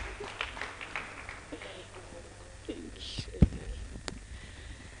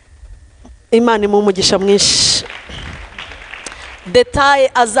 Imana imuha umugisha mwinshi.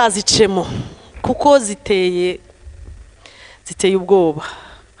 Detaye azazicemo kuko ziteye ubwoba.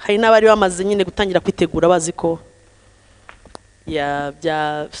 Hari n'abari bamaze nyine gutangira kwitegura bazi ko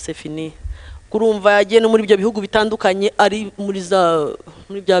bya Sefini. Kurumva yagiye no muri ibyo bihugu bitandukanye, ari muri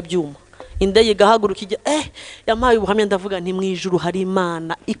bya byuma. Indege gahaguruka ijya yampaye ubuhamya, ndavuga nti mu ijuru hari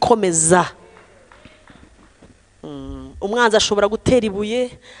Imana ikomeza. Umwanzi ashobora gutera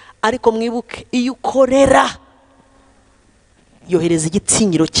ibuye, ariko mwibuke iyo ukorera yohereza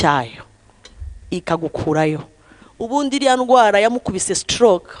igitinyiro cyayo ikagukurayo. Ubundi iriya ndwara yamukubise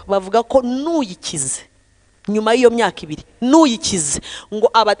stroke, bavuga ko nuyikize nyuma y'iyo myaka 2 nuyikize ngo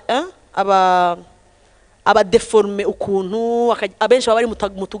aba deforme ukuntu, abenshi bari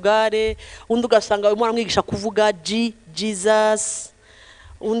mu tugare, undi ugasanga umwana amwigisha kuvuga Jesus,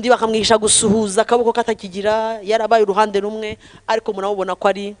 undi bakamwigisha gusuhuza akaboko katakigira, yarabaye uruhande rumwe, ariko munabona ko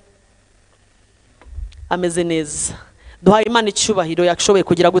ari ameze neza. Duhaye Imana icyubahiro, yakishoboye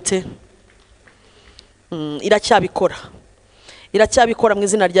kugira gute? Iracyabikora mu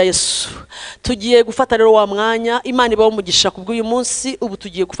izina rya Yesu. Tugiye gufata rero wa mwanya, Imana ibaho umugisha kubw'uyu munsi. Ubu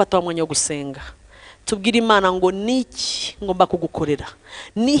tugiye gufata wa mwanya wo gusenga, tubwire Imana ngo niki ngomba kugukorera,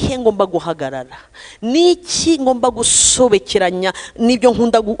 nihe ngomba guhagarara, niki ngomba gusobekeranya n'ibyo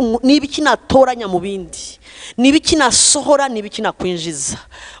nkunda, n'ibiki natoranya mu bindi, n'ibiki nasohora, n'ibiki nakwinjiza.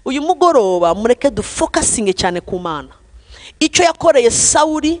 Uyu mugoroba mureke dufokasinge cyane ku Mana. Icyo yakoreye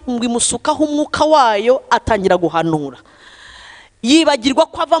Sawuli ngo imusukaho umwuka wayo atangira guhanura, yibagirwa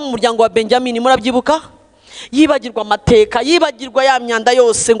ko ava mu muryango wa Benjamin, murabyibuka? Yibagirwa amateka, yibagirwa ya myanda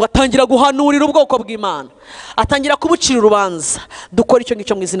yose, ngo atangira guhanurira ubwoko bw'Imana, atangira kubucira urubanza. Dukora icyo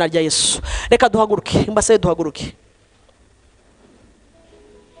ngicyo mu izina rya Yesu. Reka duhaguruke, mbase duhaguruke.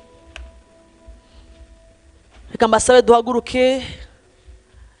 Reka mbasabe duhaguruke.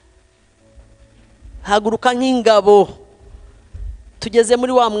 Haguruka nk'ingabo. Tugeze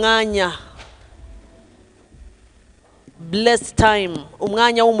muri wa mwanya, blessed time,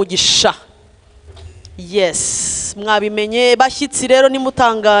 umwanya w'umugisha. Yes, mwabimenye bashyitsi rero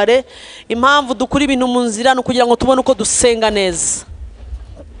nimutangare. Impamvu dukura ibintu mu nzira no kugira ngo tubone uko dusenga neza.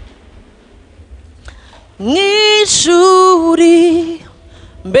 Mwishuri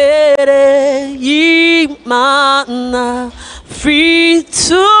mbere y'Imana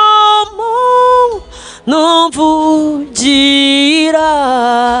fitumu numvugira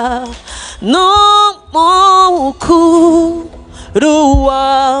no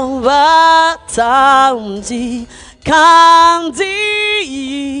ruwabatanzi kandi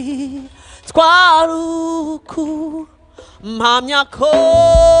twaruku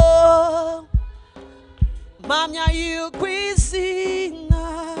mpamya yuko izina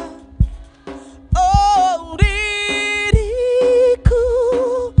ririku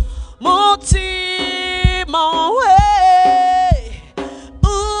mutima we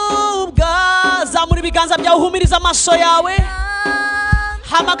ubwazamura ibiganza byawe uhumiriza amaso yawe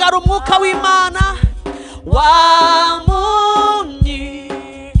hamagara umwuka w'Imana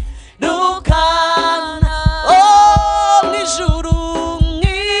wamunyirukana mw'ijuru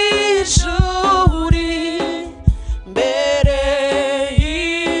mbere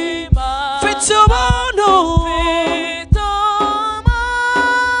y'Imana mfite ubuntu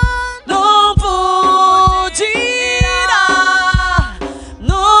n'umvugira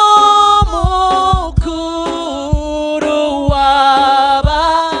n'umukuru waba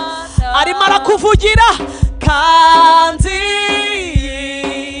arimo arakuvugira kandi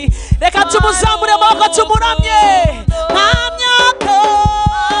reka tumuzamure amaboko tumuramye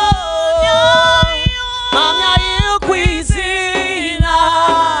mpamya yuko izina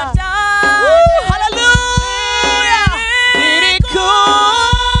haleluya riri ku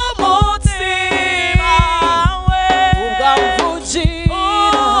mutima we ugamvugira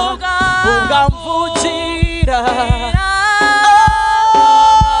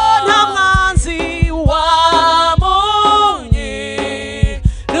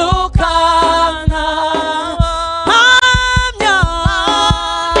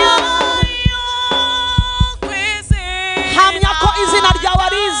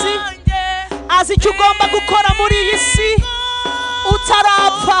icyo ugomba gukora muri iyi si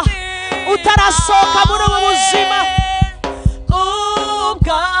utarapfa utarasohoka muri ubu buzima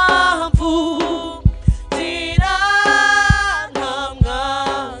ubwamvugira nta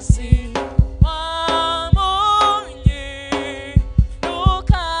mwanzi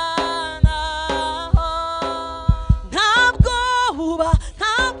wamunyirukanaho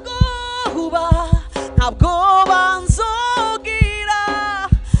ntabwo banzogira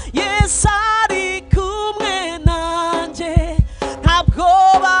Yesu ari kumwe nanjye ntabwo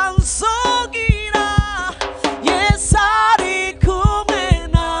banzogira Yesu ari kumwe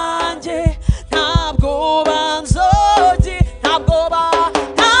nanjye ntabwo banzogira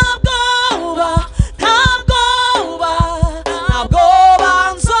ntabwo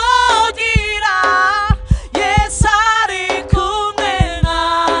banzogira Yesu ari kumwe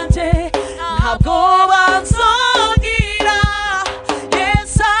nanjye ntabwo banzogira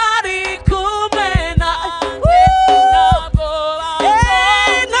Yesu ari kumwe nanjye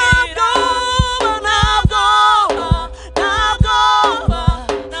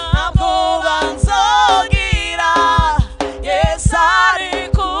ntabwo banzogira Yesu ari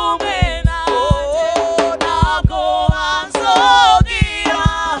kumwe nanjye ntabwo banzogira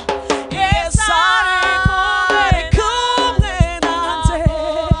Yesu ari kumwe nanjye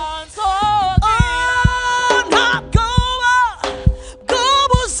ntabwo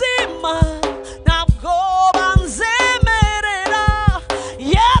bw'ubuzima ntabwo banzemerera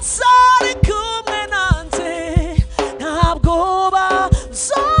Yesu ari kumwe nanjye ntabwo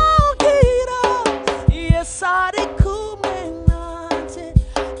banzogira Yesu ari kumwe nanjye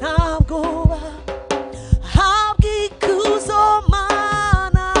ntabwo habwa ikuzo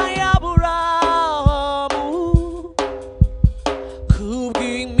Mana y'Aburahamu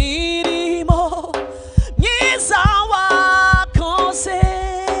kubw'imirimo myiza wakoze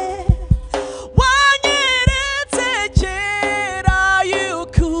wanyeretse kera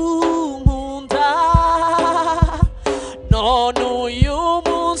yuko unkunda none uyu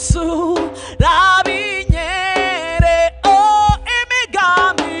munsi urabinyere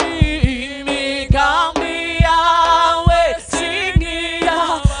imigambi yawe sinkiya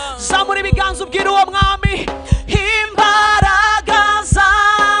zamura ibiganza ubwira uwo mwami imbaraga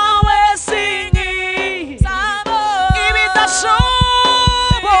zawe sinkiya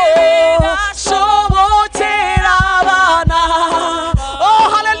ibidashobokera abana oh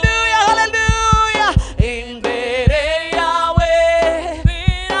haleluya haleluya imbere yawe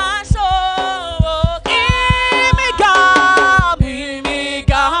birashoboka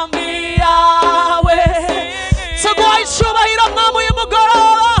imigambi yawe tuguha icyubahiro mwami uyu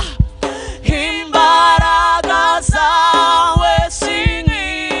mugoroba imbaraga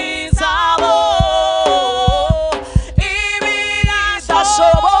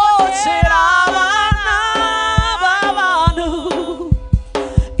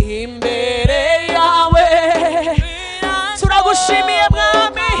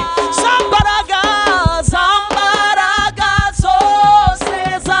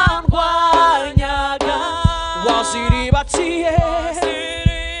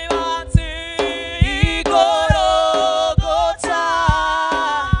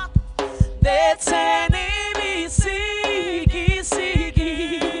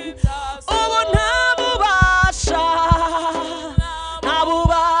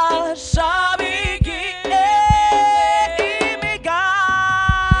bubasha bigiye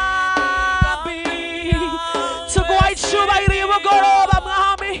imigambi tuguhaye icyubahiro uyu mugoroba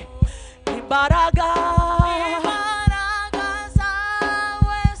mwami imbaraga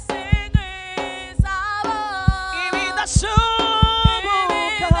zawe sinizabo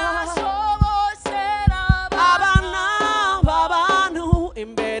ibidashobokera abana b'abantu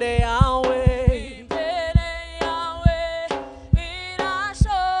imbere yawe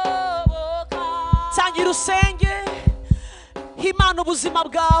birashoboka tangira usenge Imana ubuzima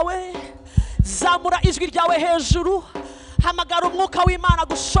bwawe zamura ijwi ryawe hejuru hamagara umwuka w'Imana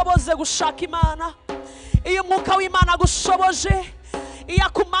gushoboze gushaka Imana iyo umwuka w'Imana gushoboje iyo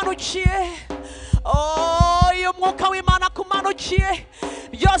akumanukiye iyo umwuka w'Imana akumanukiye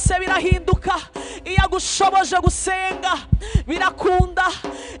byose birahinduka iyo agushoboje gusenga birakunda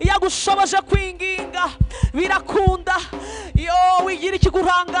iyo agushoboje kwinginga birakunda iyo wigira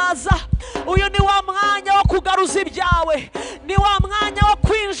ikigurangaza uyu ni wa mwanya wo kugaruza ibyawe ni wa mwanya wo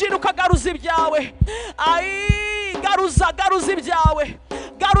kwinjira ukagaruza ibyawe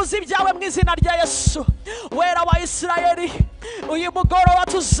garuza ibyawe mu izina rya Yesu wera wa Isirayeli uyu mugoroba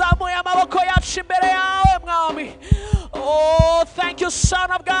tuzamuye amaboko yacu imbere yawe mwami thank you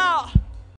son of God